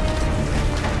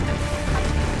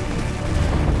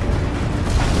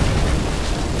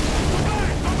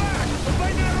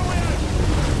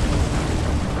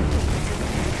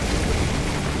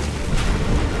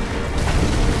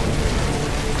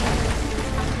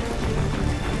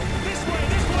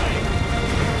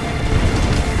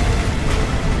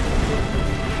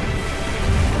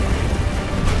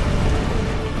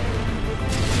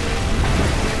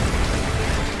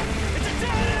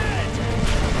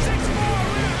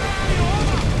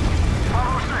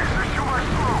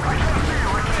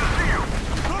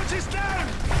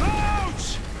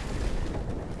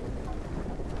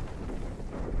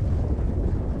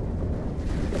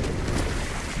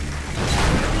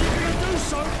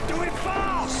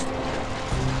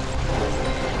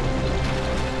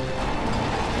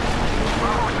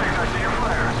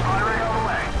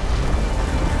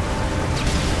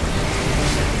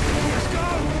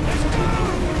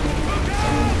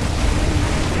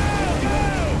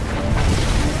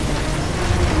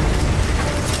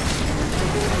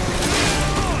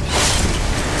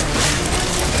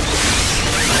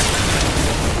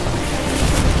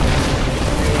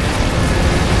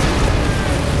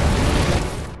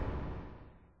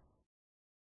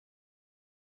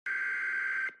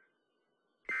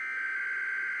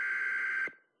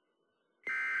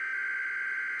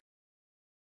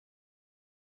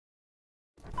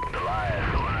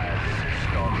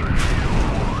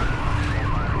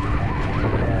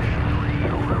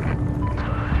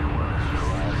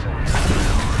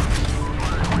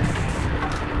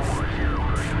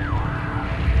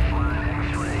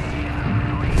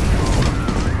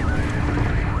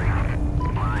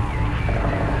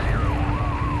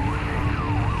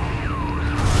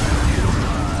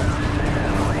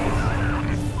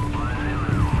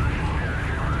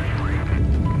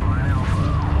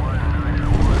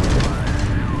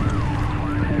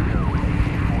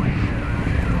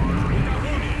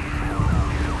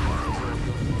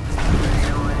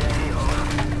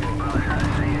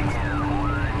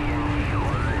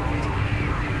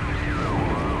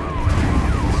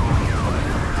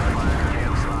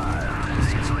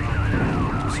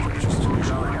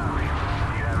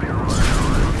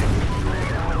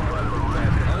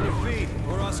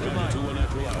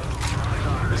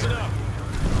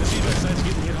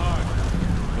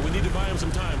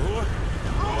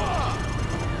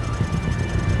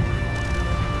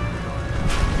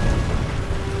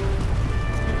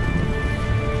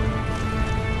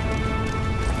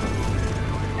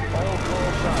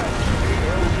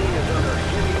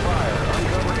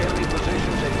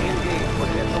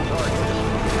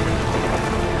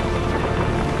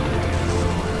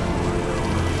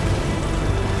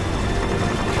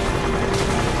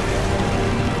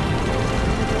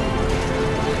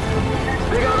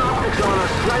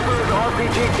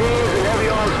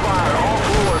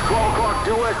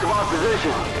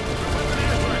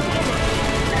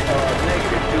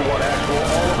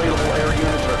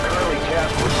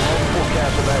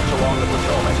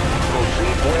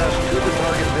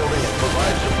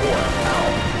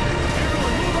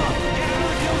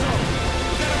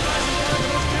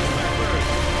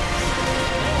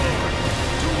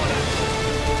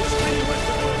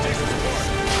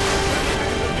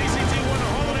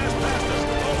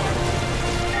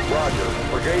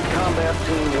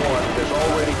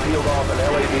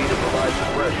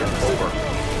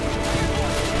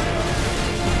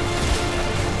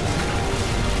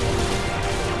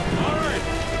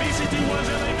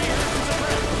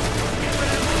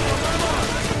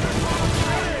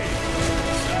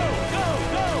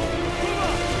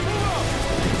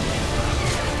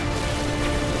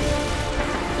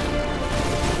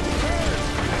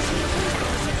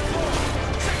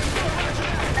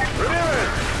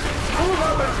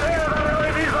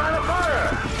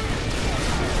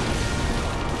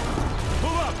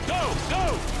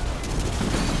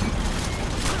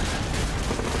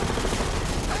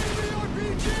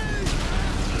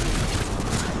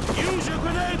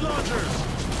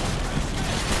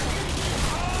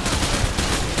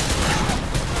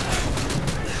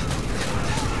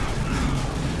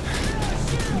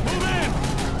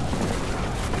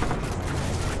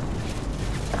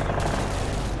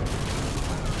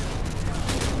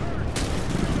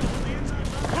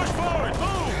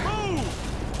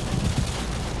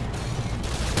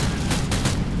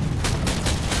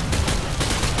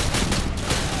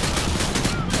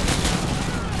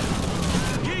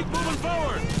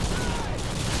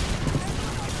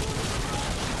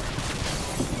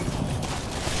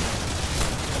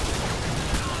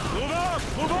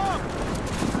 Move up!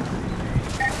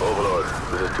 Overlord,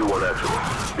 this is 2-1 actual.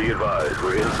 Be advised,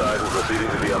 we're inside and proceeding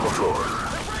to the upper floors.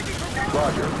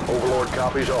 Roger. Overlord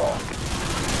copies all.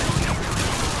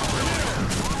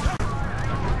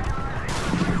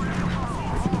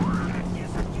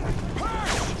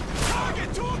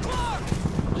 Target, 2 o'clock!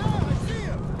 Yeah, I see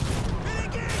him!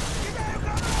 Engage! You got him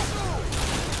down also!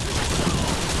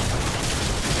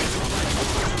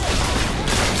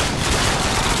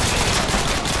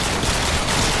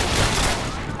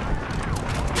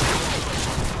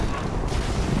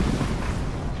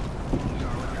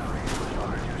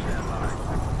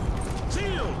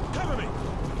 Seal! Cover me!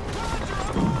 Roger,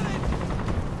 I'm on it!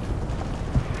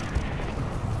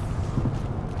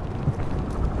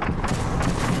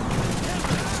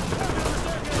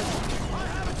 I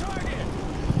have a target!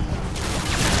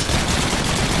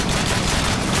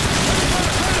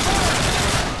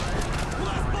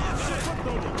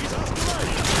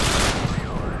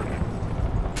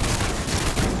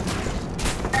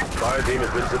 Fire team has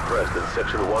been suppressed in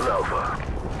Section 1 Alpha.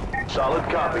 Solid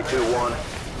copy, 2-1.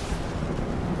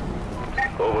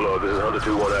 Overlord, this is Hunter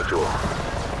 2-1 actual.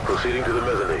 Proceeding to the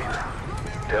mezzanine.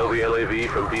 Tell the LAV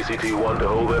from PCT-1 to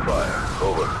hold their fire.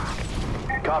 Over.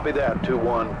 Copy that,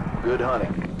 2-1. Good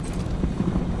hunting.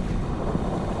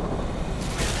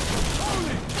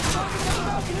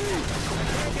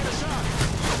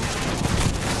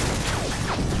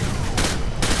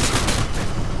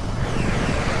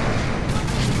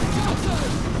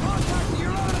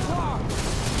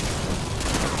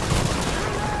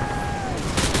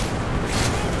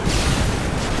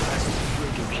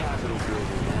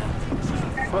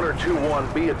 Hunter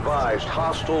 2-1, be advised,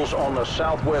 hostiles on the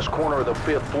southwest corner of the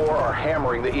 5th floor are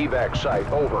hammering the evac site.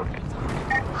 Over.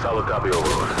 Solid copy,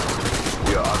 Overlord.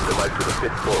 We are optimized to the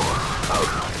 5th floor.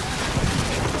 Out.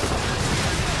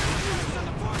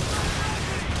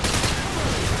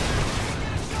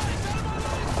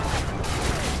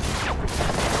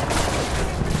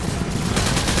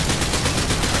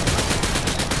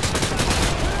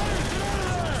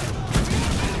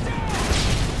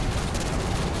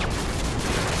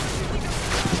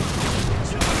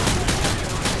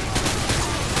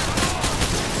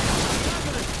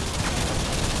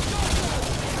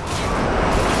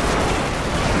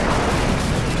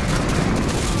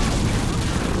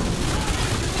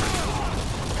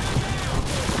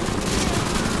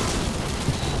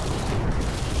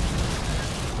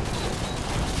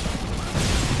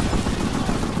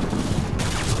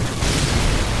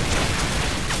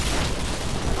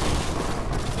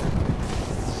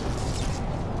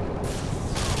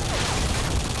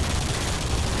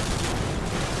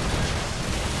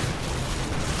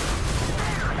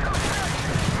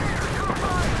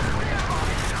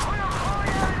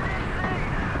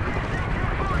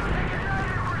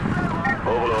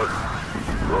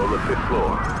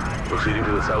 Proceeding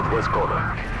to the southwest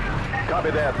corner.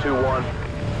 Copy that, 2-1.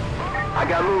 I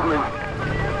got movement.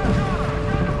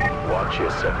 Watch your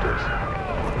sectors.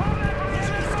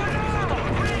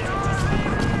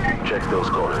 Check those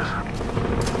corners.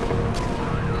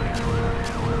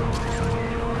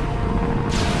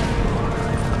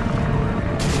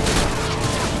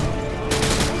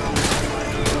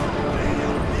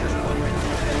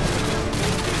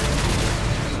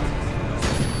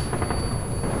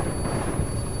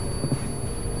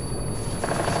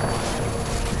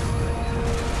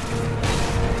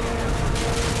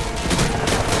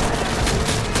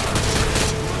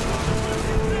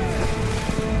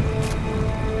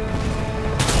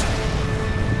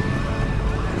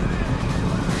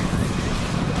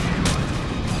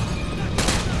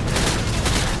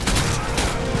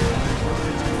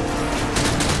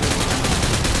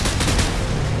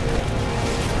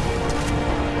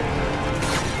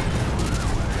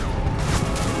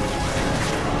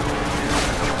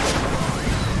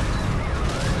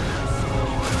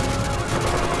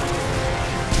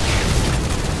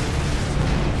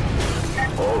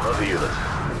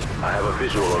 I have a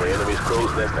visual on the enemy's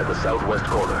crow's nest at the southwest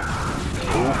corner.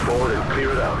 Move forward and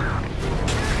clear it out.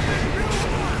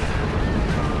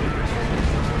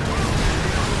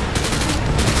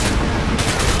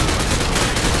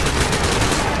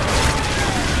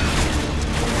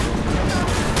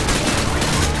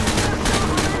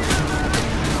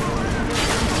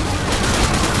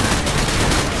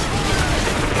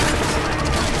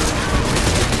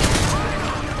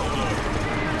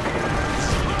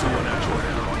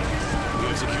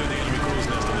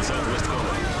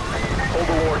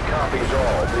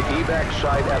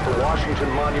 Site at the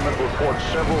Washington Monument reports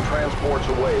several transports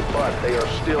away, but they are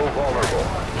still vulnerable.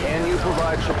 Can you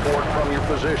provide support from your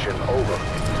position? Over.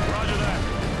 Roger that.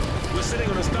 We're sitting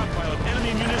on a stockpile of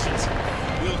enemy munitions.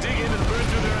 dig in and burn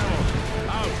through their ammo.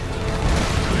 Out.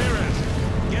 Ramirez,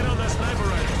 get on that sniper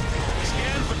rifle.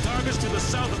 Scan for targets to the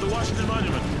south of the Washington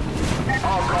Monument.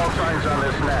 All call signs on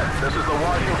this net. This is the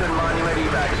Washington Monument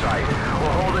evac site.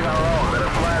 We're holding our own, but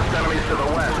have flashed enemies to the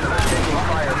west and are taking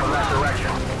fire from that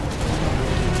direction.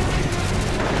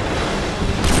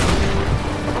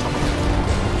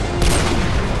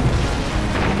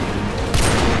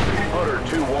 Hunter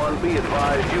 2-1, be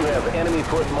advised you have enemy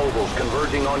foot mobiles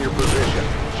converging on your position.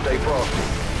 Stay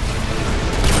frosty.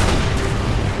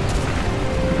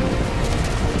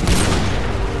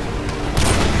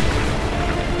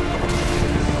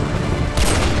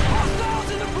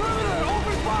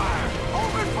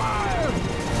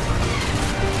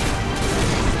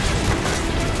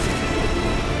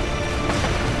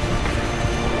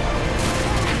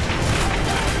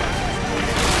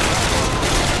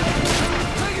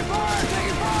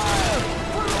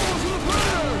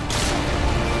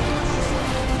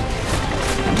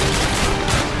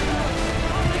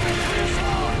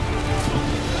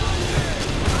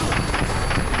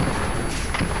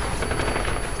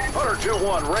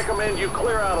 Recommend you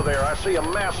clear out of there. I see a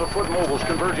mass of foot mobiles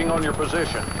converging on your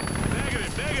position.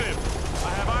 Negative, negative. I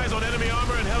have eyes on enemy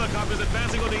armor and helicopters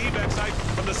advancing on the evac site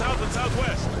from the south and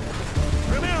southwest.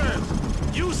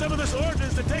 Ramirez, use some of this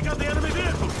ordnance to take out the enemy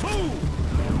vehicles. Move!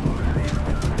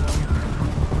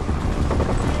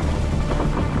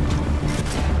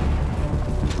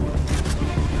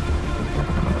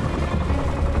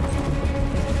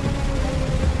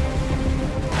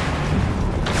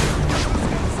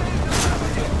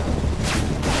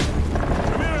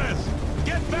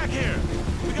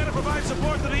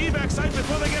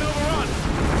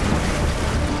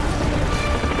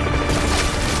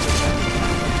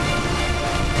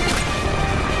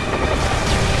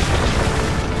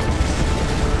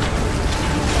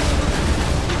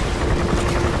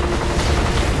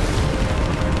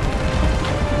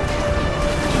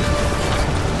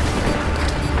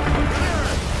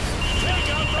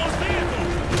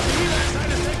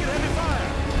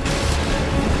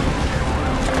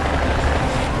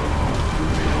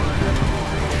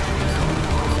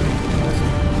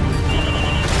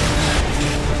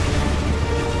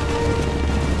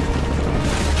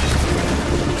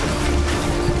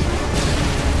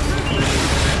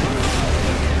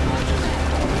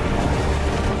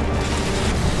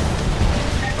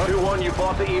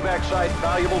 The evac site,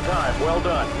 valuable time. Well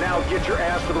done. Now get your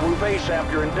ass to the roof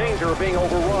ASAP. You're in danger of being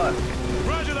overrun.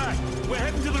 Roger that. We're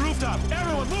heading to the rooftop.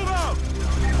 Everyone, move out!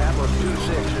 Atlas 2-6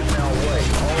 is now away.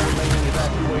 All remaining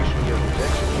evacuation units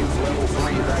execute level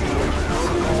 3 evacuation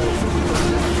protocols.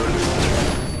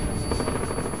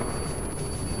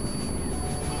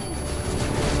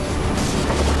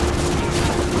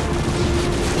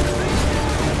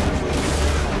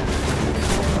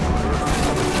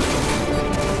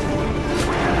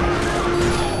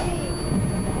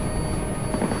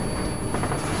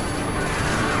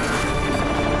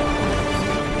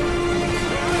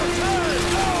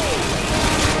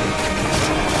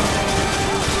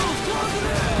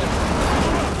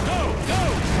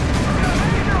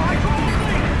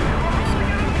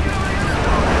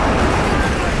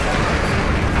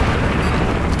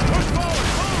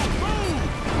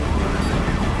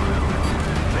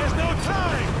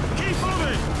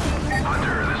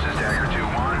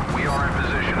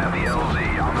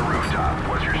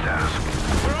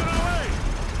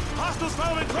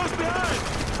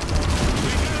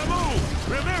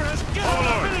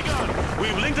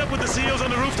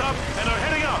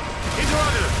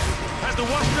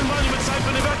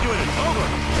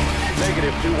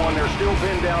 Negative 2-1, they're still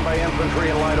pinned down by infantry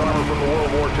and light armor from the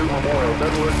World War II memorial.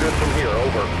 Doesn't look good from here,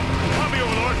 over. Copy,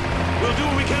 Overlord. We'll do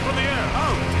what we can from the air.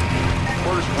 Out!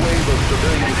 First wave of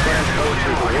civilian transports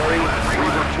is away.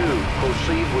 Reaver 2,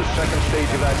 proceed with second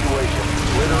stage evacuation.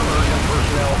 Litter urgent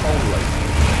personnel only.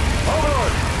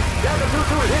 Overlord! Dagger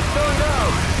 2-2 is hit, going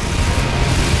down!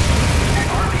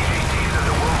 RPGT's at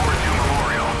the World War II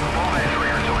memorial. Fall entry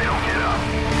until we don't get up.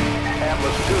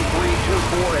 Atlas 2-3,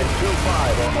 2-4, and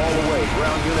 2-5 are all away.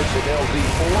 Ground units at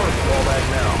LZ-4, fall back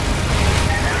now.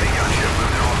 Enemy gunship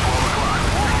moving on 12 o'clock.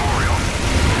 Memorial.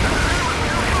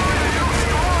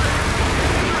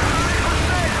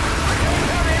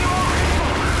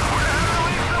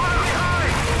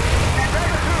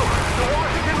 The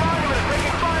Washington Monument is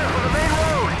taking fire from the main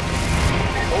road.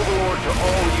 Overlord to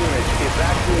all units,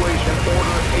 evacuation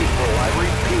order April. I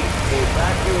repeat,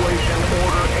 evacuation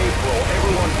order April.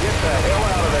 Everyone get the hell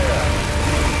out of there.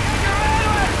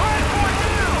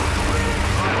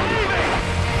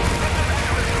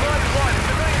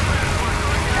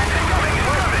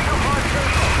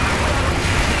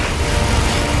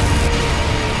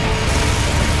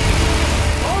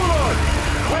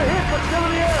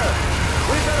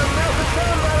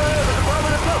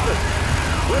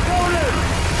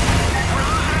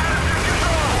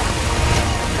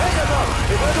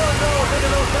 don't know if any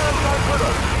of those damn guys with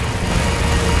us.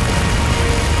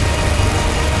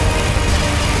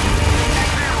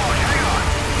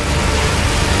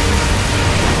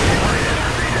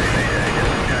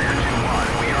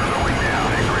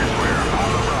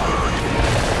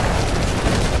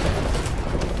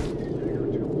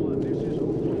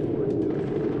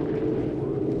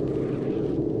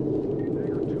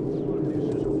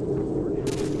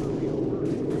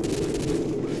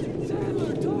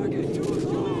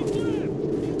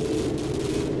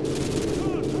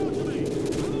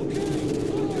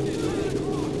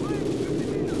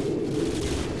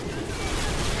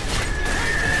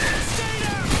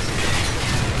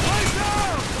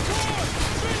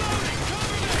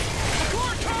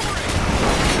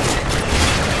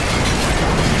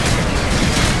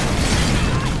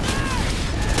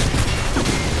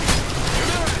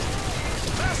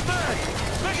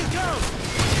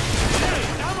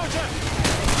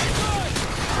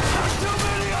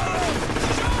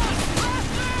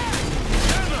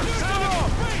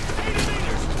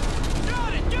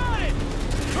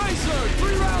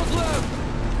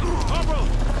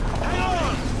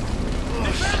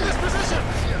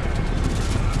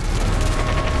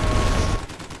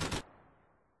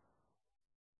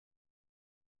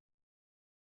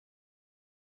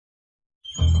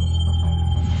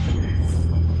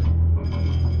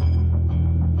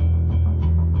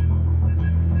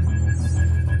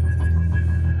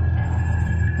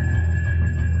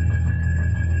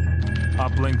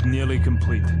 Uplink nearly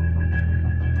complete.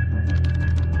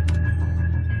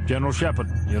 General Shepard,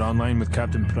 you're online with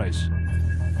Captain Price.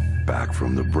 Back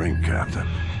from the brink, Captain.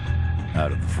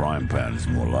 Out of the frying pan is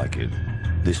more like it.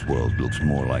 This world looks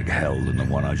more like hell than the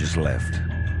one I just left.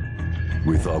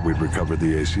 We thought we'd recovered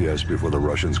the ACS before the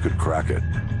Russians could crack it.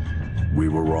 We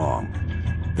were wrong.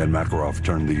 Then Makarov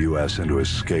turned the US into his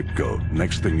scapegoat.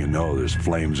 Next thing you know, there's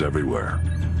flames everywhere.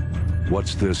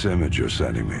 What's this image you're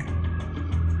sending me?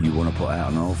 You want to put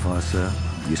out an oil fire, sir?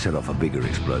 You set off a bigger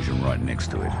explosion right next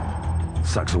to it.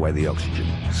 Sucks away the oxygen,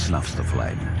 snuffs the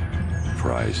flame.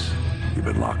 Price, you've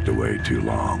been locked away too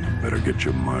long. Better get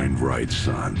your mind right,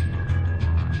 son.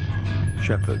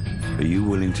 Shepard, are you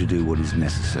willing to do what is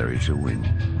necessary to win?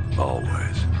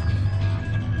 Always.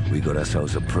 We got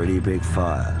ourselves a pretty big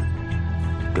fire.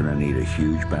 Gonna need a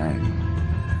huge bang.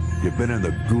 You've been in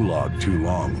the gulag too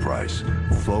long, Price.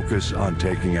 Focus on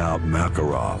taking out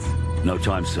Makarov. No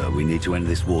time, sir. We need to end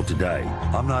this war today.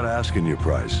 I'm not asking you,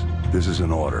 Price. This is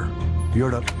an order. You're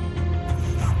to...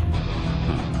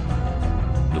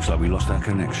 Looks like we lost our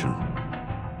connection.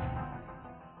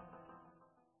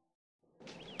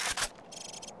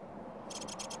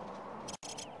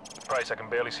 Price, I can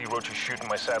barely see Roach shooting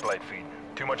my satellite feed.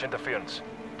 Too much interference.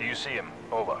 Do you see him?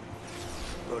 Over.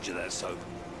 Roger that, Soap.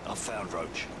 I've found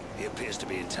Roach. He appears to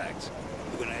be intact.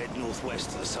 We're gonna head northwest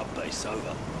to the sub-base.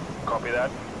 Over. Copy that.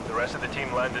 The rest of the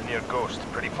team landed near Ghost,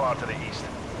 pretty far to the east.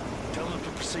 Tell them to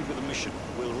proceed with the mission.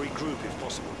 We'll regroup if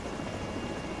possible.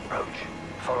 Roach,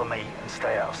 follow me and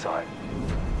stay out of sight.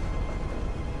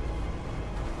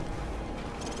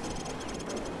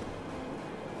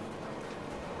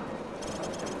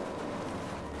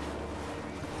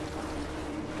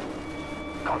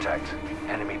 Contact.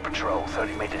 Enemy patrol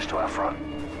 30 meters to our front.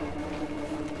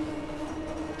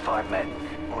 5 men,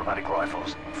 automatic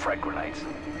rifles, frag grenades.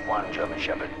 1 German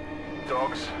Shepherd.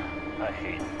 Dogs? I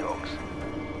hate dogs.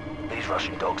 These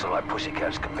Russian dogs are like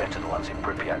pussycats compared to the ones in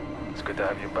Pripyat. It's good to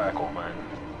have you back, old man.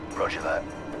 Roger that.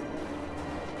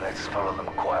 Let's follow them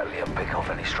quietly and pick off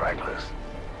any stragglers.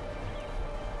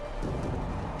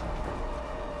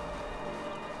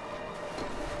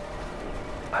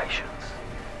 Patience.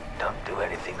 Don't do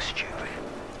anything stupid.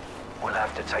 We'll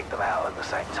have to take them out at the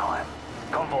same time.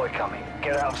 Convoy coming.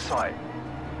 Get out of sight.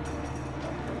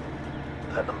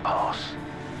 Let them pass.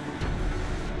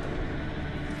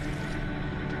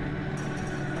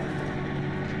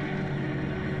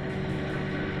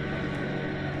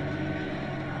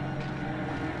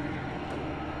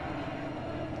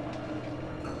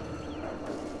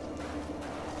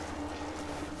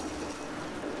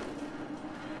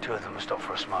 Two of them will stop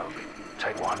for a smoke.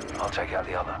 Take one, I'll take out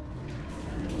the other.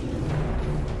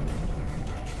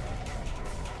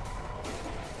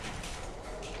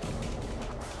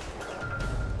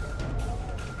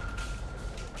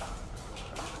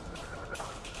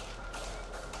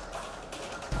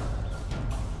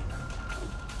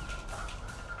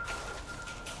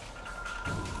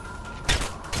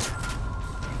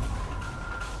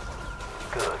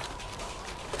 Good.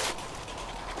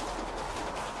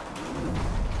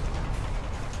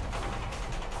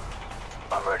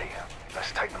 I'm ready.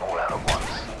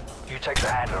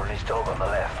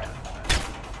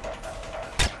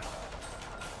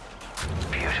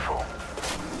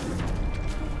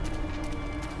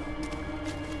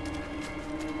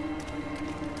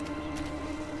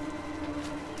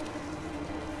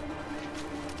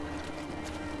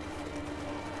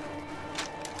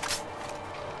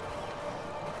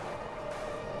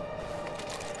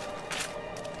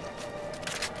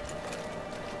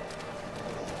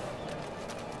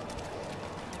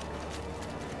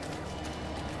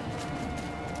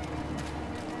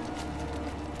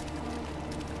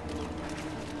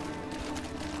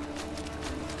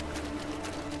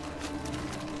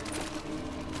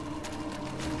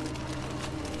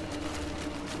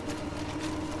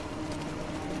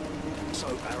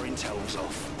 intel's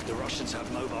off. The Russians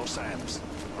have mobile SAMs.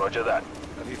 Roger that.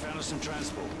 Have you found us some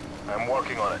transport? I'm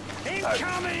working on it.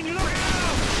 Incoming! Look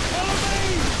out! Follow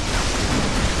me!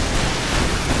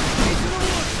 Into the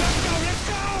woods! Let's go! Let's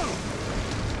go!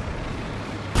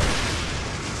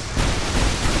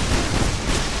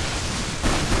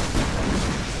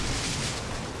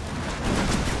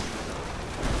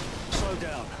 Slow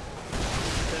down.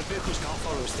 Their vehicles can't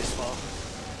follow us this far.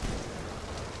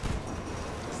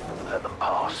 Let them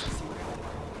pass.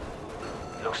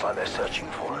 Looks like they're searching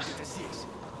for us.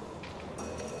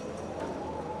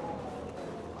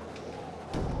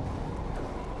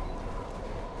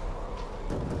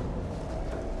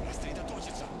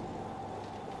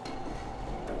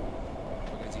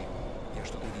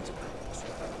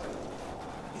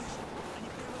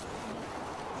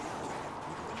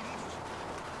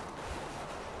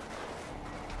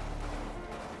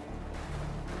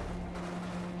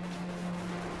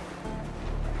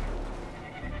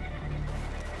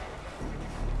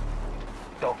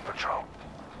 Dog patrol.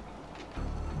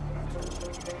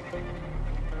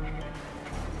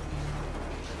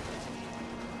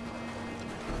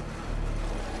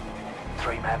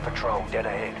 Three-man patrol dead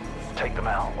ahead. Take them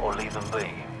out or leave them be.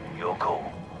 Your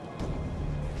call.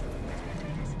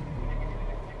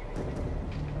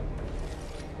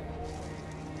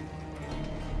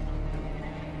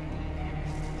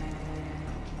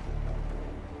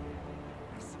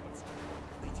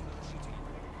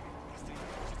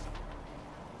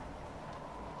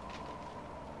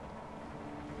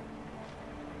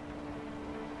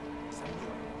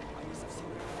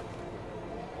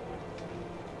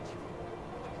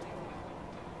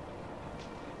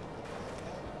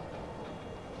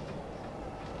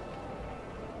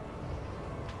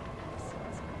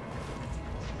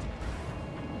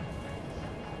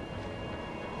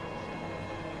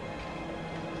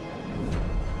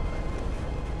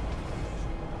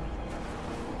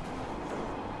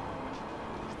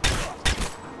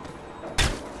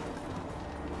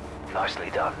 Nicely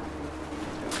done.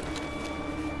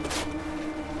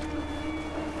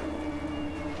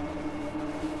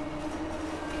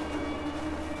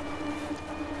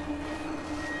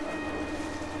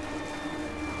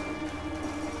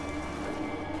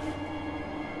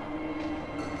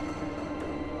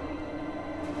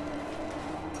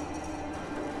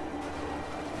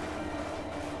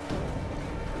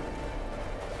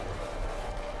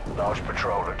 Large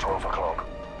patrol at 12 o'clock.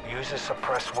 Use a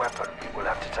suppressed weapon. We'll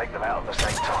have to take them out at the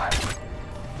same time.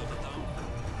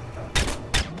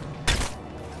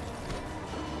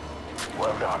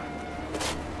 Well done.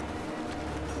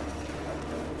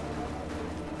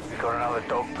 We've got another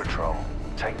dog patrol.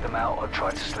 Take them out or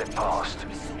try to slip past.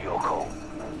 Your call.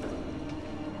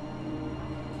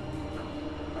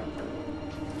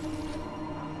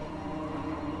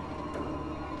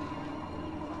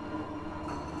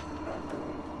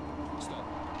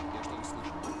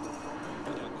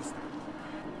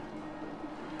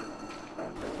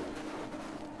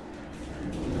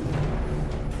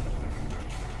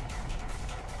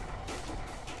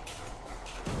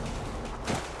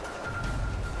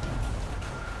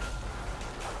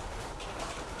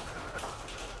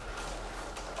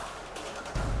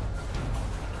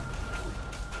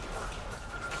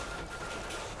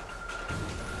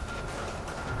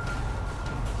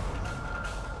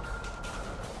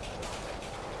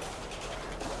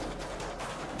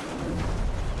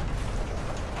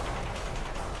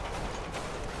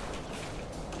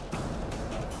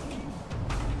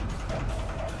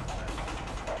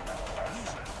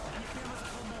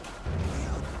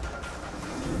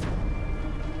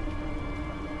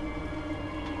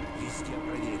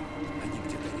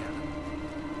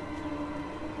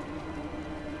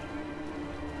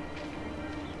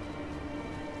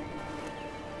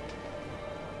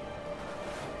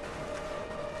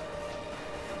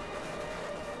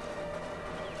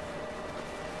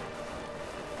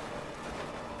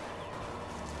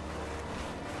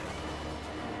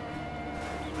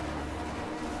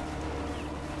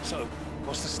 So,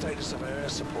 what's the status of our air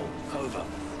support? Over.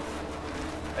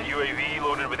 A UAV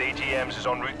loaded with AGMs is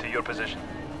en route to your position.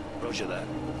 Roger that.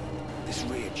 This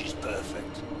ridge is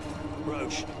perfect.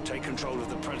 Roach, take control of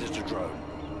the Predator drone.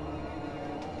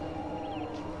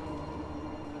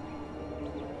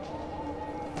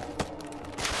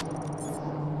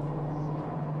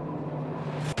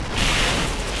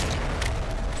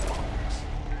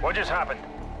 What just happened?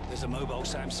 There's a mobile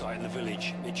SAM site in the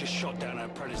village. It just shot down our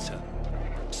Predator.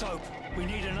 Soap, we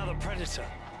need another Predator.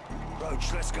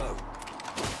 Roach, let's go.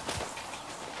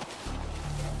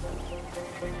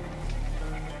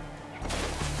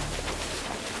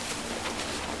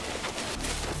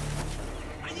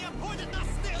 Они обходят нас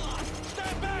с тыла!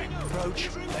 Roach,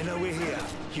 they know we're here.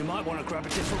 You might want to grab a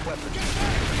different weapon.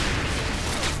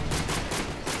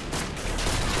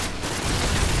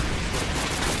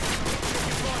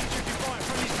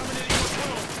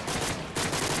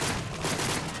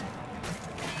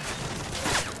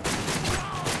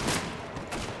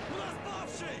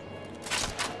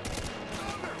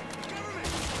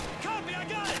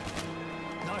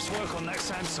 Work on that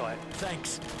SAM site.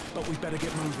 Thanks, but we better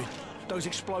get moving. Those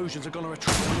explosions are going to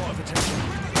attract a lot of attention.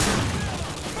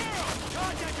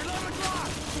 Contact your lower block!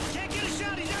 Can't get a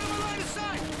shot, he's out of my line of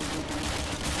sight!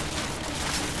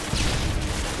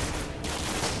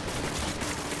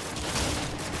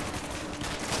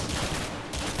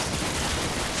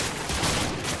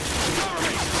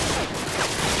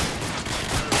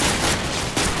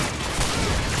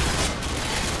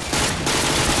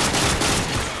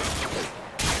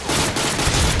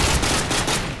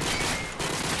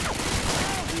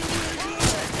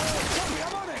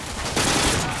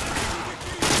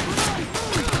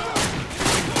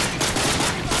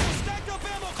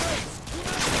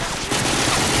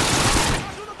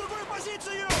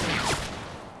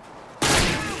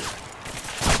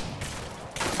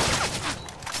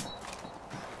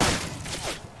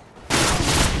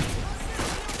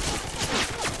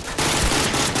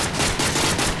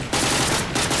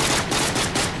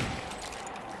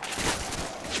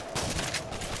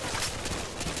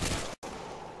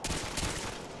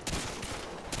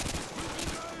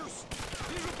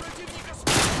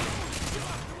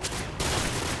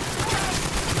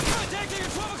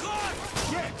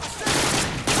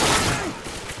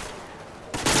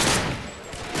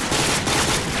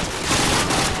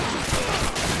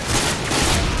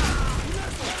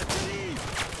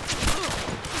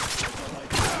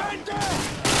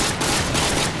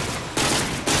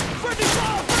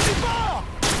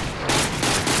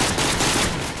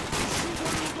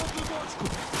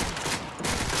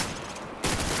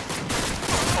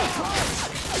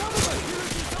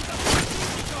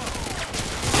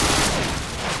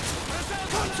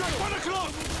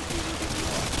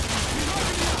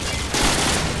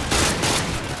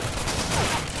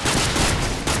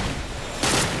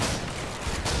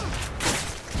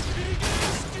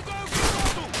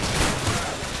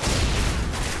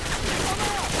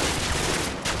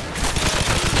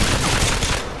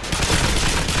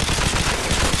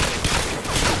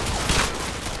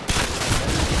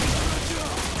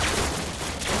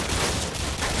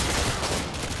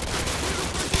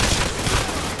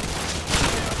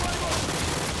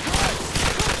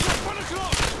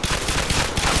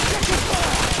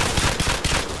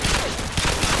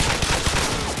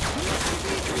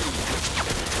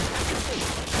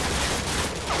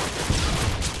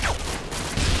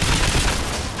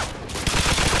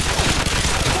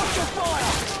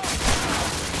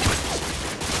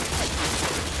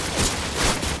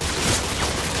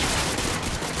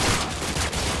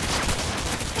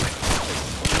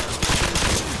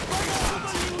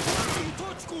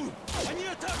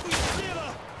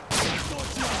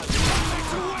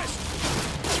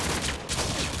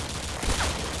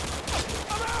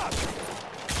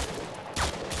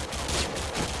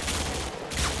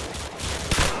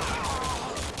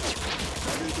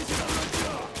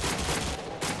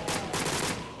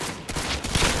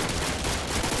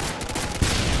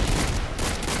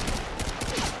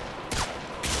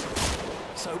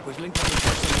 We've linked up with the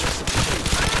rest of the team.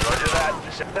 Roger that.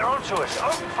 They're onto us.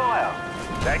 Open fire.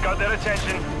 That got their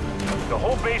attention. The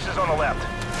whole base is on the left.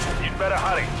 You'd better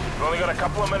hurry. We've only got a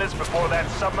couple of minutes before that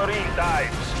submarine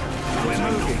dives. We're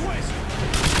moving.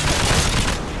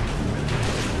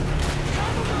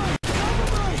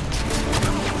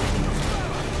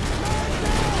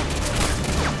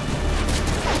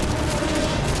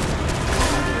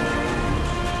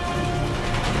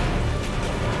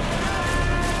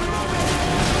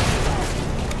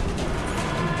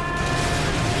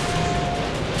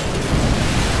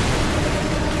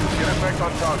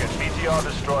 On target. BTR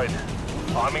destroyed.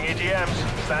 Arming AGMs.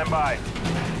 Stand by.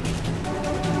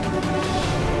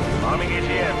 Arming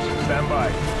AGMs. Stand by.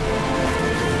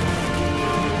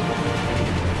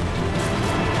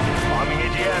 Arming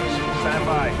AGMs. Stand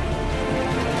by.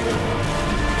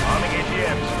 Arming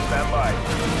AGMs. Stand by.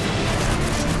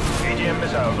 AGM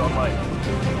missiles online.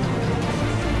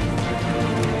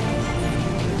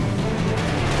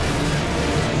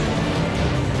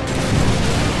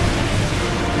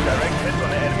 Direct hit on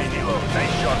the enemy Nilo.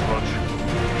 Nice shot, Roach.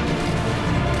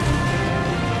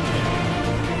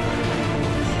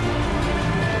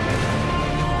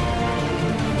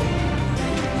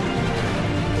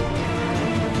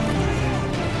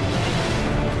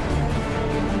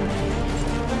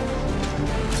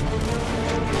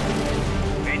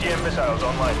 AGM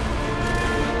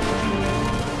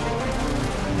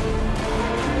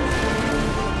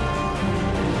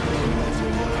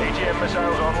AGM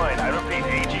missile is online. I repeat,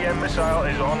 AGM missile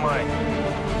is online.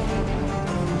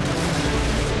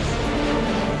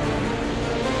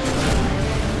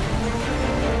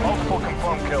 Multiple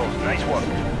confirmed kills. Nice work.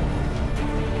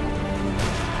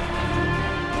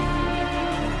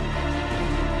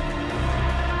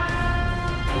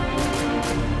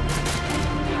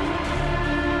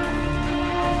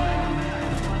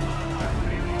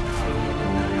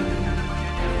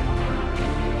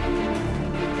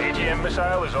 AGM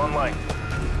missile is online.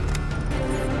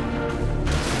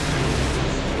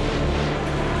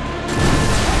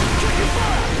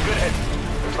 Good hit.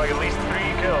 Looks like at least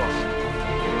 3 kills.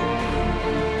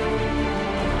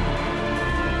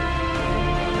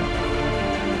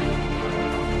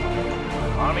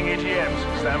 Arming AGMs,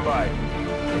 stand by.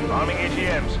 Arming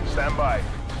AGMs, stand by.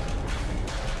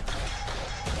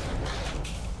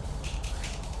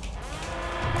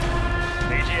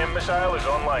 AGM missile is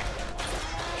online.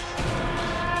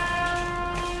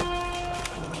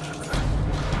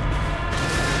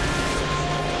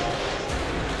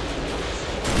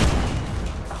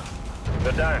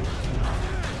 They're down.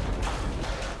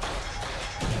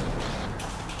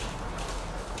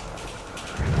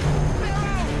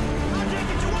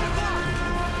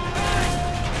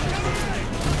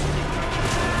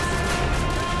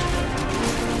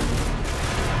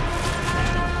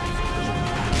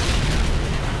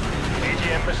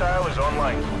 AGM missile is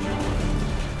online.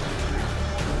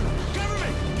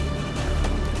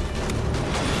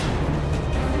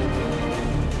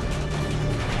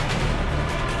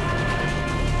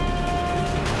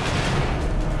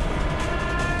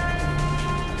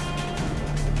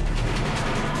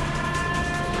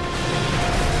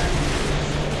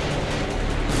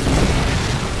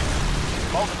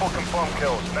 Multiple confirmed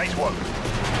kills. Nice work.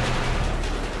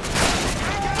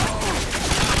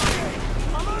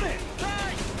 I'm on it!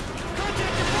 Thanks!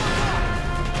 Contact your partner!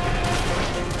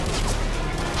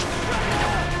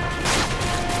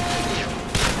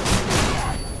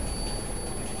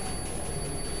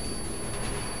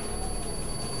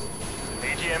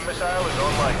 AGM missile is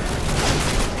online.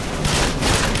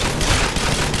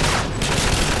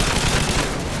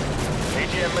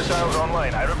 AGM missile is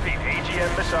online. I repeat,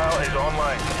 AGM missile is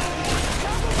online.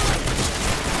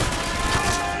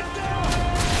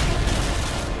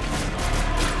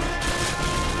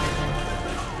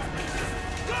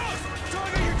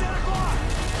 Target your dead block!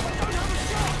 I don't have a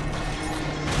shot!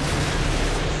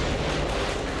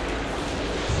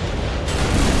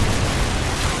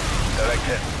 Direct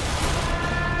hit.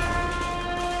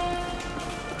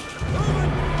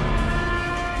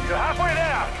 You're halfway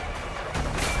there!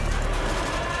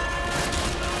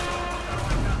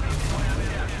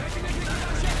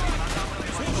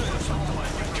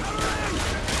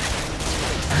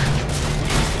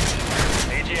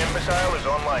 AGM missile is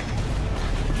online.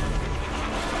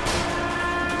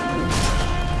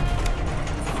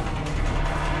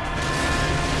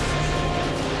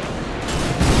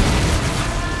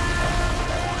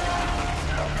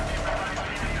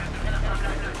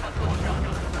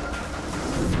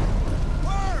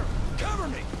 Word! Cover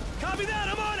me! Copy that,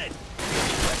 I'm on it!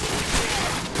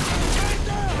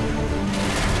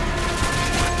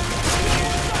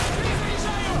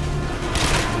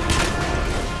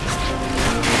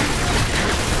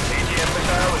 AGM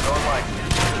missile is online.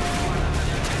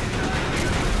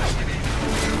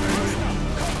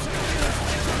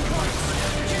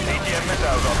 AGM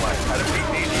missile is online. I repeat,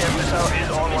 AGM missile is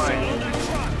online.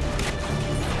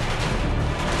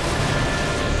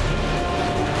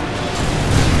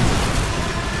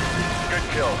 Good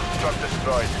kill. Truck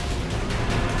destroyed.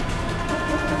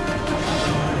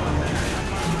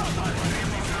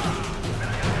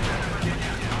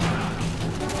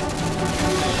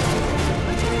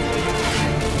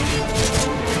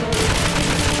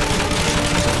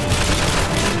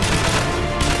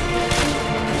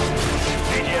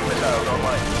 AGM missile is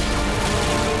online.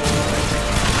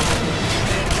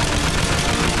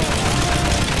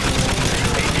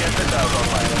 AGM missile is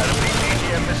online. I repeat,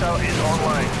 AGM missile is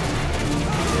online.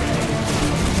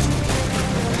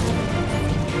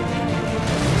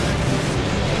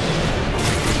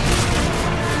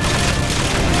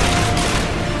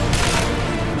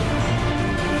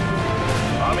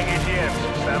 Arming AGMs,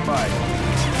 stand by.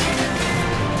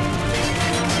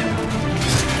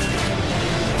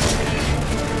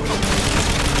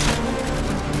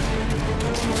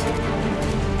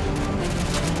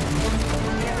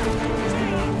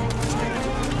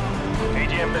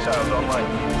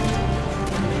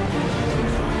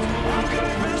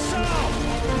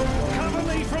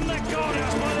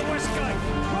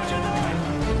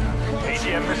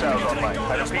 missiles online.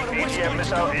 I repeat, AGM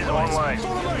missile is online.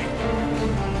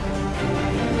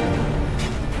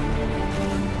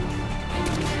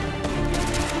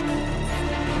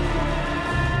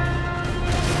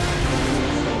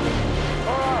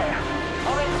 Alright,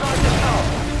 I'm inside the tunnel.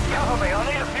 Cover me, I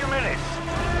need a few minutes.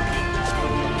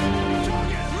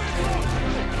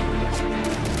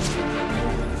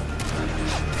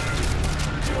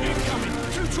 Incoming!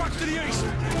 2 trucks to the east!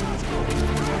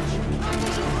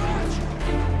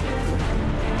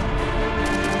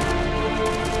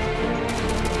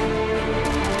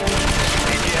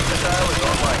 AGM missile is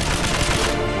online.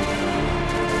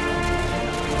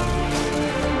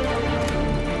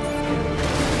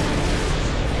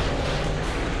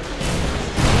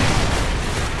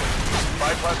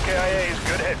 Plus KIAs,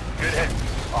 good hit, good hit.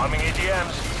 Arming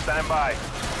AGMs, stand by.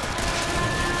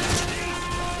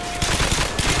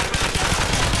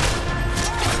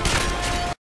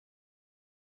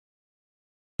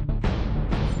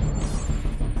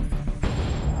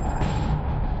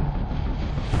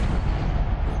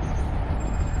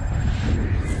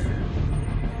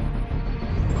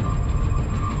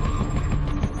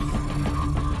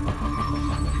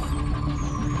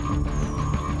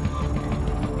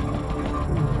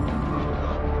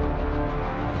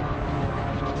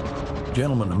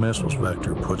 Gentlemen, the missiles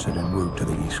vector puts it en route to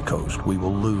the East Coast. We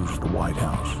will lose the White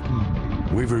House.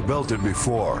 We've rebuilt it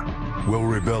before. We'll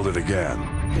rebuild it again.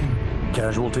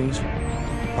 Casualties?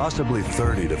 Possibly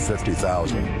 30 to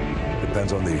 50,000.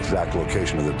 Depends on the exact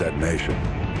location of the detonation.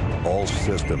 All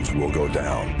systems will go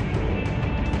down.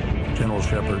 General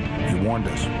Shepard, he warned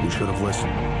us. We should have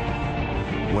listened.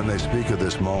 When they speak of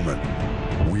this moment,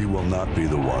 we will not be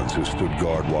the ones who stood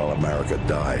guard while America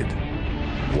died.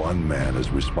 One man is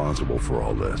responsible for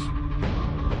all this.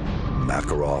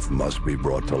 Makarov must be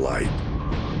brought to light.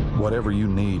 Whatever you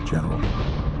need, General.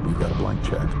 We've got a blank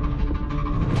check.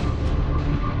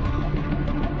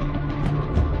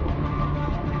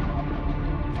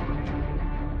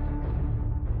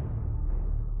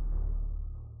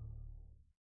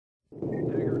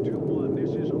 Dagger 2-1,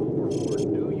 this is Overlord.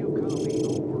 Do you copy?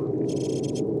 Over.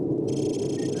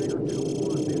 Dagger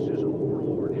 2-1, this is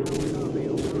Overlord. How copy?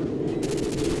 Over.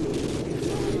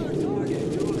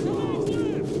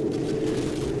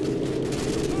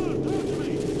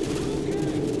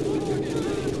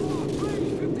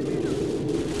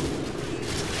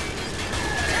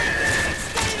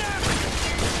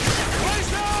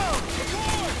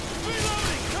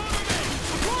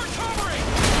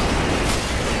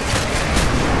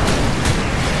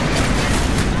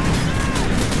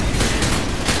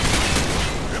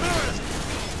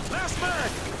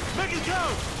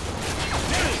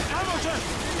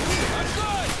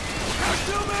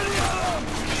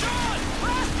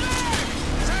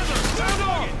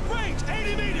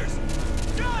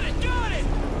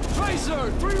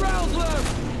 Sir, 3 rounds left!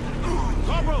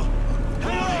 Corporal,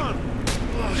 hang on!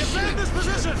 Defend this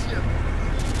position!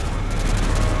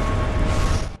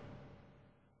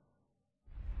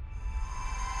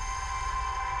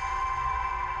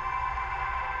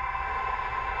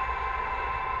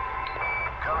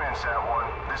 Come in, Sat-1.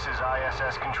 This is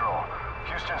ISS Control.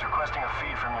 Houston's requesting a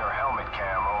feed from your helmet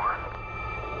cam, over.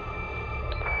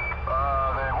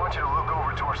 They want you to look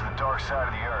over towards the dark side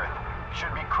of the Earth.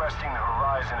 Should be cresting the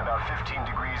horizon about 15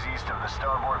 degrees east of the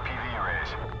starboard PV arrays.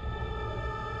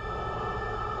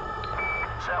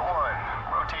 Sat-1,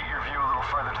 rotate your view a little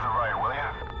further to the right, will you?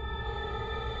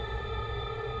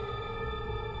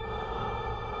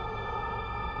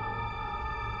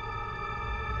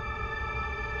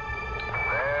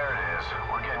 There it is.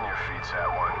 We're getting your feed,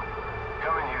 Sat-1.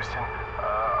 Come in, Houston.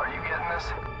 Are you getting this?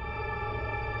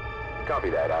 Copy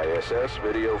that, ISS.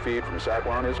 Video feed from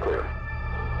Sat-1 is clear.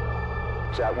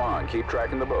 Sat-1, keep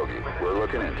tracking the bogey. We're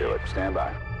looking into it. Stand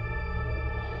by.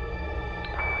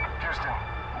 Houston,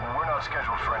 we're not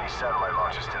scheduled for any satellite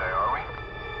launches today, are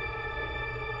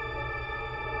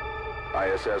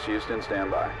we? ISS Houston, stand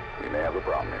by. We may have a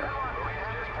problem here.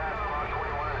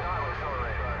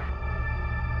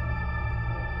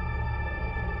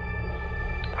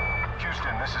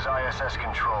 Houston, this is ISS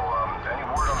Control. Any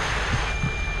word on the...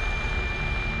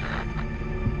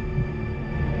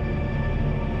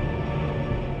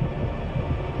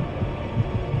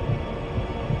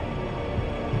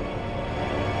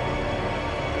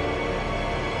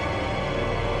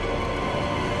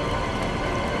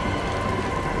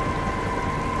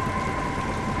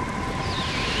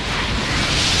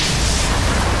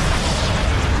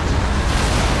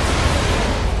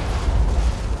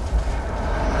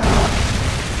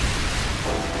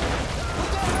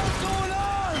 Going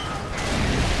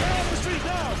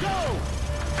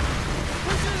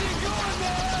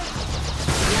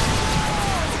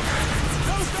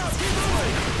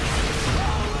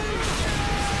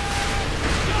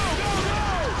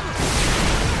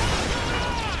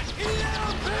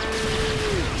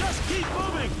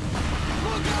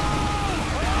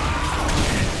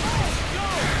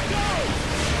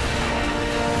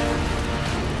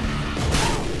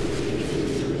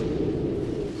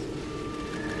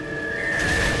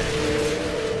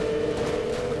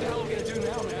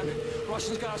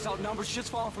Russians got us outnumbered. Shit's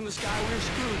falling from the sky. We're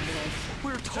screwed, man.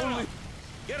 We're totally...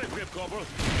 Get a grip, Corporal.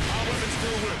 Our weapons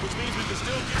still work, which means we can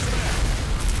still kick some ass.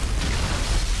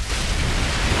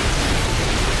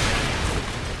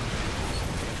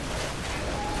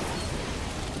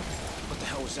 What the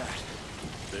hell was that?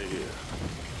 Stay here.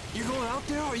 You going out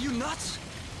there? Are you nuts?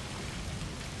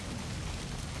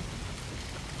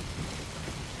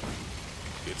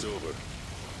 It's over.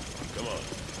 Come on.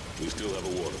 We still have a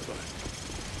war to fight.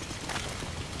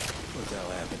 What the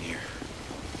hell happened here?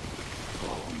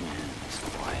 Oh, man, it's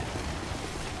quiet.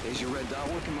 Is your red dot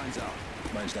working? Mine's out.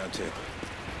 Mine's down too.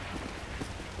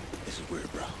 This is weird,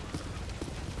 bro.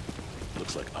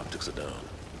 Looks like optics are down.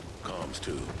 Comms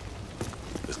too.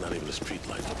 There's not even a street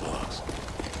light for blocks.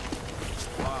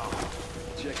 Wow.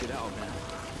 Check it out, man.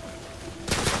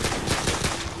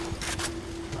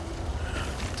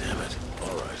 Damn it.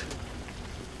 All right.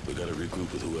 We gotta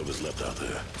regroup with whoever's left out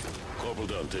there. Corporal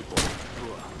Dunn, take point.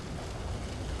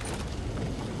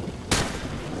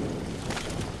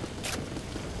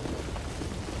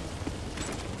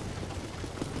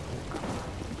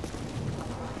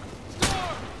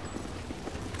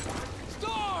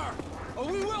 Star! Oh,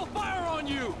 we will fire on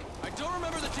you! I don't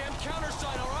remember the damn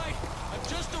countersign, all right? I'm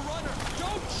just a runner.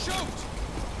 Don't shoot!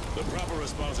 The proper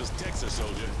response is Texas,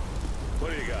 soldier.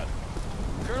 What do you got?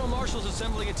 Colonel Marshall's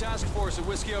assembling a task force at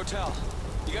Whiskey Hotel.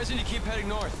 You guys need to keep heading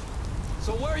north.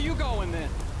 So where are you going then?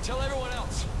 Tell everyone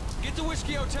else. Get to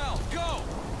Whiskey Hotel. Go!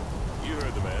 You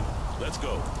heard the man. Let's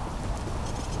go.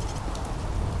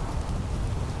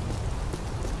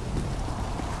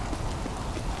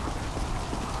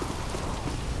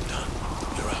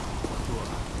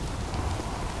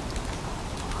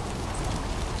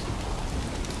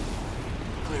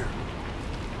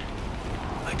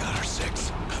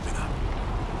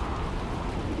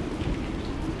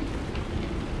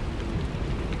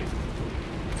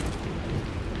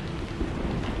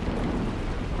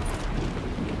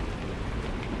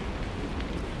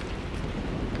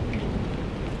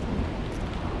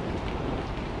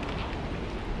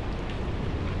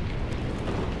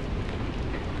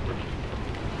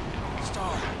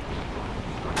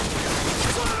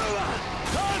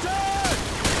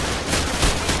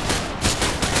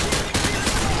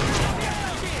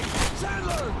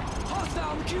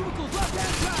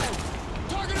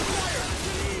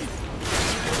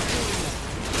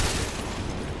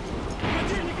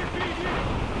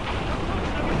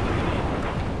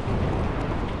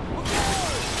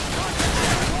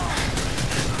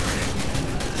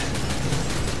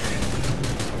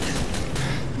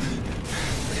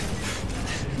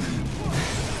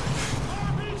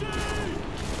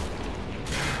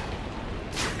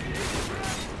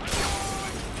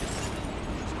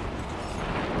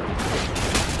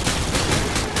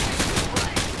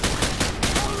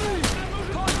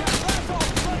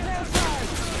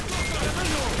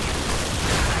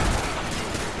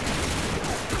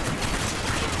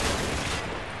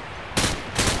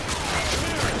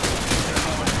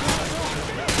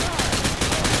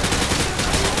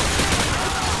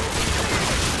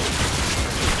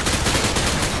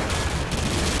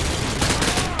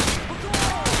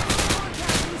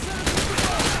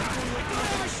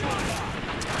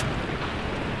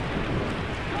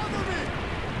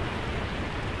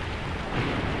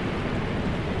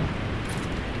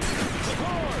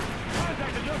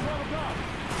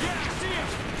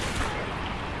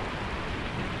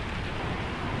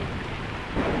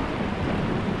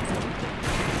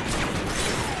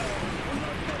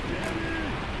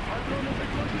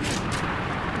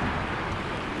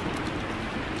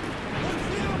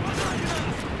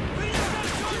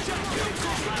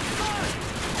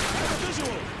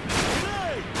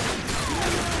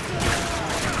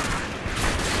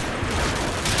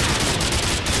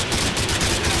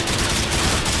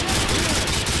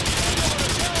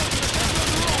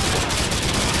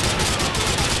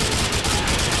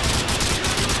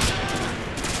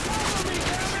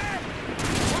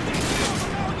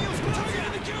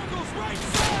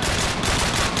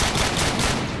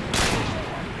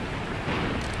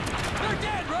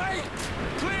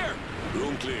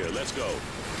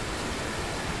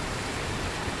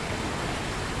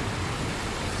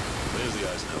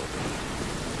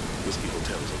 Whiskey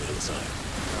Hotel's on the other side.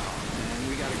 Oh, man,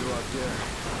 we gotta go up there.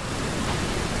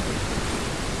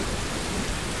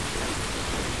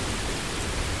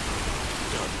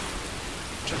 Done.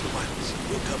 Check the vitals.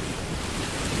 We'll cover you.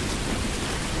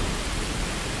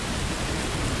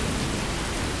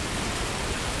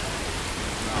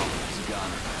 No, he's a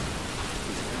gunner.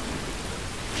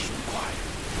 Keep quiet.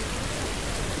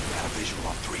 Got a visual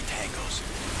on 3 tangos.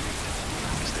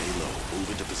 Stay low. Move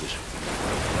into position.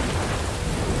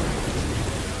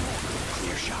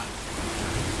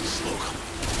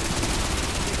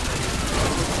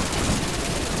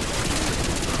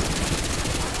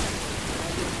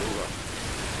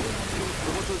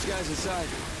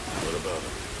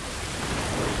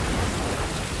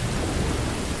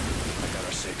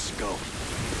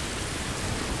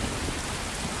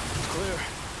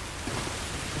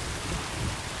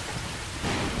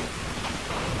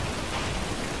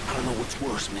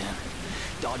 worst, man.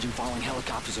 Dodging falling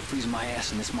helicopters are freezing my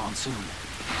ass in this monsoon.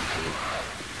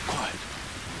 Quiet.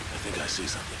 I think I see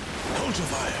something. Hold your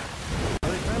fire.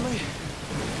 Are they friendly?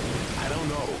 I don't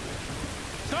know.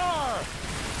 Star!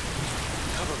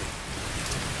 Cover me.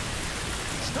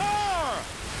 Star!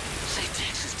 Say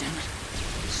Texas, damn it.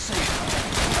 Say it.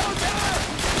 Hold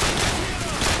there!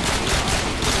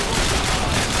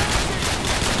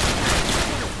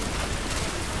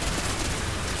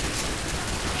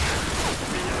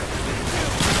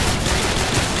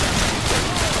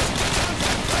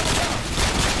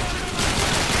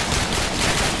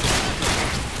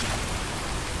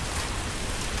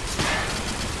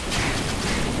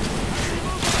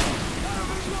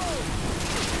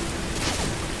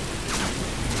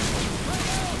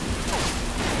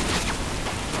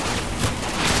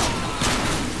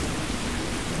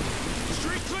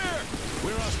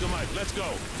 Let's go.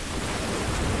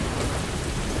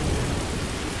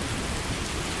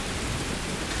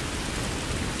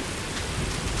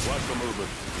 Watch the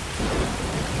movement.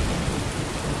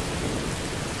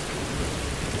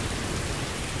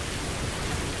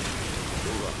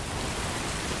 Move up.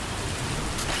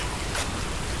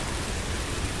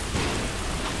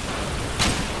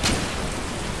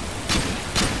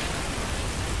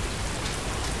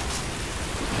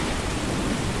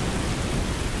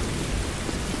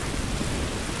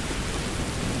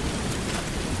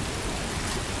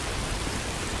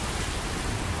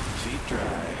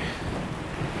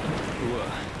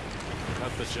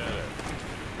 Cut the chatter.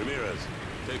 Ramirez,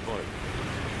 take point.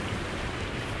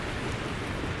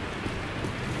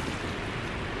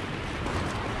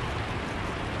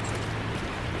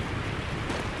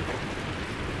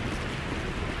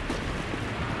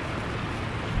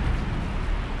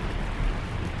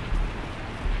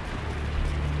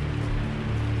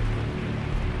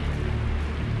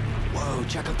 Whoa,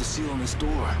 check out the seal on this door.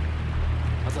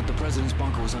 I thought the president's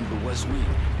bunker was under the west wing.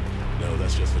 No,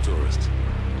 that's just for tourists.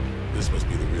 This must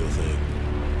be the real thing.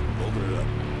 Open it up.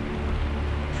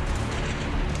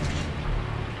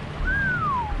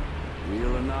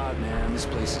 Real or not, man, this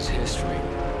place is history.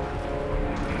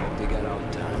 Hope they got out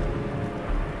in time.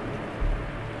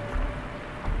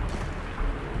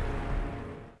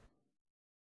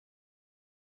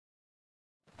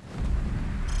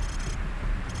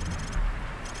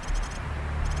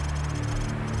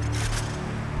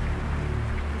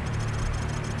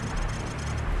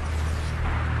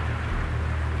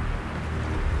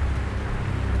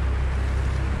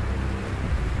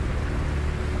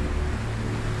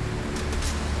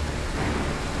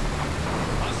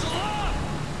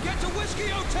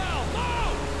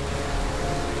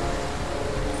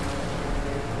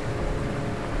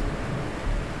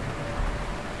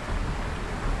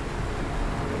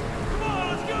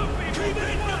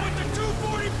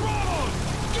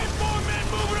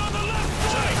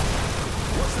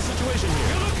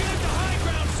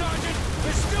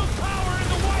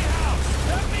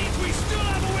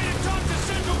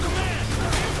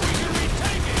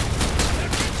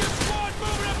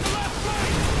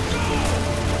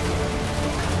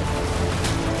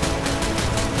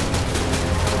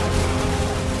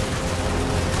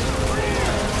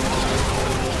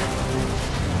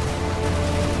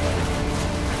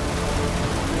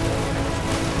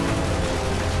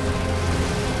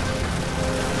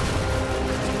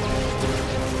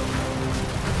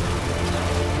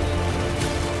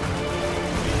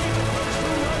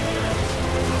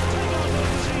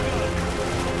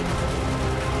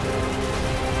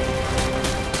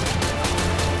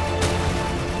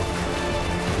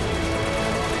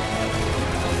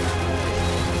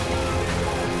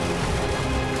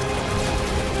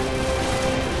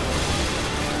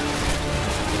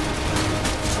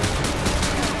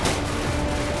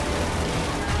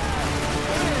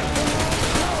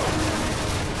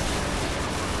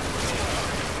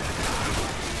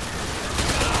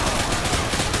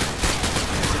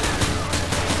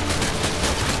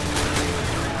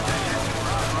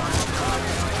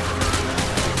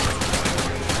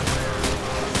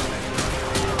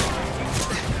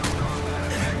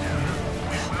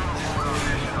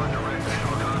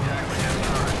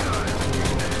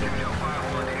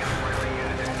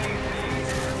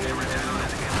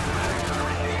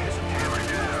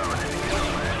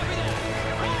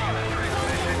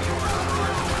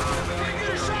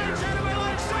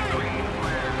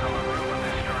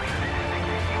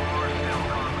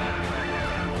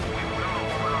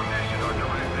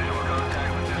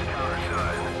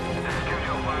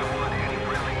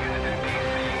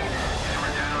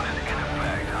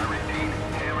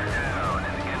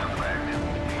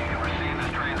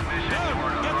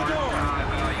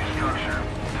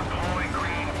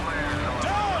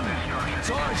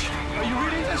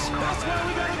 That's where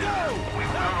we gotta go! We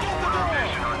will report our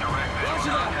mission on direct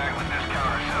visual contact with this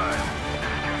counterside. This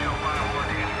is 2051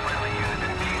 to any friendly unit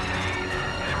in DC.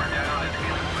 Hammer down is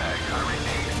in effect. I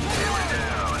repeat, hammer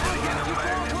down is in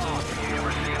effect. If you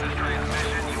receive this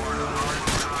transmission, you are to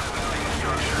harden high-value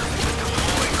structure.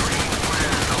 Deploy green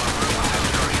flares on the roof of this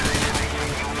structure to indicate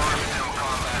you are still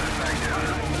combat effective.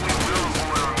 We will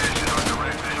report our mission on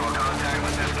direct visual contact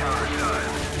with this counterside.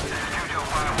 This is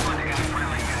 2051 to any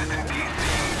friendly unit in DC.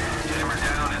 Hammer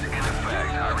down is in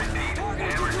effect. I repeat,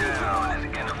 hammer down is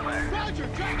in effect. Roger,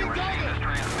 If you receive this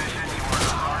transmission, you are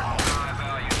to harden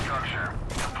high-value structure.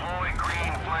 Deploy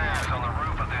green flares on the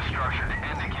roof of this structure to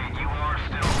indicate you are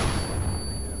still...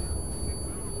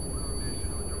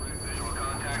 Direct visual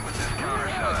contact with this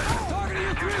counterside. This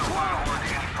is 2051 to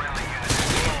any friendly unit in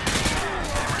DC.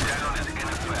 Hammer down is in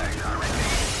effect. I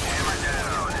repeat, hammer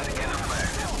down is in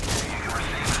effect. If you can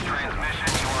receive this transmission,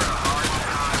 you are to harden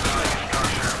high-value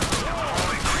structure.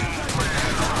 Deploy green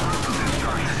flares on the roof of this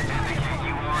structure to indicate you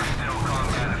are still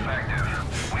combat effective.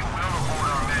 We will report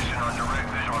our mission on direct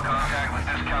visual contact with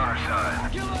this counterside. This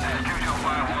is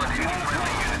 2051 to any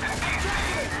friendly unit in DC.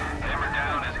 Hammer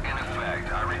down is in effect.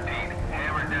 I repeat,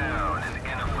 hammer down is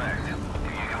in effect.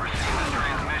 If you can receive this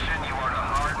transmission, you are to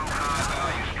harden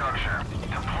high-value structure.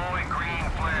 Deploy green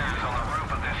flares on the roof of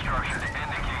this structure to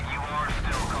indicate you are still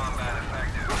combat effective. We will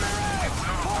report our mission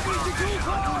on direct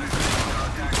visual contact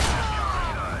with this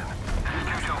counterside. This is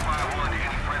 2051 to any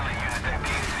friendly unit in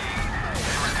DC.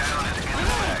 Hammer down is in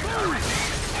effect. I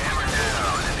repeat, hammer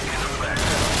down is in effect. 2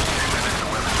 minutes to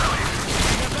weapons release. We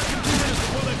got less than 2 minutes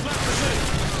before they flap the city.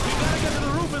 We gotta get to the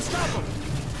roof and stop them.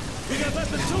 We got less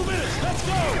than 2 minutes. Let's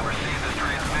go! If you receive this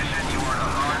transmission, you are to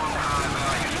harden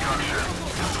high-value structure.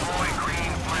 Deploy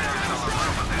green flares on the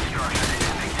roof of this structure to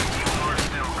indicate you are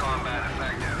still combat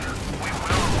effective. We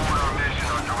will report our mission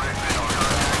on direct visual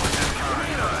contact with this counterside. This is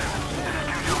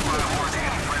 2051 to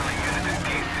any friendly unit in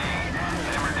DC.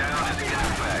 Hammer down is in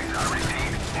effect. I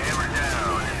repeat, hammer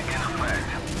down is in effect.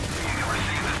 If you can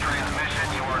receive this transmission,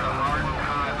 you are to harden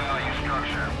high-value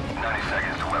structure. 90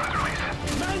 seconds to weapons release.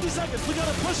 90 seconds. We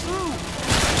gotta push through.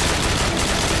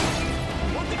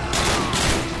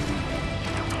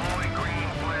 Deploy green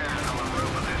flares on the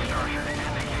roof of this structure to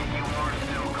indicate you are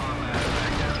still combat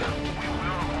effective. We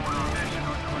will report our mission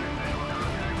on direct visual contact with this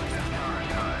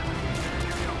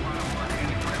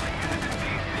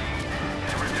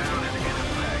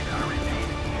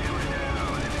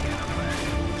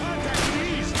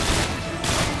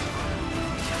counterside.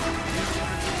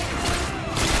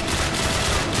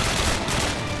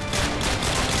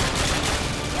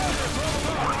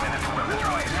 This is 2051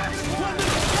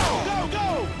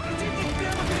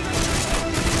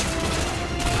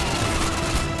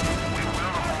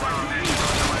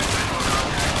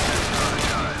 to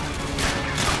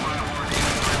any friendly unit in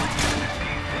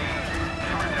DC.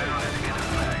 Hammer down is in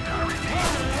effect. I repeat,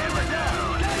 hammer down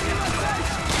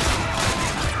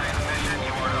is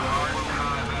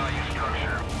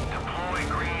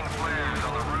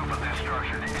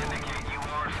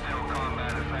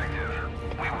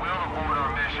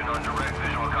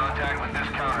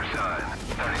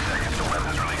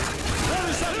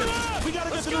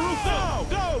effect.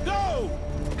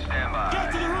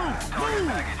 Contact to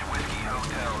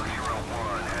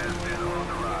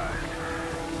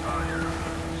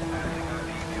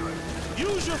the east.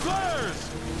 Use your flares!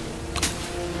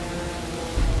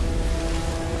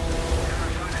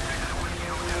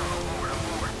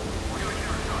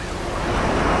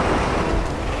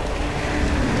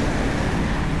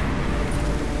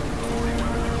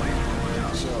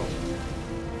 So,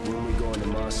 when are we going to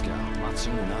Moscow? Not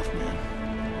soon enough, man.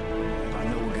 I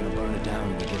know we're gonna burn it down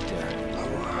when we get there.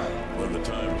 When the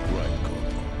time is right,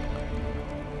 Corporal.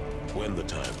 When the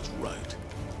time is right.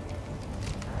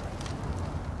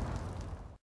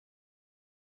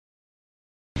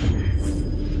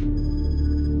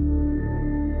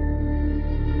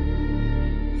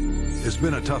 It's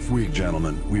been a tough week,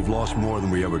 gentlemen. We've lost more than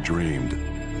we ever dreamed,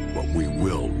 but we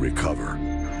will recover.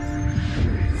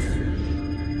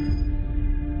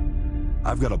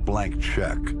 I've got a blank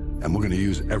check, and we're gonna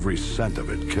use every cent of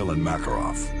it killing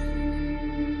Makarov.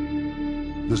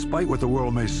 Despite what the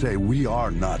world may say, we are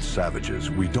not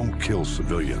savages. We don't kill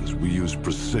civilians. We use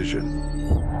precision.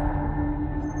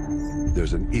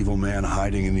 There's an evil man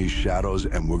hiding in these shadows,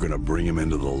 and we're gonna bring him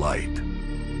into the light.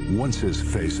 Once his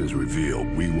face is revealed,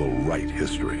 we will write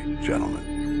history, gentlemen.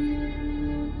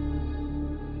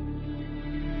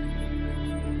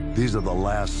 These are the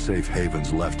last safe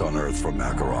havens left on Earth for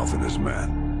Makarov and his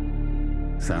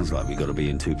men. Sounds like we gotta be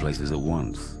in two places at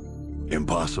once.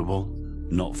 Impossible?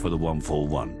 Not for the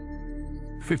 141.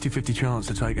 50-50 chance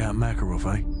to take out Makarov,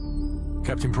 eh?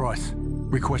 Captain Price,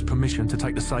 request permission to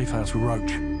take the safe house with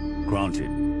Roach.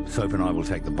 Granted. Soap and I will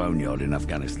take the boneyard in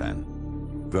Afghanistan.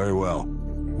 Very well.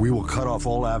 We will cut off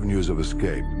all avenues of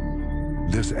escape.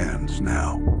 This ends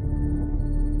now.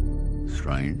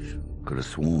 Strange. Could have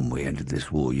sworn we ended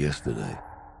this war yesterday.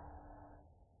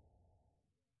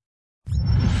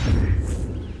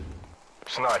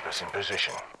 Snipers in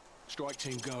position. Strike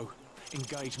team go.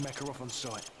 Engage Makarov on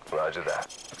site. Roger that.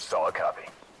 Solid copy.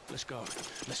 Let's go.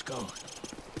 Let's go.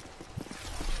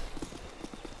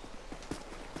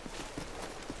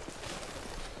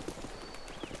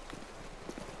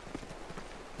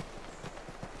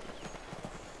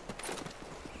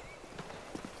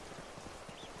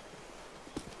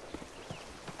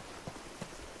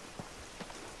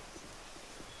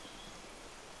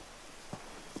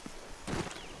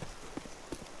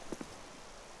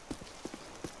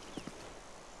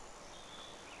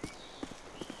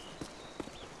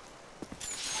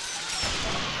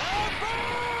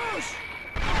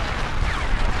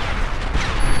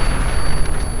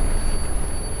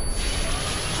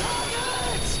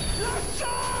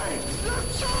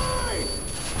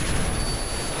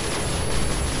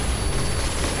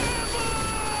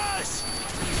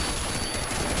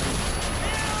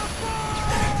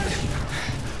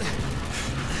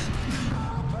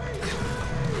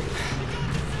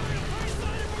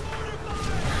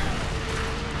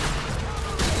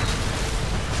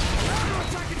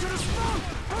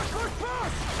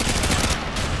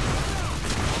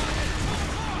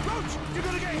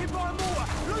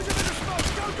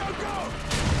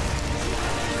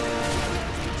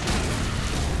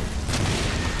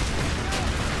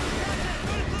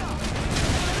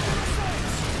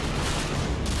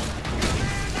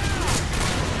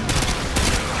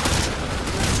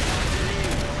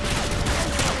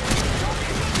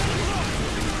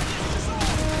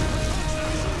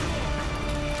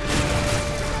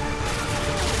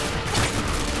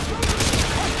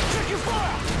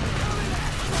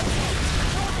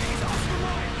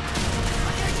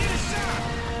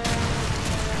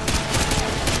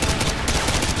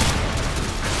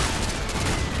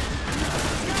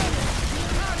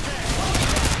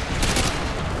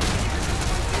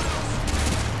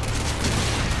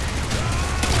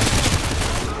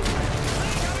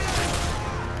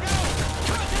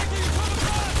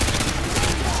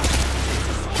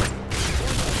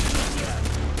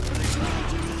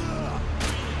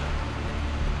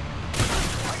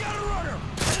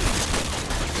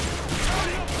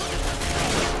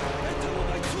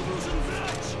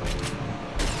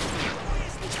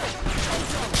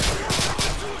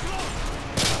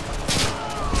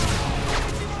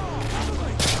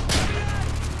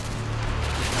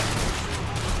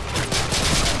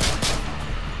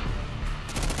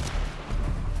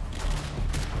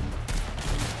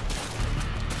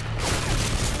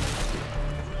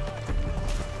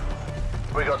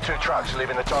 We got 2 trucks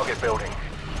leaving the target building.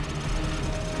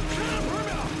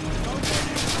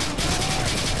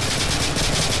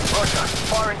 Roger,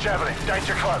 firing javelin,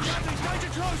 danger close.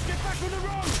 Danger close, get back on the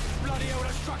road! Bloody hell,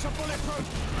 those trucks are bulletproof!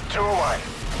 2 away.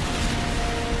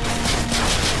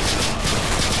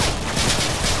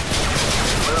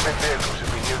 Moving vehicles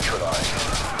have been neutralized.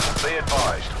 Be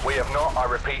advised, we have not, I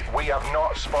repeat, we have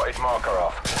not spotted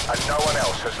Makarov, and no one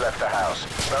else has left the house.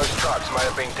 Those trucks may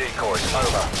have been decoys.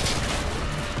 Over.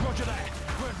 Roger that.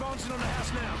 We're advancing on the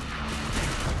house now.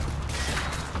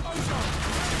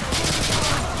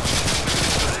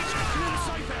 Clear the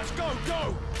safe house. Go,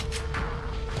 go!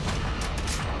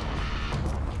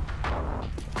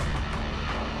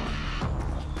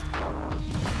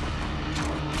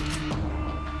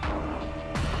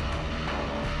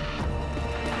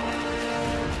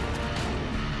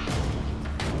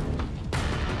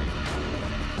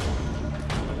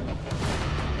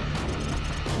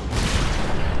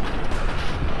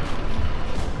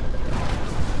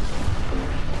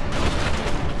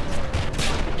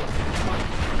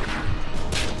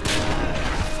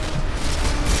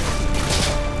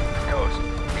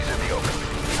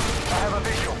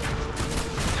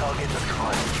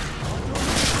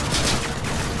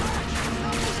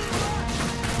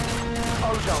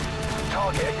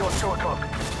 Target at your 2 o'clock.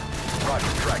 Right,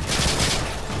 track.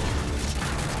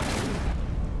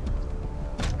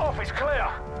 Off is clear.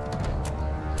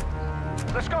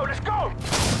 Let's go, let's go!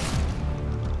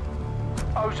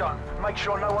 Ozone, make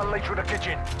sure no one leaves through the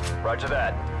kitchen. Roger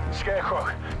that. Scarecrow,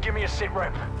 give me a sit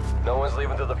rep. No one's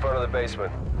leaving to the front of the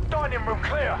basement. Dining room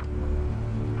clear.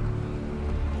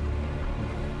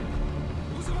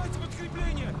 Вызывайте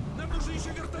подкрепление! Нам нужны еще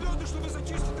вертолеты, чтобы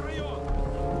зачистить район!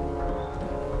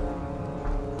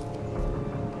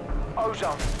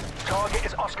 Ozone, target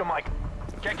is Oscar Mike.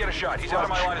 Can't get a shot. He's out of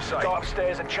my line of sight. Go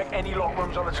upstairs and check any lock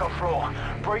rooms on the top floor.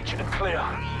 Breach and clear.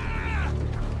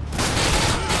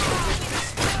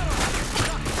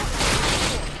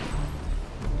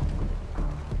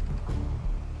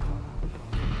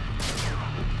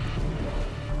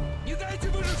 Не дайте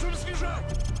выжившим сбежать!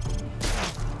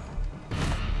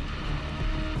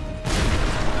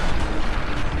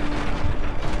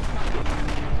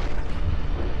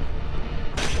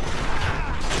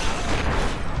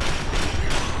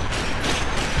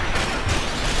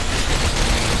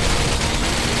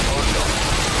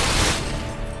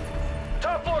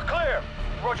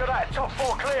 Roger that, top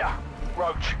floor clear.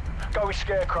 Roach, go with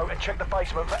Scarecrow and check the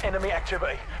basement for enemy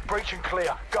activity. Breach and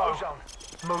clear. Go. Zone.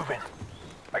 Moving.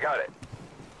 I got it.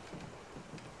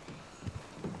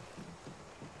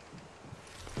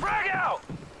 Frag out!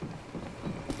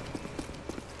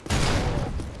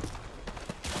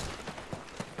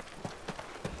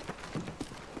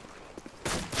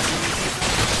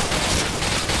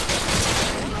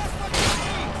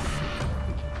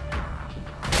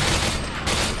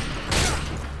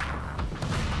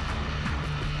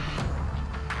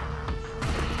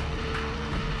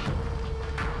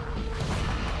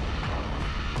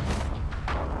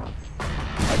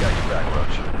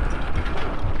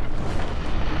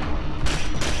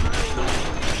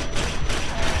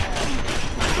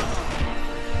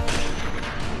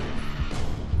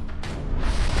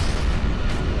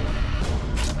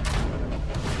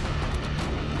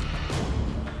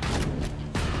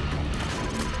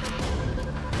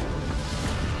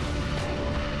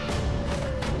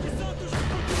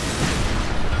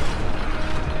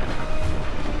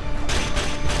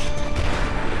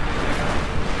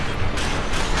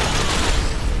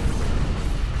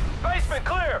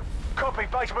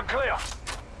 Basement clear.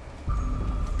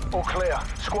 All clear.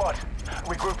 Squad,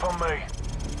 regroup on me.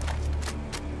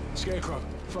 Scarecrow,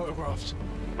 photographs.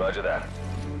 Roger that.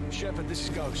 Shepard, this is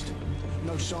Ghost.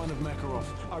 No sign of Makarov.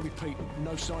 I repeat,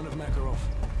 no sign of Makarov.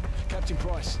 Captain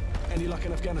Price, any luck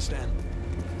in Afghanistan?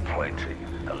 Plenty.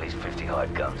 At least 50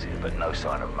 hired guns here, but no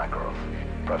sign of Makarov.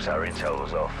 Perhaps our intel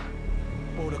was off.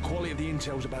 Well, the quality of the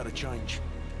intel's about to change.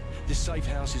 This safe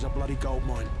house is a bloody gold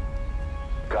mine.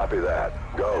 Copy that.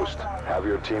 Ghost, have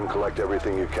your team collect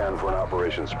everything you can for an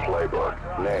operations playbook.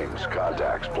 Names,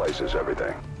 contacts, places,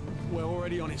 everything. We're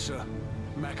already on it, sir.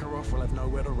 Makarov will have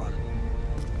nowhere to run.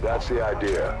 That's the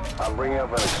idea. I'm bringing up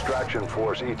an extraction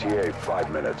force ETA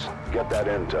 5 minutes. Get that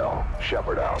intel.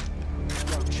 Shepard out.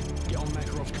 Roach, get on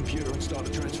Makarov's computer and start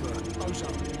the transfer.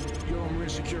 Ozone, you're on rear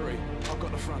security. I've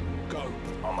got the front. Go.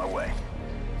 On my way.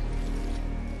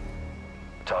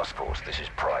 Task Force, this is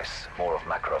Price. More of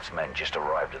Makarov's men just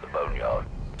arrived at the boneyard.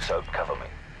 So, cover me.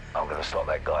 I'm gonna slot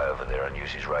that guy over there and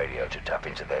use his radio to tap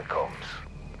into their comms.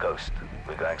 Ghost,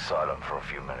 we're going silent for a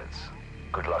few minutes.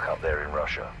 Good luck up there in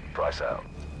Russia. Price out.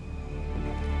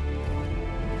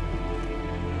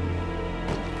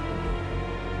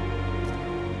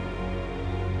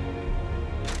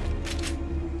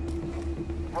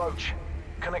 Roach,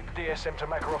 connect the DSM to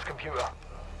Makarov's computer.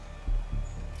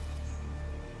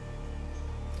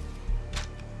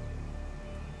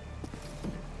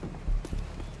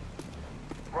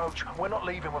 Roach, we're not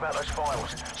leaving without those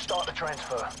files. Start the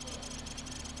transfer.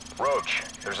 Roach,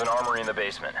 there's an armory in the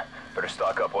basement. Better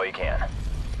stock up while you can.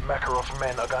 Makarov's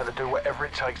men are going to do whatever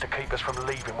it takes to keep us from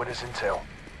leaving with this intel.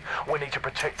 We need to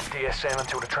protect the DSM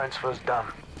until the transfer's done.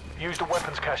 Use the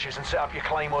weapons caches and set up your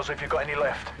claymores if you've got any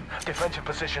left. Defensive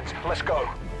positions, let's go.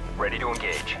 Ready to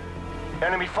engage.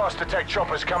 Enemy fast attack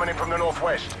choppers coming in from the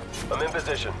northwest. I'm in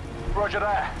position. Roger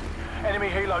that. Enemy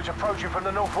helos approaching from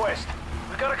the northwest.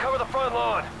 We gotta cover the front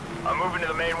lawn. I'm moving to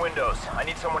the main windows. I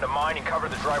need someone to mine and cover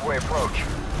the driveway approach.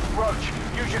 Roach,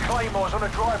 use your claymores on the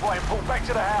driveway and pull back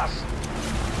to the house.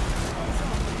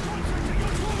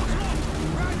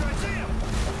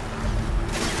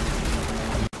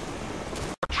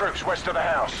 Troops west of the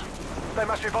house. They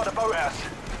must be by the boathouse.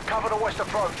 Cover the west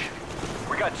approach.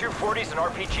 We got 240s and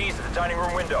RPGs at the dining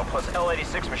room window, plus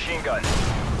L-86 machine guns.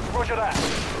 Roger that.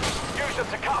 Use them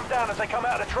to cut them down as they come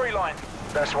out of the tree line.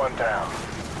 That's one down.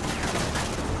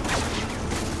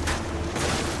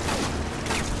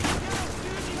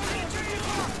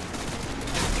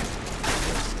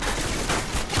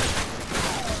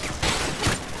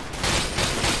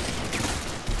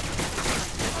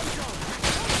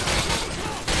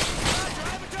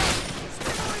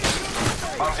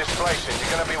 I'm displacing. You're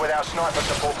going to be without sniper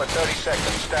support for 30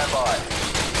 seconds. Stand by.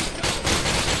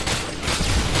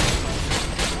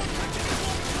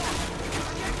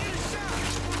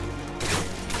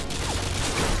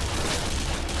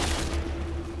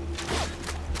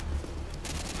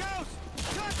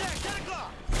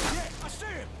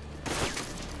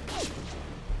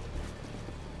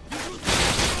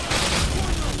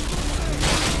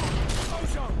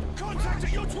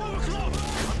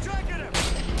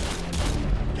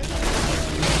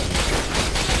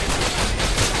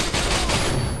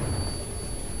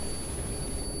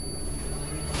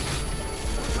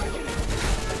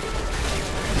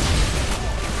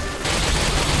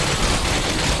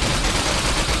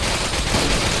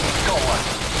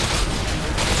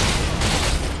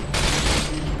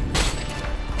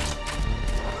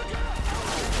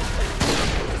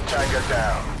 Tango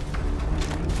down.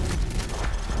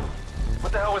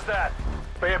 What the hell was that?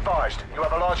 Be advised, you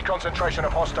have a large concentration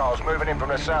of hostiles moving in from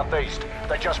the southeast.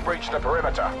 They just breached the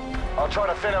perimeter. I'll try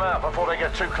to thin them out before they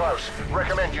get too close.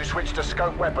 Recommend you switch to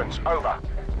scope weapons. Over.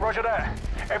 Roger that.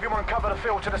 Everyone cover the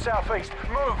field to the southeast.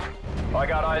 Move! I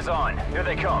got eyes on. Here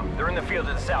they come. They're in the field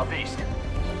to the southeast.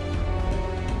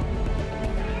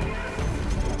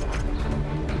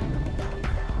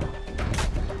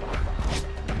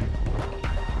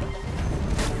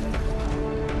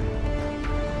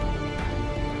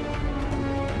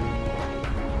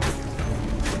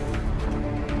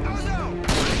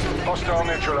 Hostile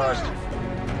neutralized.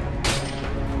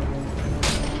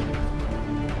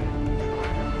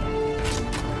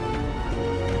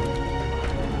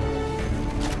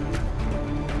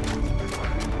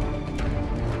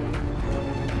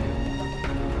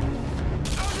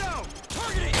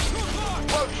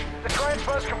 Roach, the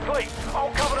transfer's complete.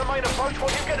 I'll cover the main approach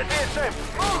while you get a DSM.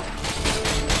 Move!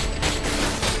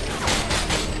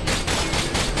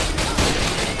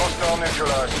 Hostile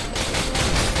neutralized.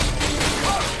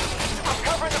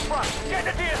 Covering the front. Get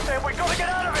the DSM. We've got to get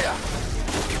out of here.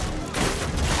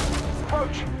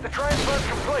 Roach, the transfer's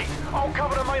complete. I'll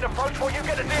cover the main approach while you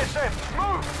get the DSM.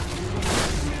 Move!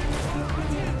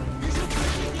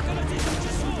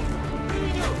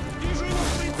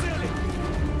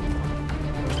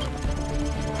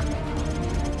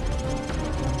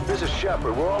 This is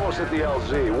Shepard. We're almost at the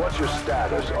LZ. What's your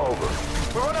status? Over.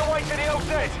 We're on our way to the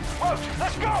LZ. Roach,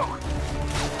 let's go!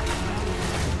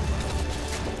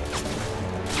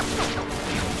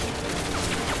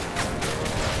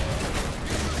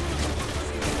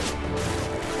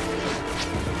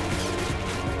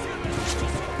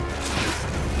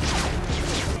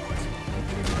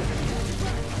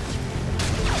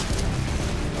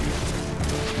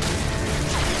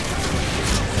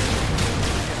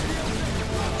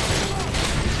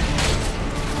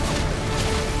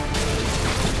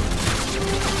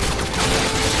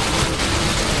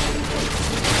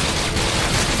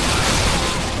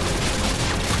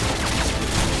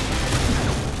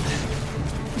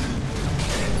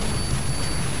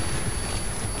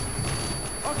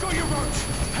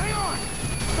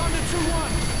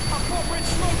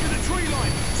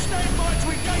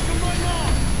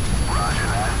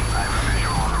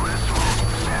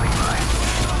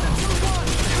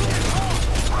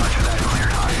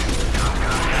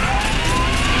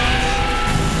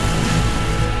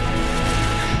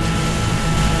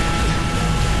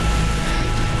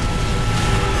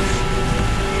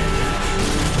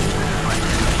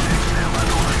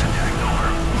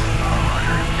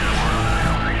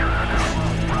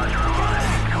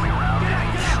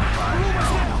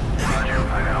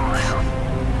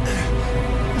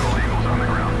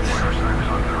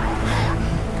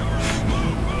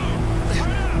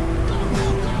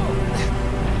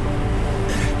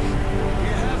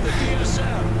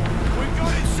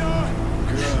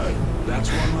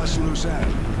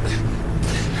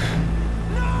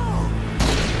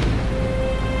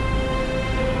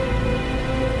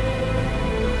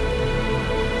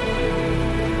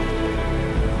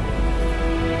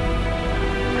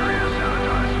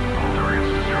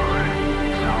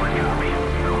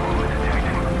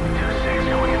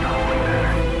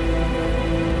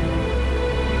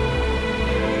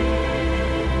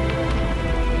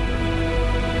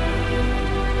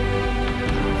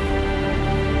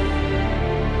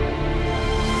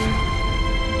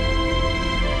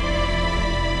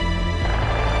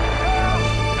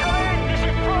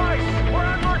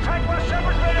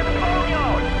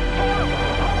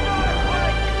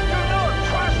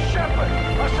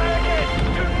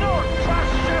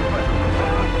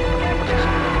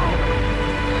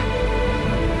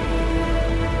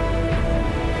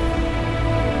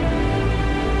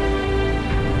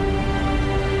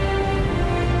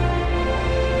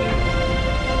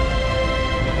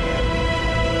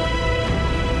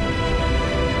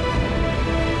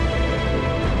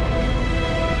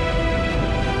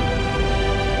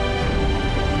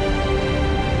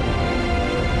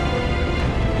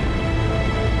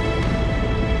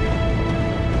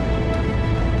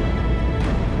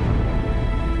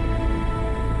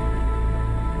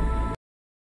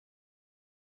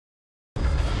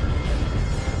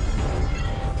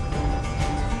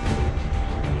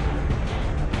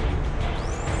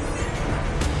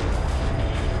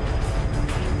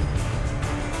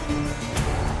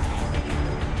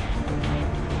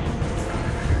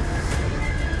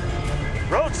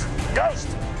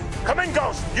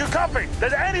 You copy?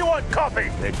 Does anyone copy?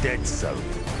 They're dead, so.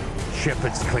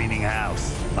 Shepard's cleaning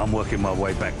house. I'm working my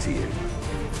way back to you.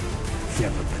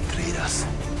 Shepard betrayed us.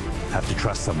 Have to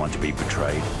trust someone to be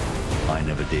betrayed. I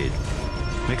never did.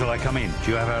 Nikolai, come in.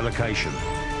 Do you have our location?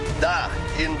 Da,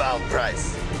 inbound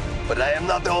Price. But I am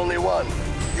not the only one.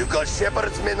 You've got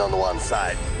Shepard's men on one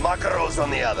side, Makarov's on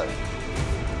the other.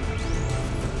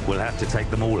 We'll have to take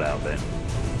them all out then.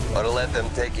 Or let them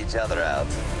take each other out.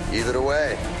 Either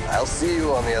way, I'll see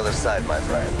you on the other side, my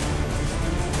friend.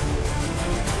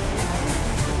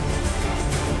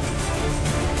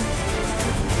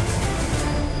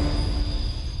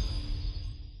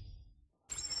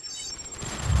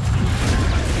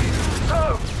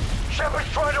 So, Shepard's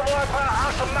trying to wipe out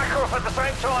us and Makarov at the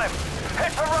same time.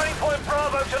 Head for running point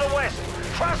Bravo to the west.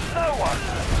 Trust no one.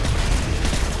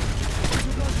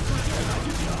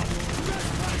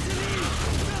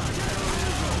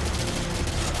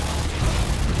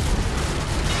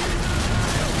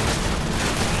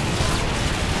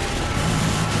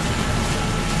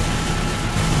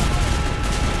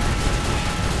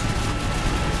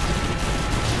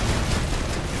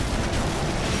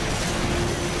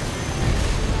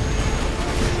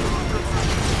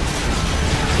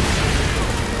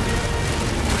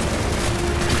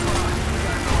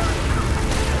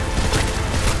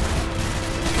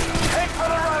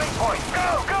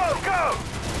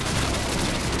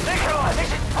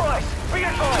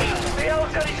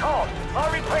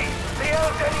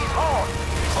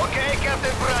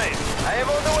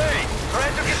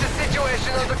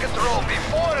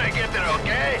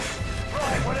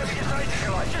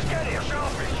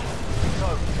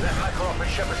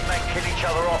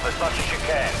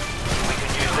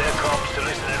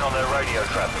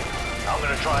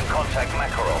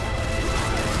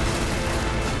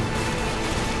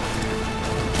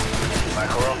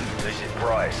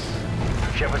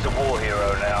 Shepard's a war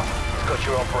hero now. He's got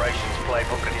your operations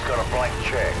playbook and he's got a blank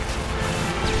check.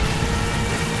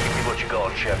 Give me what you got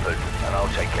on Shepard, and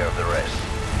I'll take care of the rest.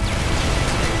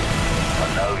 I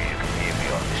know you can hear me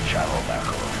on this channel,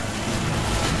 Makarov.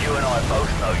 You and I both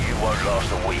know you won't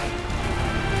last a week.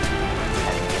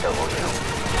 And neither will you.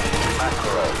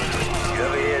 Makarov, you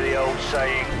ever hear the old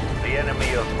saying, the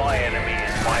enemy of my enemy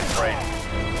is my friend?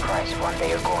 Price, one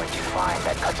day you're going to find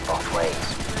that cuts both ways.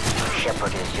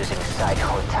 Shepard is using Site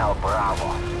Hotel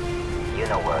Bravo. You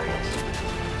know where it is.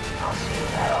 I'll see you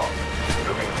there.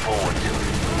 Looking forward to it.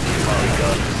 My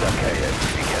regards to Zakhaev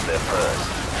if you get there first.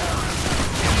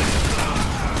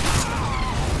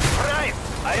 Price,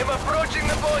 I am approaching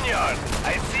the boneyard.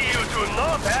 I see you do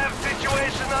not have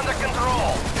situation under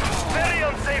control. Very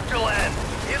unsafe to land.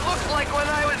 It looks like when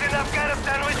I was in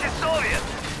Afghanistan with the Soviets.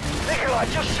 Nikolai,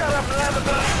 just shut up and land the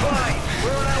bird flying.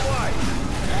 We're on our way.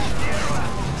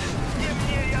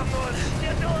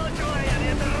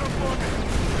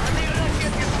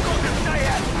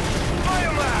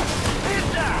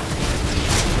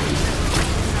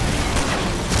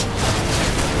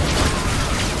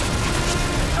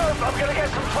 I'm gonna get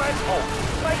some transport.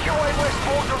 Make your way west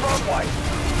towards the runway.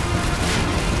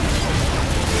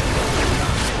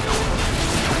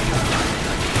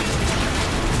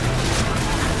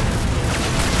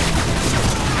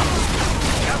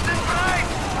 Captain Bright,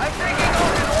 I'm taking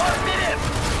off in 1 minute.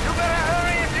 You better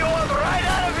hurry if you want right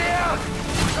out of here.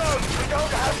 So, we don't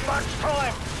have much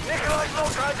time. Nikolai's not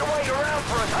going to wait around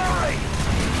for us. Hurry!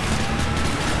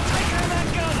 Take out that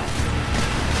gunner!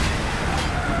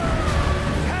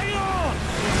 Hang on!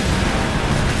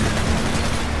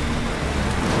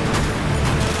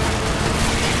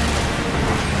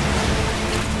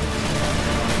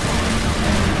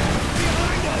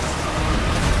 Behind us!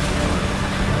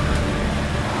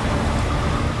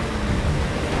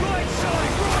 Right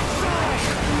side! Right side!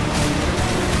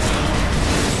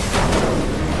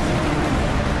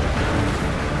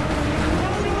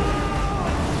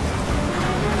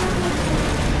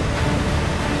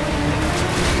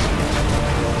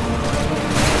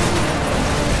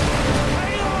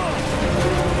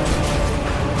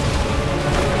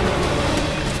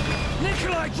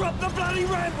 Nikolai, drop the bloody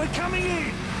ramp! We're coming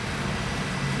in!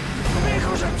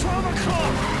 Vehicles at 12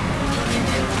 o'clock!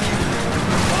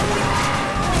 Hold on!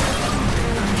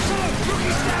 So,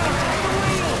 rookie's down! Take the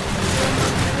wheel!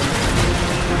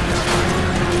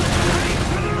 Ready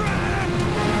for the ramp!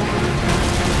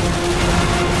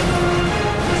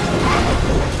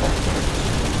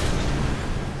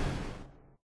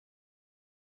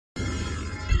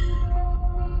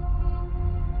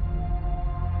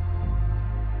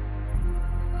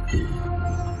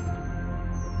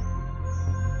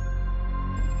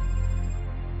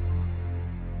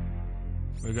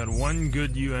 We got one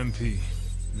good UMP.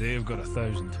 They've got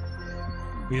 1,000.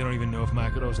 We don't even know if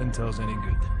Makarov's intel's any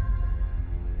good.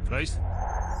 Price?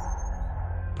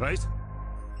 Price?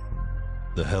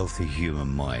 The healthy human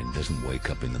mind doesn't wake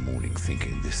up in the morning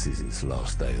thinking this is its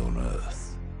last day on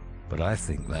Earth. But I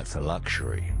think that's a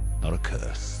luxury, not a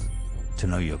curse. To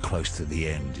know you're close to the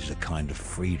end is a kind of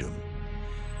freedom.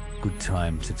 Good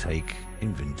time to take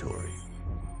inventory.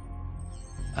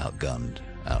 Outgunned,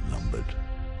 outnumbered,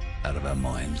 out of our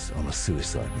minds on a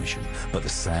suicide mission. But the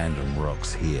sand and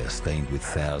rocks here, stained with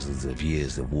thousands of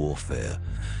years of warfare,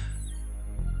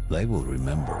 they will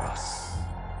remember us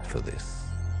for this.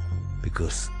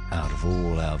 Because out of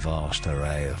all our vast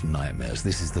array of nightmares,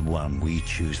 this is the one we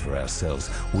choose for ourselves.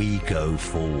 We go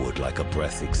forward like a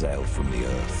breath exhaled from the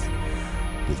earth,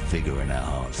 with vigor in our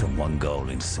hearts and one goal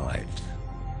in sight.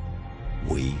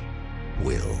 We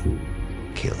will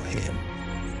kill him.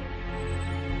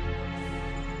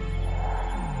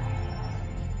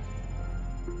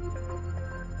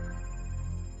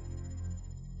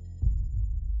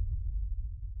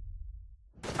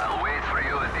 I'll wait for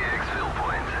you at the exfil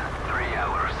point. 3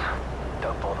 hours.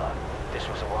 Don't bother. This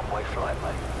was a one-way flight,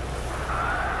 mate.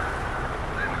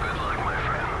 Then good luck, my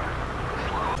friend.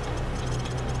 Slow.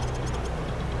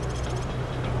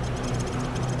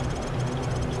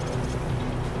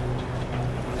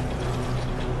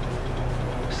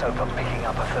 Soap, I'm picking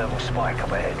up a thermal spike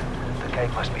up ahead. The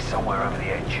gate must be somewhere over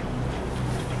the edge.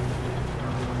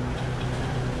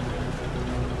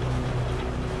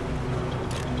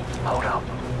 Hold up.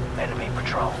 Enemy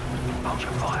patrol. Hold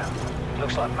your fire.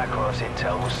 Looks like Makarov's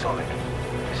intel was solid.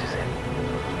 This is it.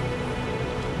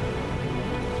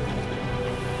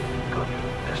 Good.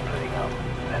 They're splitting up.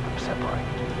 Let them separate.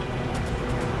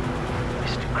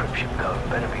 This decryption code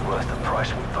better be worth the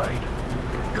price we paid.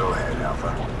 Go ahead,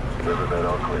 Alpha. Riverbed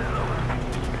all clear, over.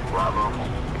 Bravo.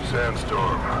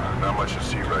 Sandstorm. Not much to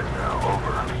see right now,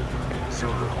 over.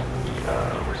 Zulu.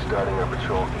 We're starting our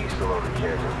patrol east along the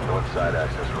canyon, north side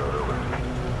access road, over.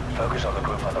 Focus on the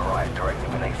group on the right, directly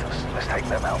beneath us. Let's take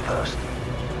them out first.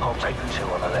 I'll take the two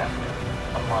on the left.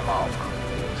 On my mark.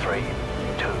 3,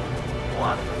 2,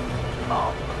 1,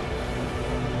 mark.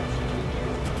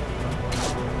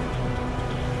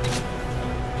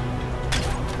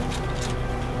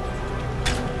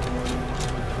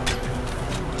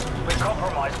 We're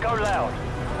compromised. Go loud.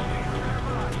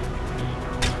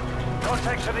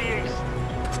 Contact to the east.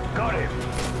 Got him.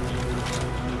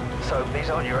 So these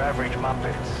aren't your average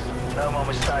Muppets. No more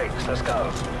mistakes. Let's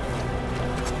go.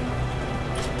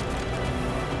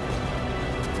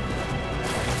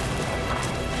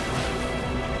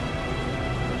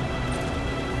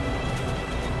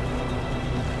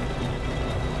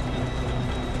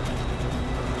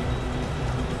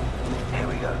 Here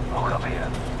we go. Look up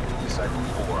here. Cycle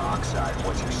 4, Oxide.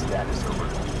 What's your status, over?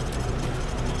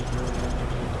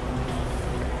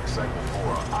 Cycle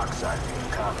 4, Oxide.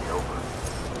 Copy, over.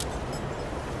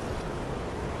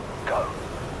 Go.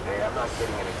 Hey, I'm not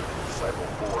getting anything from Cycle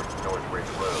 4 to North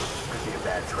Ridge Road. Could be a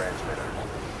bad transmitter.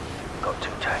 Got 2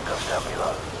 tangos down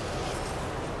below.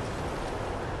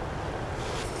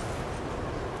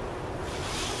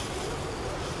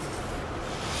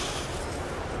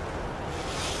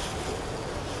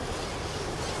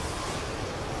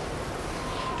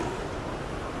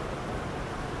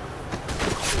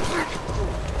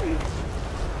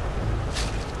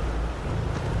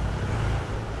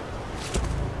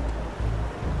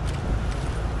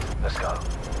 Let's go.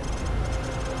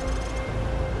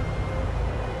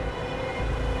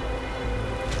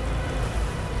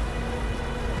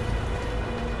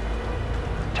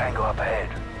 Tango up ahead.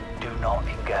 Do not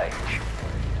engage.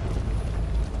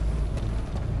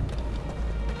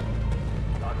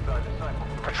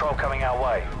 Patrol coming our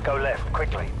way. Go left,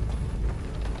 quickly.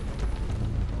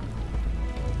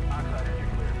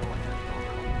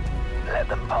 Let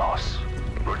them pass.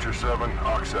 Butcher 7,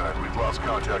 Oxide. We've lost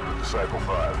contact with Disciple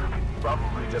 5.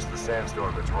 Probably just the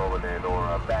sandstorm that's rolling in, or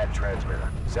a bad transmitter.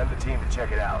 Send the team to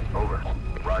check it out. Over.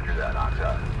 Roger that,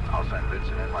 Oxide. I'll send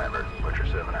Vincent and Lambert. Butcher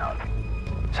 7 out.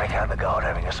 Take out the guard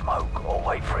having a smoke, or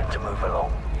wait for him to move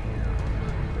along.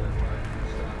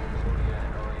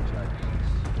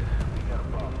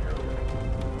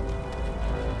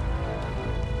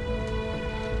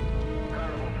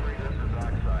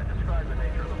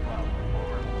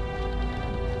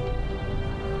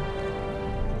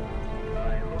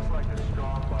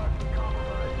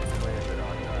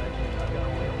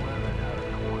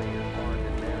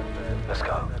 Let's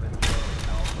go.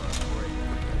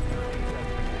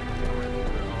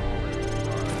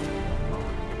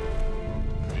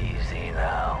 Easy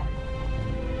now.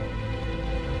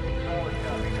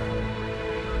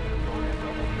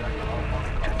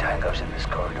 Two tangos in this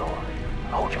corridor.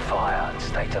 Hold your fire and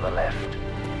stay to the left.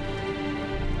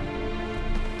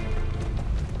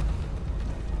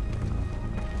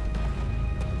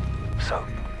 Soap.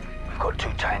 We've got 2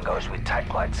 tangos with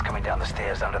tack lights coming down the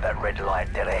stairs under that red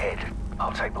light dead ahead.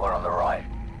 I'll take the one on the right.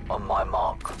 On my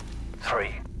mark. 3,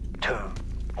 2,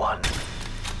 1.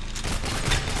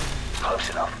 Close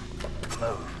enough.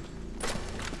 Move.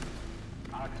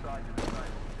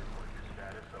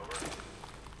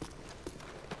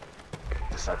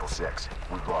 Disciple 6,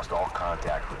 we've lost all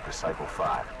contact with Disciple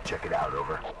 5. Check it out,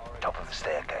 over. Top of the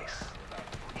staircase.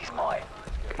 He's mine.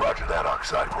 Roger that,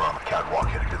 Oxide. We're on the catwalk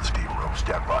heading to the steam room.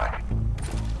 Stand by.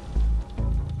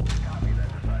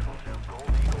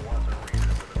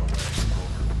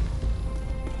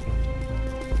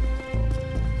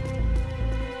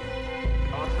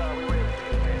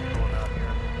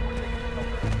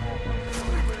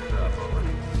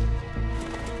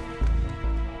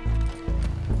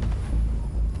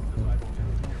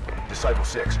 Disciple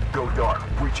 6, go dark.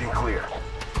 Breaching clear.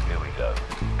 Here we go.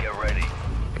 Get ready.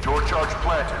 Door charge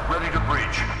planted. Ready to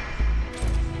breach.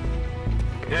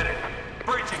 Hit it.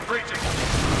 Breaching. Move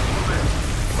in.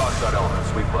 Oxide element,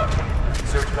 sweep left.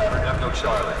 Search pattern Echo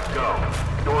Charlie. Go.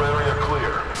 Door area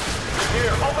clear.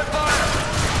 Here, open fire!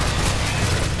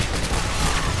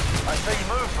 I see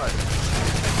movement.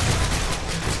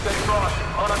 Stay frost.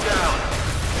 On them down.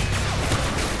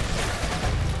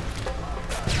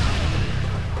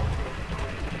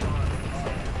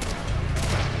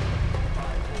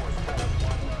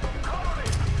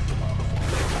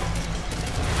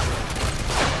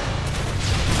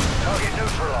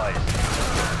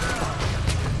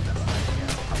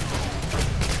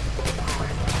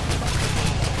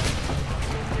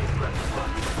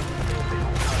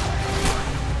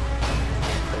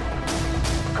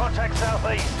 Contact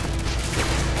southeast.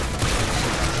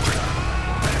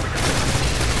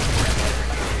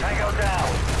 Tango down.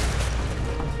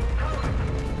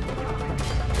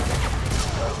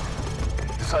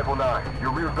 Disciple 9,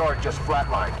 your rear guard just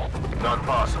flatlined. Not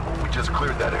possible. We just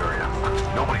cleared that area.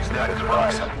 Nobody's next.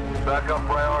 Back up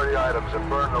priority items and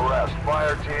burn the rest.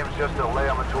 Fire teams just delay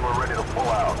them until we're ready to pull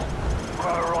out.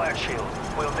 Grab a riot shield.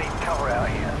 We'll need cover out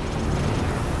here.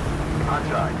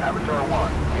 Oxide, Avatar 1,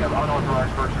 we have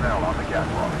unauthorized personnel on the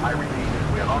catwalk. I repeat,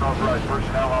 we have unauthorized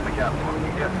personnel on the catwalk.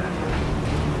 You get this?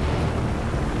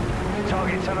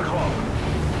 Target 10 o'clock.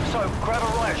 So, grab a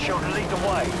riot shield and lead the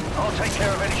way. I'll take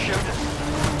care of any shooters.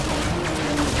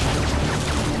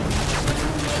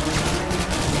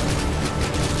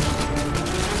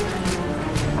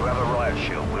 Grab a riot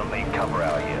shield. We'll need cover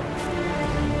out here.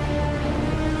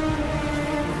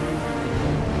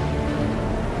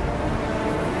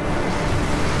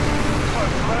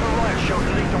 Grab a riot shield to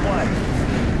lead the way.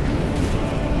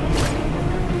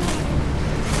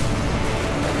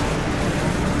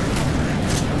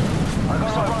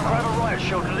 Grab a riot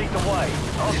shield to lead the way.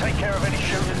 I'll take care of any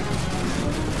shooters.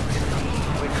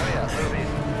 We're clear. Move in.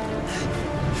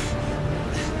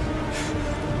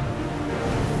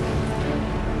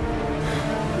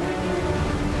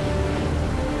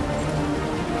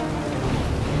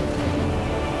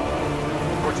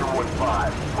 Butcherwood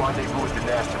 5, rendezvous with the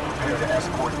Nest and prepare to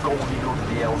escort Gold Eagle to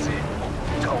the LZ.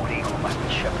 Gold Eagle must be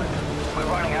Shepard. We're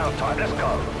running out of time. Let's go.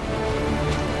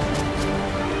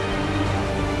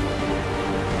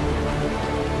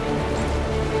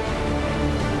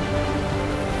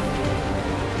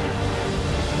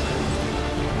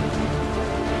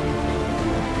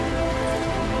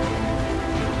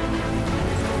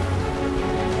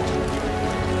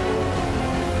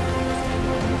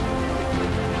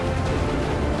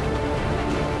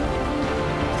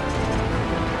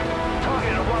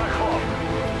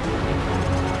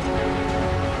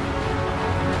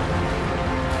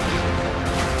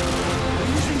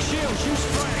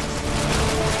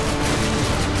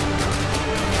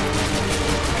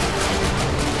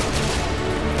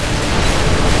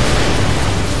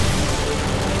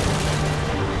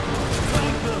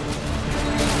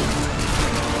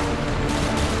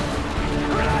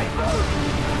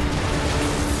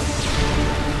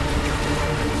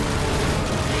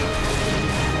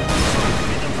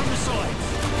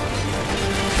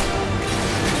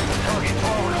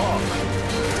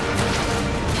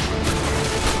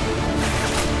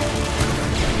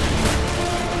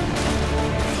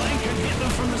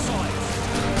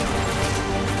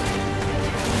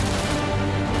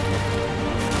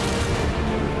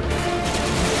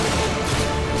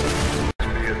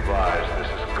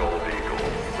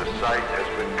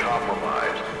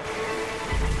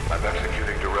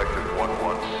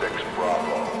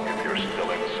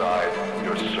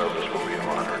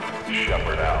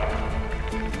 Shepard out.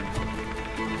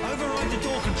 Override the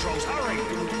door controls, hurry!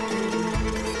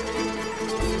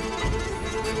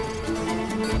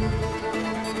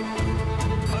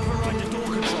 Override the door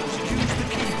controls, use the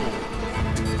keyboard.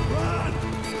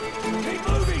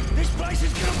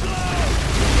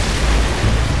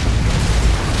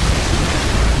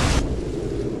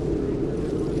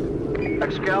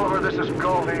 Gallagher, this is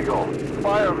Gold Eagle.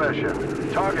 Fire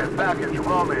mission. Target package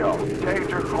Romeo.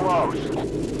 Danger close.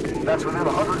 That's within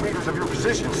 100 meters of your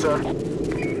position, sir.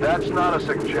 That's not a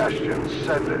suggestion.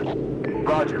 Send it.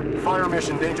 Roger. Fire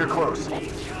mission. Danger close.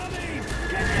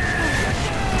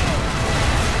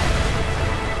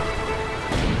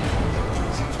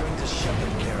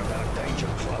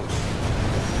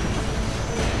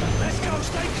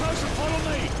 Stay close and follow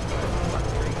me!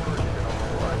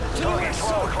 To the west, so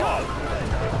go!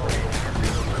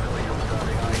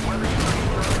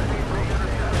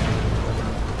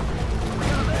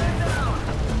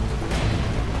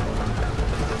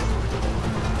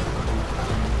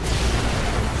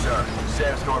 Sir,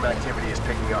 sandstorm activity is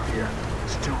picking up here.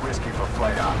 It's too risky for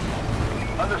flight ops.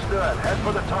 Understood. Head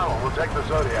for the tunnel. We'll take the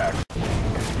Zodiac.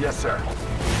 Yes, sir.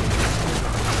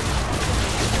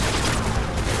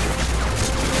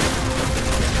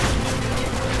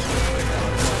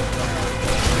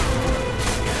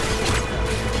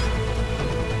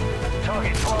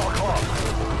 Target 12 o'clock.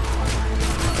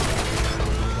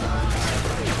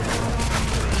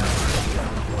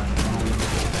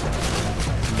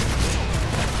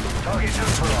 Target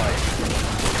neutralized.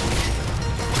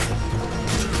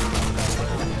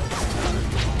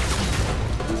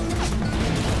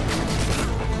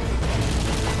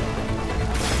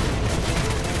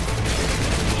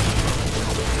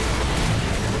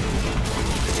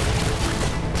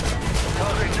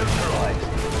 Target neutralized.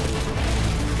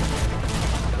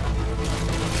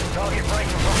 Target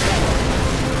breaking from cover.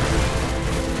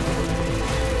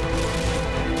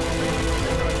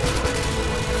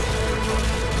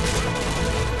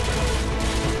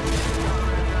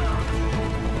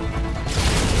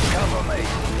 Cover me.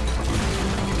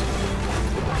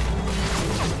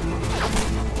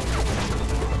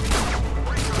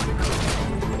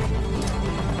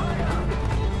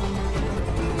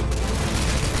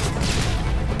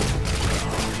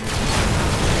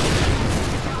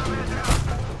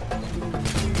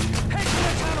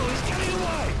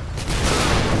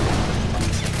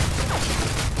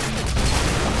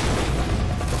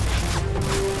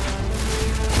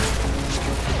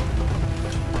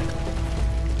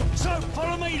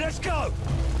 Let's go!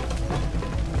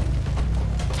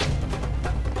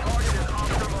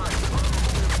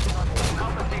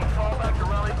 Fall back to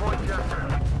Rally Point, Chester.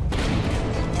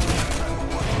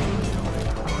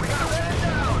 We got man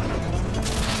down!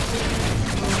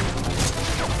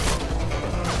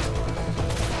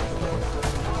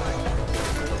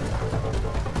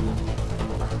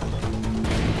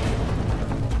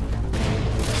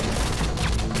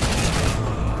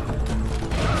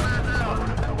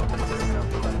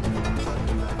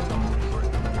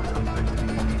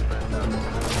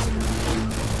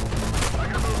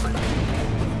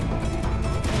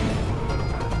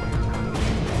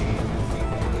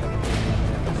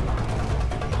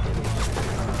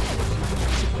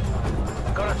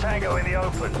 Got a tango in the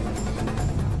open.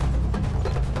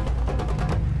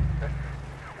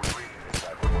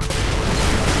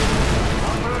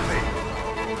 I'm moving.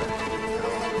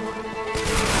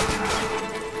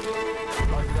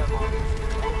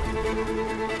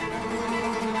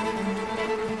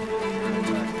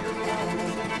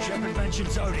 Shepard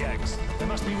mentioned Zodiacs. There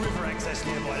must be river access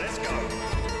nearby. Let's go!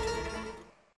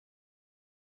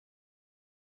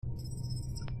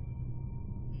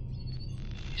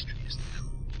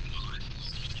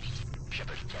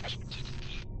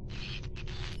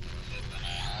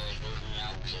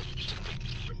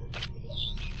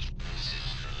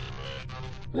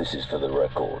 This is for the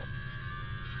record.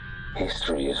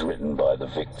 History is written by the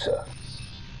victor.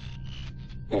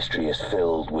 History is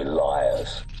filled with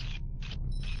liars.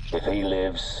 If he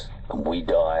lives and we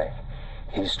die,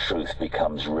 his truth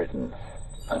becomes written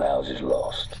and ours is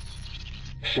lost.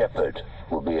 Shepard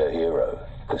will be a hero,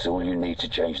 because all you need to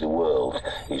change the world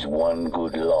is one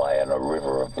good lie and a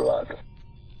river of blood.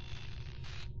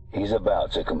 He's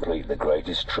about to complete the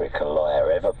greatest trick a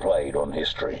liar ever played on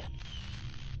history.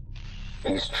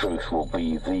 His truth will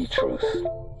be the truth,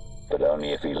 but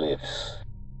only if he lives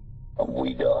and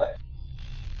we die.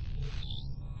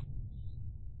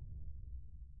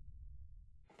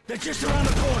 They're just around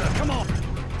the corner, come on!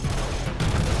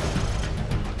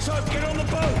 So, get on the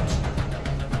boat!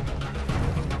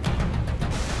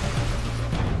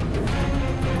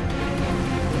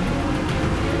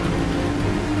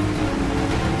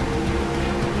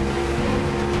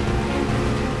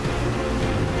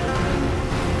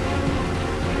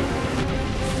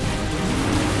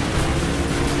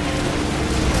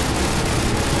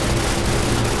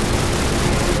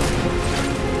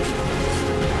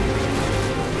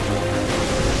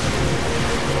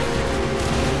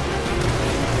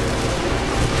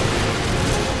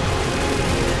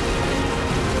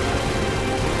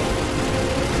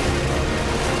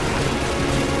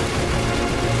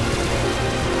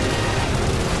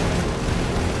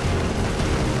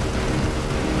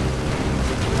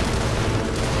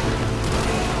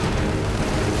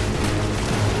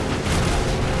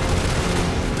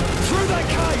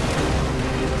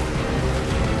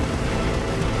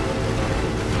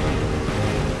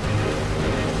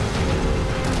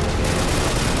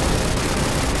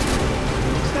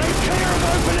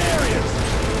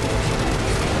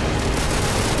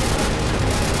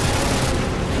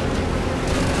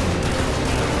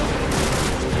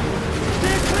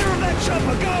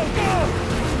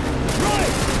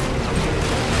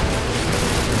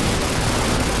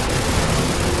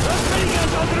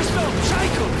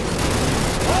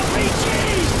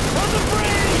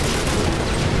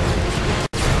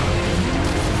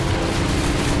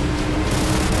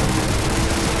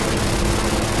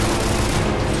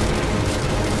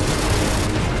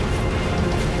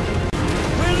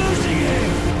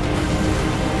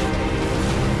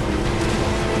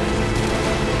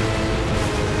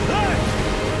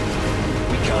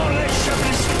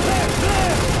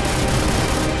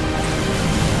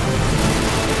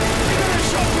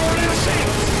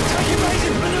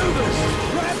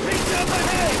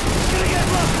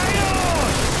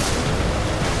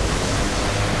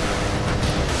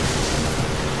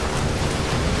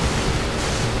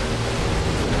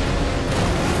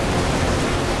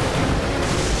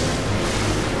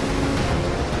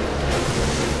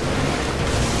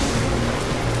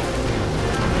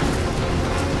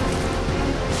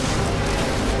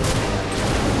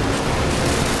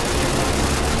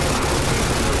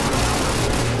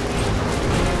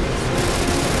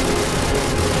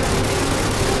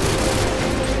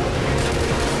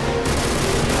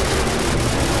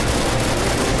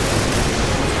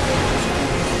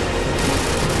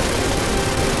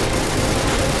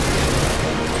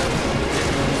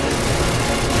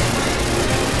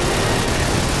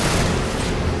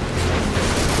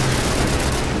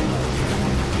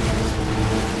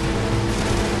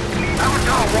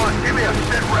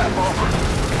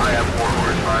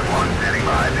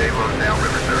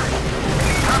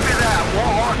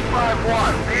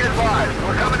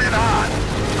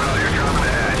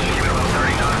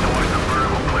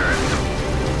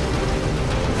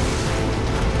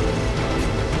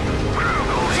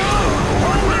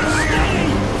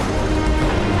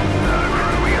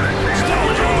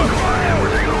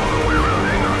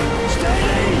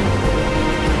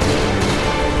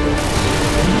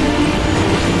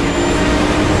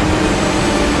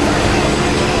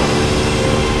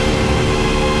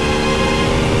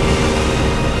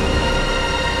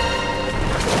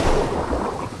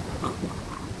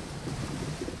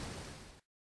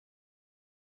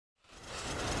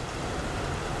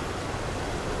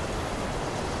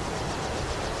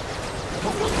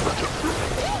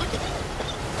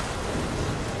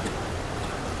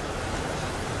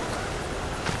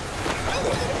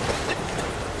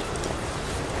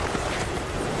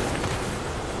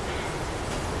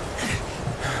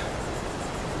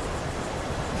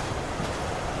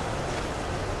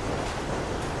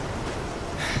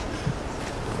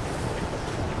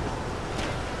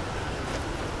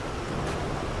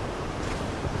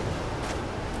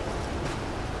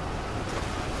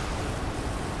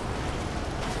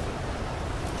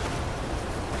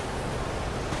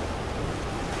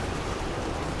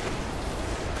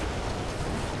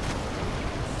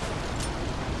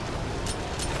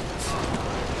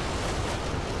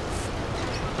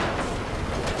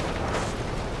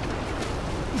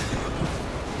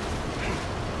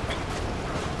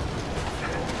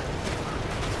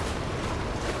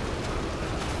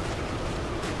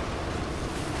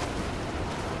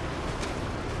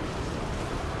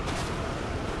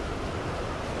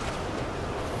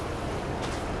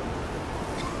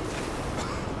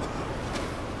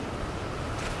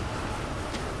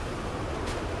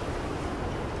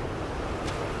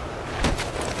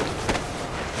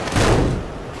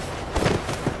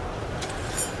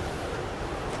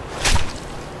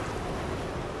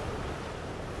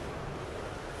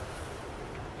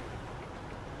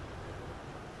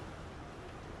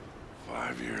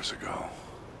 years ago.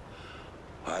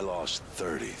 I lost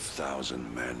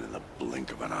 30,000 men in the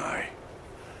blink of an eye.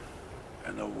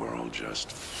 And the world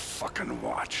just fucking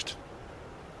watched.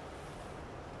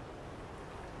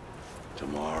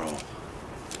 Tomorrow,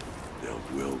 there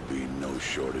will be no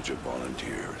shortage of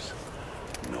volunteers,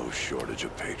 no shortage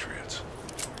of patriots.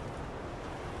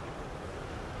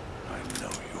 I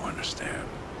know you understand.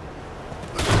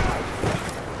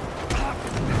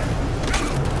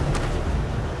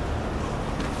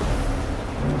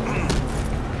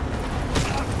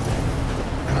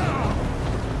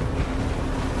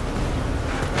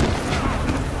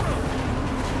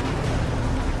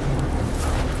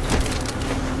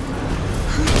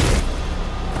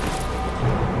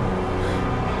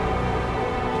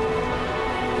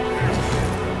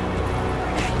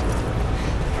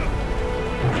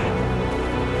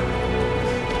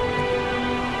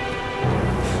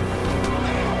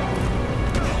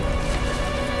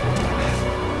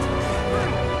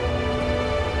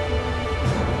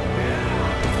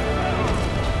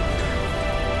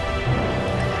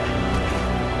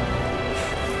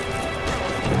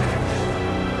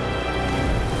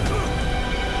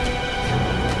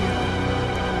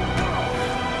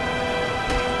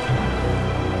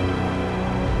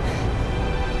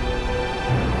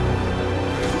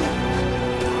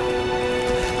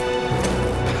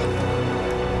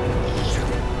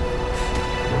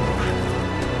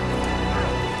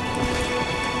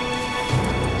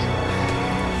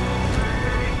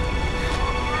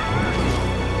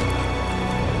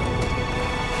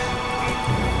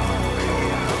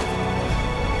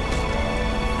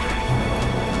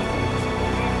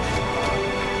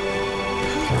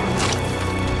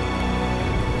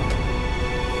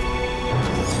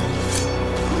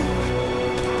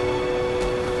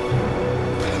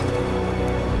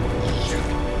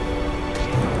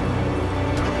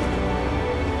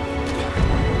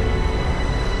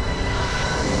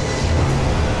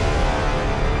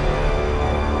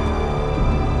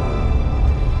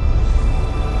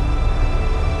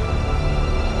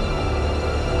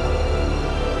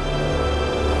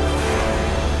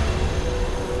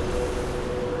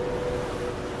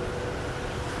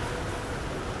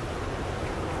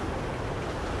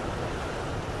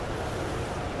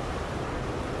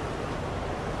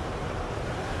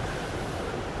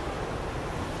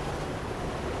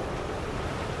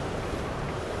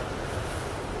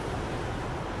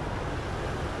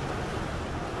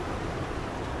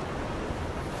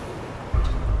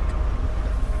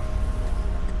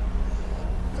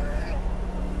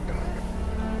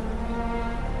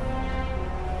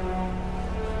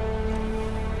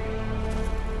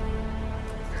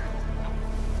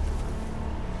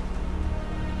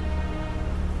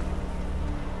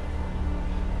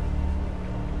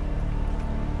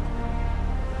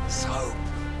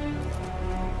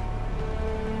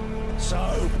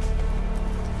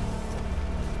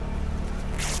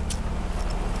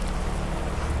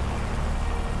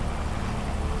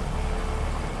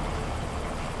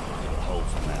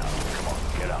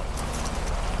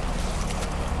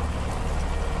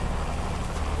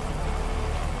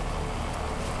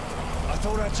 I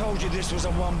thought I told you this was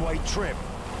a one-way trip.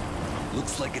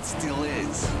 Looks like it still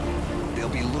is. They'll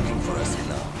be looking for us, you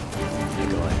know.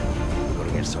 Nikolai, we're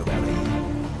gonna get so out of here.